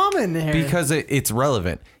his mom in there? because it's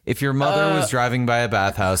relevant. If your mother was driving by a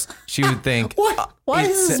bathhouse, she would think, What? Why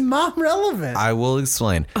it's- is his mom relevant? I will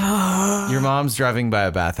explain. Your mom's driving by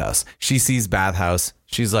a bathhouse. She sees bathhouse.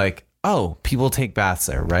 She's like, oh, people take baths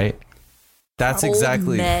there, right? That's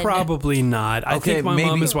exactly. men. Probably not. I Okay, think my maybe-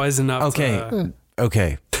 mom is wise enough. Okay.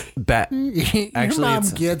 Okay. Your Actually, mom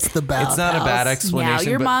it's- gets the bathhouse. It's not a bad Now explanation.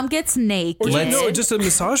 your but mom gets naked. No, just a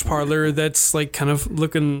massage parlor that's like kind of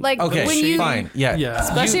looking Like Okay, when you, fine. Yeah. Yeah.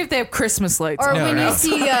 Especially if they have Christmas lights. or on. when no. you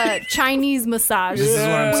see Chinese massage. This is what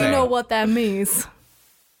I'm we saying. know what that means.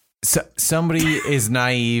 So, somebody is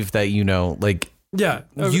naive that like Yeah.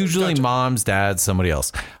 Okay, usually gotcha. moms, dads, somebody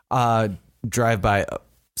else drive by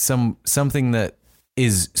something that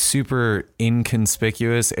is super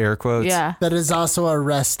inconspicuous, air quotes, Yeah. That is also a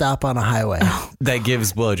rest stop on a highway. that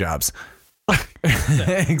gives blowjobs.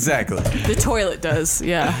 Exactly. The toilet does.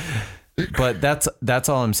 Yeah. But that's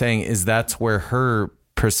all I'm saying is that's where her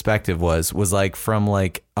perspective was like from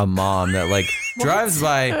like a mom that like drives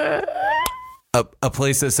by a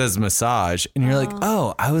place that says massage and you're like,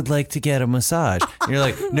 oh, I would like to get a massage. And you're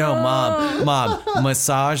like, no, mom,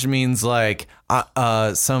 massage means like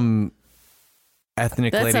some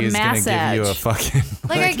ethnic That's lady a is gonna give you a massage. fucking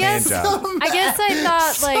Like I guess hand job. I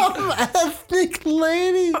thought like Some ethnic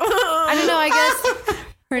lady. I don't know. I guess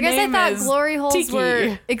I name thought is glory holes Tiki.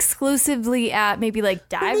 were exclusively at maybe like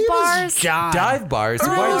dive bars. John. Dive bars.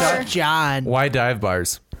 John. Why dive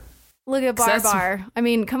bars? Look at bar. I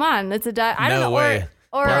mean, come on, it's a dive. I don't No know. way.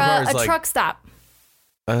 Or Bar bar is a like- truck stop.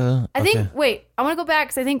 I I think. Wait, I want to go back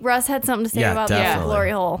because I think Russ had something to say Yeah, about the definitely.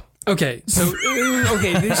 glory hole. Okay, so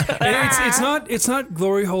it's not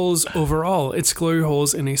glory holes overall. It's glory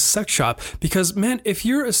holes in a sex shop because man, if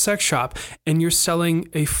you're a sex shop and you're selling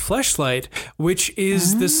a fleshlight, which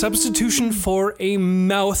is the substitution for a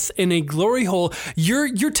mouth in a glory hole,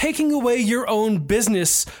 you're taking away your own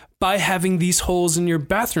business by having these holes in your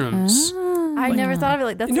bathrooms. I never thought of it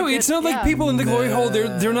like that's. No, a good- it's not like yeah. people in the glory hole.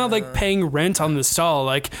 They're not like paying rent on the stall.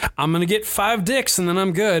 Like I'm gonna get 5 dicks and then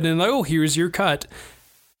I'm good. And like, oh, here's your cut.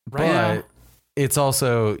 But it's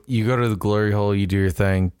also you go to the glory hole, you do your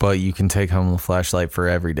thing, but you can take home the flashlight for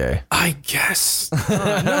every day. I guess.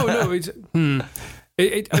 No.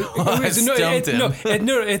 At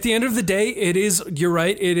the end of the day, you're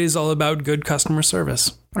right. It is all about good customer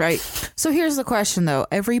service. Right. So here's the question, though.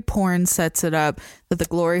 Every porn sets it up that the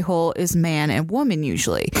glory hole is man and woman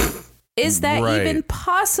usually. Is that even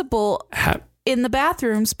possible in the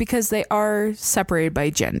bathrooms because they are separated by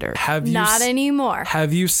gender? Not anymore.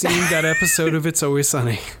 Have you seen that episode of It's Always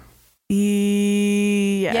Sunny?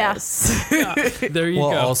 Yes. Yeah. There you go.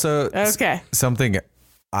 Well, also, something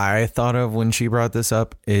I thought of when she brought this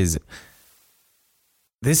up is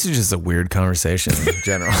this is just a weird conversation in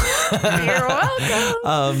general. You're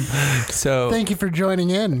welcome. So thank you for joining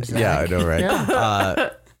in, Zach. Yeah, I know, right? Yeah.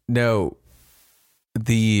 No,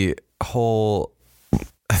 the whole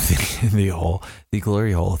the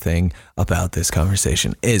glory hole thing about this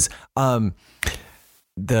conversation is the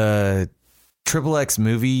XXX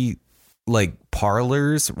movie like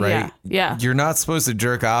parlors, right? Yeah. You're not supposed to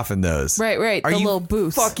jerk off in those. Right. Are the you little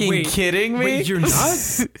booth. fucking kidding me? Wait, you're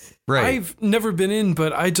not? Right. I've never been in,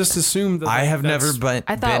 but I just assumed that I have never been.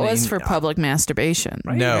 I thought it was for public masturbation.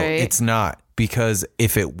 No, right? it's not, because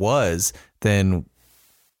if it was, then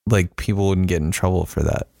like people wouldn't get in trouble for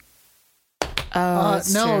that.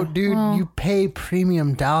 No, dude, you pay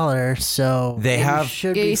premium dollars, so They have-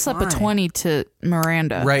 should Yeah, be you slip a fine. 20 to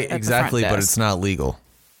Miranda. Right, at the exactly, front but it's desk. not legal.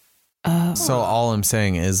 So all I'm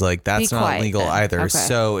saying is like that's Be not quiet legal then. either. Okay.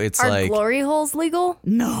 So it's Are like glory holes legal?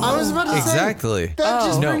 No. I was about to exactly. say that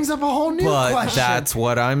just No. brings up a whole new But question. that's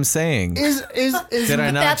what I'm saying. Is Did I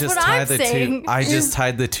not That's just what tie I'm the saying. two? I just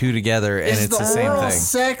tied the two together, and is it's the the same oral thing.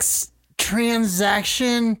 sex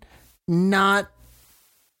transaction not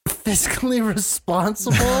fiscally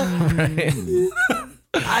responsible?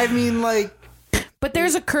 I mean, like, But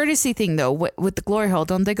there's a courtesy thing though with the glory hole.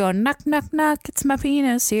 Don't they go knock knock knock? It's my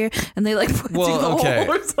penis here, and they like put it through the Well, okay.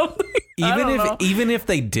 hole or something. I don't know. Even if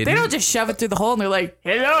they didn't, They don't just shove it through the hole and they're like,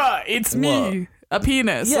 "Hello, it's me, Well, a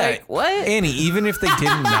penis." yeah, Like what? Annie, even if they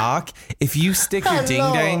didn't knock, if you stick your ding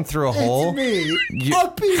dang through a hole, me, you-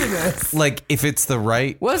 a penis. like if it's the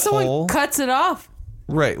right What if someone hole, cuts it off?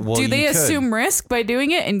 right? Well, Do they you could. assume risk by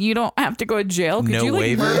doing it, and you don't have to go to jail? Could No you like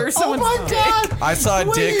waiver? murder Oh someone's my dick? god! I saw a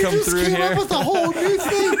Wait, dick you come just through came here. up with a whole new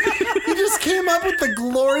thing. You just came up with the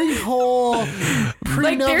glory hole.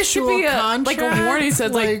 Like there should be prenuptial like a contract. warning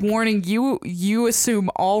says like warning you assume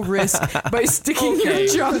all risk by sticking your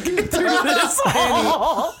junk through this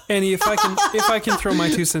hole. Annie, if I can throw my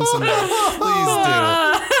 2 cents in there.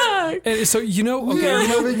 Please And so we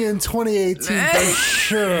are living in 2018 for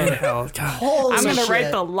sure. Hell, God. Holy I'm gonna shit.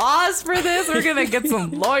 write the laws for this. We're gonna get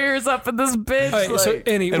some lawyers up in this bitch. All right, so like-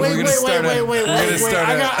 Annie, And Wait, we're wait, gonna start wait, a- wait, wait, we're gonna wait, wait. start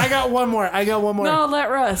a- I got one more. no, let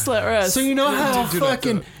Russ. So you know how do that, do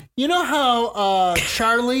fucking you know how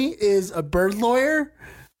Charlie is a bird lawyer?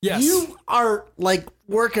 Yes. You are like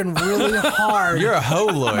working really hard. You're a hoe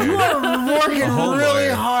You lawyer. are working hoe really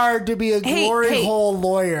lawyer. hard to be a glory hole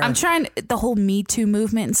lawyer. I'm trying the whole Me Too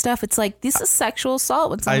movement and stuff. It's like this is sexual assault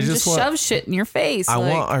when someone just just want- shoves shit in your face. I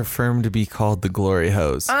like, want our firm to be called the Glory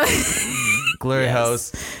Hose. Glory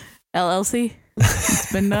Hose. LLC.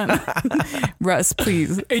 It's been done. Russ,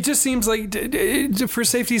 please. It just seems like, for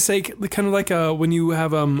safety's sake, kind of like when you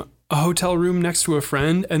have a hotel room next to a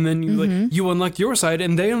friend, and then you like you unlock your side,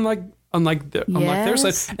 and they unlock their Yes.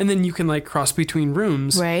 side, and then you can like cross between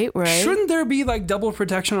rooms. Right. Shouldn't there be like double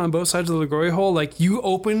protection on both sides of the glory hole? Like you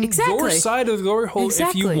open Exactly. your side of the glory hole if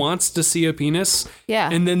Exactly. you wants to see a penis. Yeah.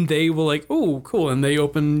 And then they will like, oh, cool, and they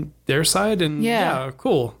open their side, and yeah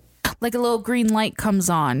cool. Like a little green light comes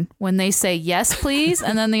on when they say yes please,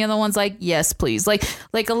 and then the other one's like yes please, like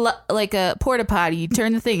a porta potty. You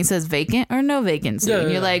turn the thing, it says vacant or no vacancy,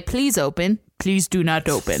 and you're like, please open, please do not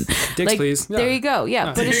open. Dicks, like, please. Yeah. There you go.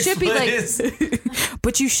 Yeah, but it should be Please. like,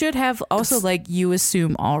 but you should have also like you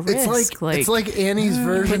assume all risk. It's like Annie's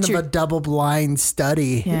version of a double-blind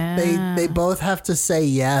study. Yeah. They both have to say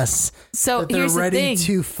yes. So that they're here's the ready thing.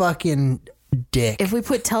 to fucking dick. If we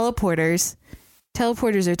put teleporters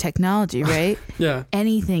are technology, right? Yeah.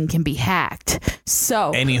 Anything can be hacked.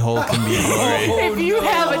 So Any hole can be glory. if you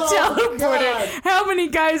have a teleporter, how many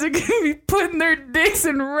guys are going to be putting their dicks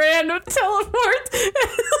in random teleports?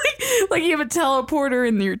 like you have a teleporter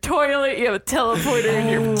in your toilet, you have a teleporter in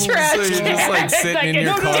your trash So you're can. just like sitting in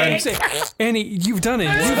your car. Annie, you've done it.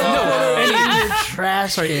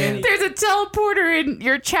 Trash can. There's a teleporter in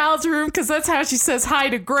your child's room because that's how she says hi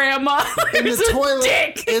to grandma. In There's the a toilet.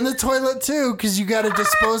 dick. In the toilet too, because you got to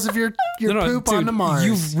dispose of your poop dude, onto Mars.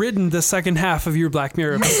 You've ridden the second half of your Black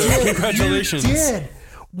Mirror episode. Congratulations. You did.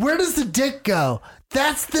 Where does the dick go?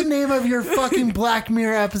 That's the name of your fucking Black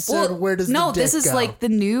Mirror episode. Where does the dick go? this is like the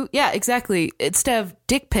new, exactly. Instead of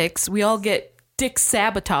dick pics, we all get dick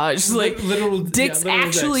sabotage. Like literal dicks literal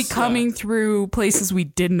actually dicks, coming through places we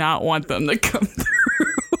did not want them to come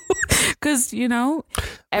through. Because, you know,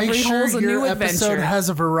 every Make sure hole's a your new episode adventure. has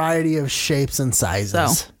a variety of shapes and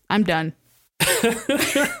sizes. So, I'm done.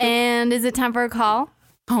 And is it time for a call?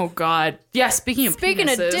 Oh, God. Yeah, speaking of of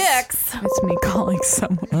penises, dicks. it's me calling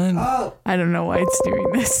someone. I don't know why it's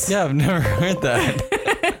doing this. Yeah, I've never heard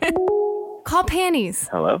that. Call panties.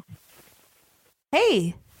 Hello?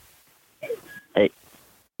 Hey. Hey.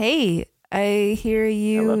 Hey, I hear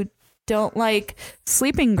you Hello? don't like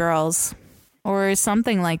sleeping girls or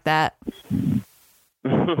something like that.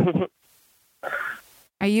 Are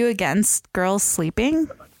you against girls sleeping?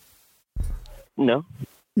 No.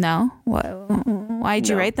 No? Why'd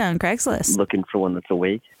you No. write that on Craigslist? Looking for one that's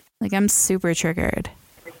awake. Like, I'm super triggered.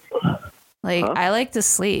 Like, Huh? I like to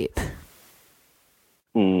sleep.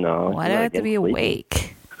 No. Why do you're I have to be against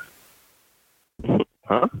awake? sleeping.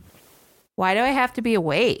 Huh? Why do I have to be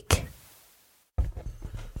awake?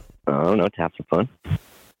 I don't know. To have some fun.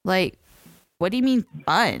 Like, what do you mean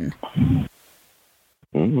fun?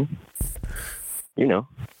 Mm-hmm. You know.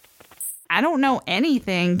 I don't know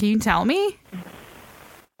anything. Can you tell me?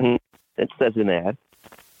 It says in the ad.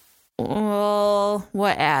 Well,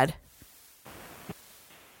 what ad?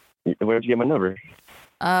 Where'd you get my number?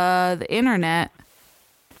 The internet.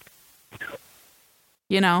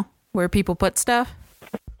 You know, where people put stuff,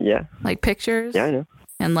 Yeah. like pictures. Yeah, I know.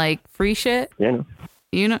 And like free shit. Yeah, I know.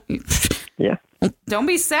 You know. Yeah. Don't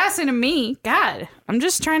be sassy to me. God, I'm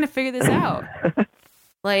just trying to figure this out.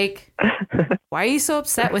 Like, why are you so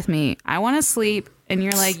upset with me? I want to sleep, and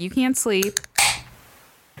you're like, you can't sleep.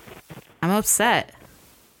 I'm upset.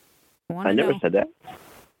 I never said that.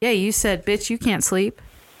 Yeah, you said, bitch, you can't sleep.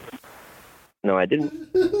 No, I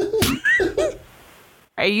didn't.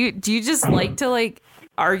 Do you just like to like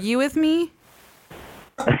argue with me?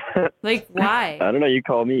 Like, why? I don't know. You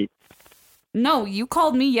call me. No, you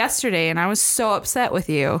called me yesterday and I was so upset with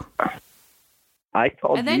you. I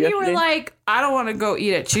called And then you you were yesterday? like, I don't want to go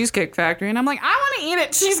eat at Cheesecake Factory. And I'm like, I want to eat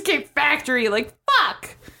at Cheesecake Factory. Like, fuck.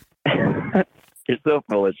 You're so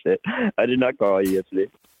full of shit. I did not call you yesterday.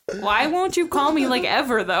 Why won't you call me like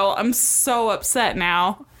ever, though? I'm so upset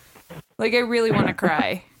now. Like, I really want to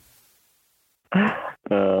cry.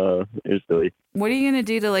 You're silly. What are you going to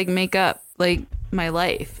do to like make up like my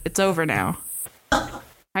life? It's over now. How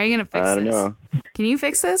are you going to fix I don't this? know. Can you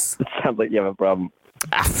fix this? It sounds like you have a problem.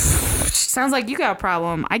 Sounds like you got a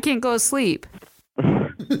problem. I can't go to sleep.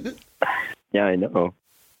 Yeah, I know.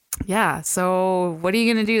 Yeah, so what are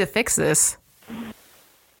you going to do to fix this?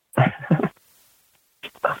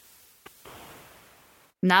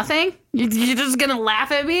 Nothing? You're just going to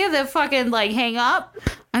laugh at me and then fucking like hang up?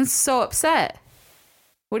 I'm so upset.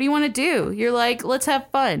 What do you want to do? You're like, let's have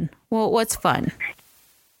fun. Well, what's fun?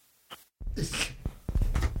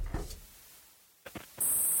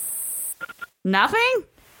 Nothing?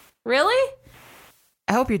 Really?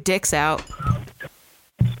 I hope your dick's out.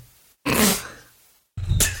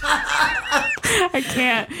 I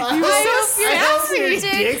can't. He was so sassy.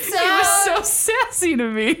 He was so sassy to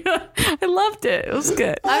me. I loved it. It was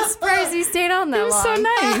good. I'm surprised you stayed on that It was long. so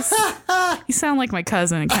nice. You sound like my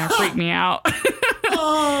cousin. It kind of freaked me out.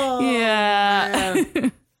 Oh, yeah.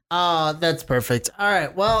 man. Oh, that's perfect. All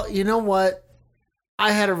right. Well, you know what?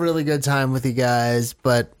 I had a really good time with you guys,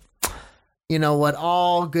 but you know what?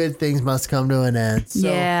 All good things must come to an end. So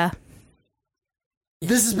Yeah.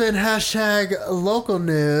 This has been hashtag local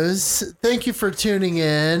news. Thank you for tuning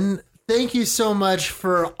in. Thank you so much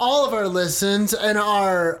for all of our listens and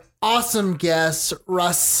our awesome guest,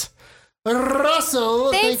 Russell.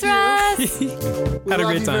 Thanks, thank you. Russ. Had a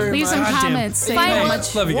great time. Leave some God damn. comments. Say Find how us.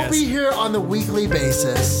 much. Love you We'll guys. be here on the weekly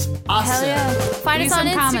basis. Awesome. Hell yeah. Find Leave us on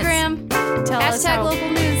some comments. Instagram. Tell us Hashtag how, local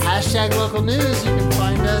news. Hashtag local news. You can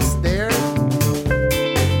find us there.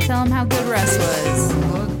 tell them how good Russ was.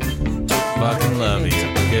 Fucking love you.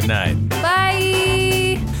 Good night. Bye.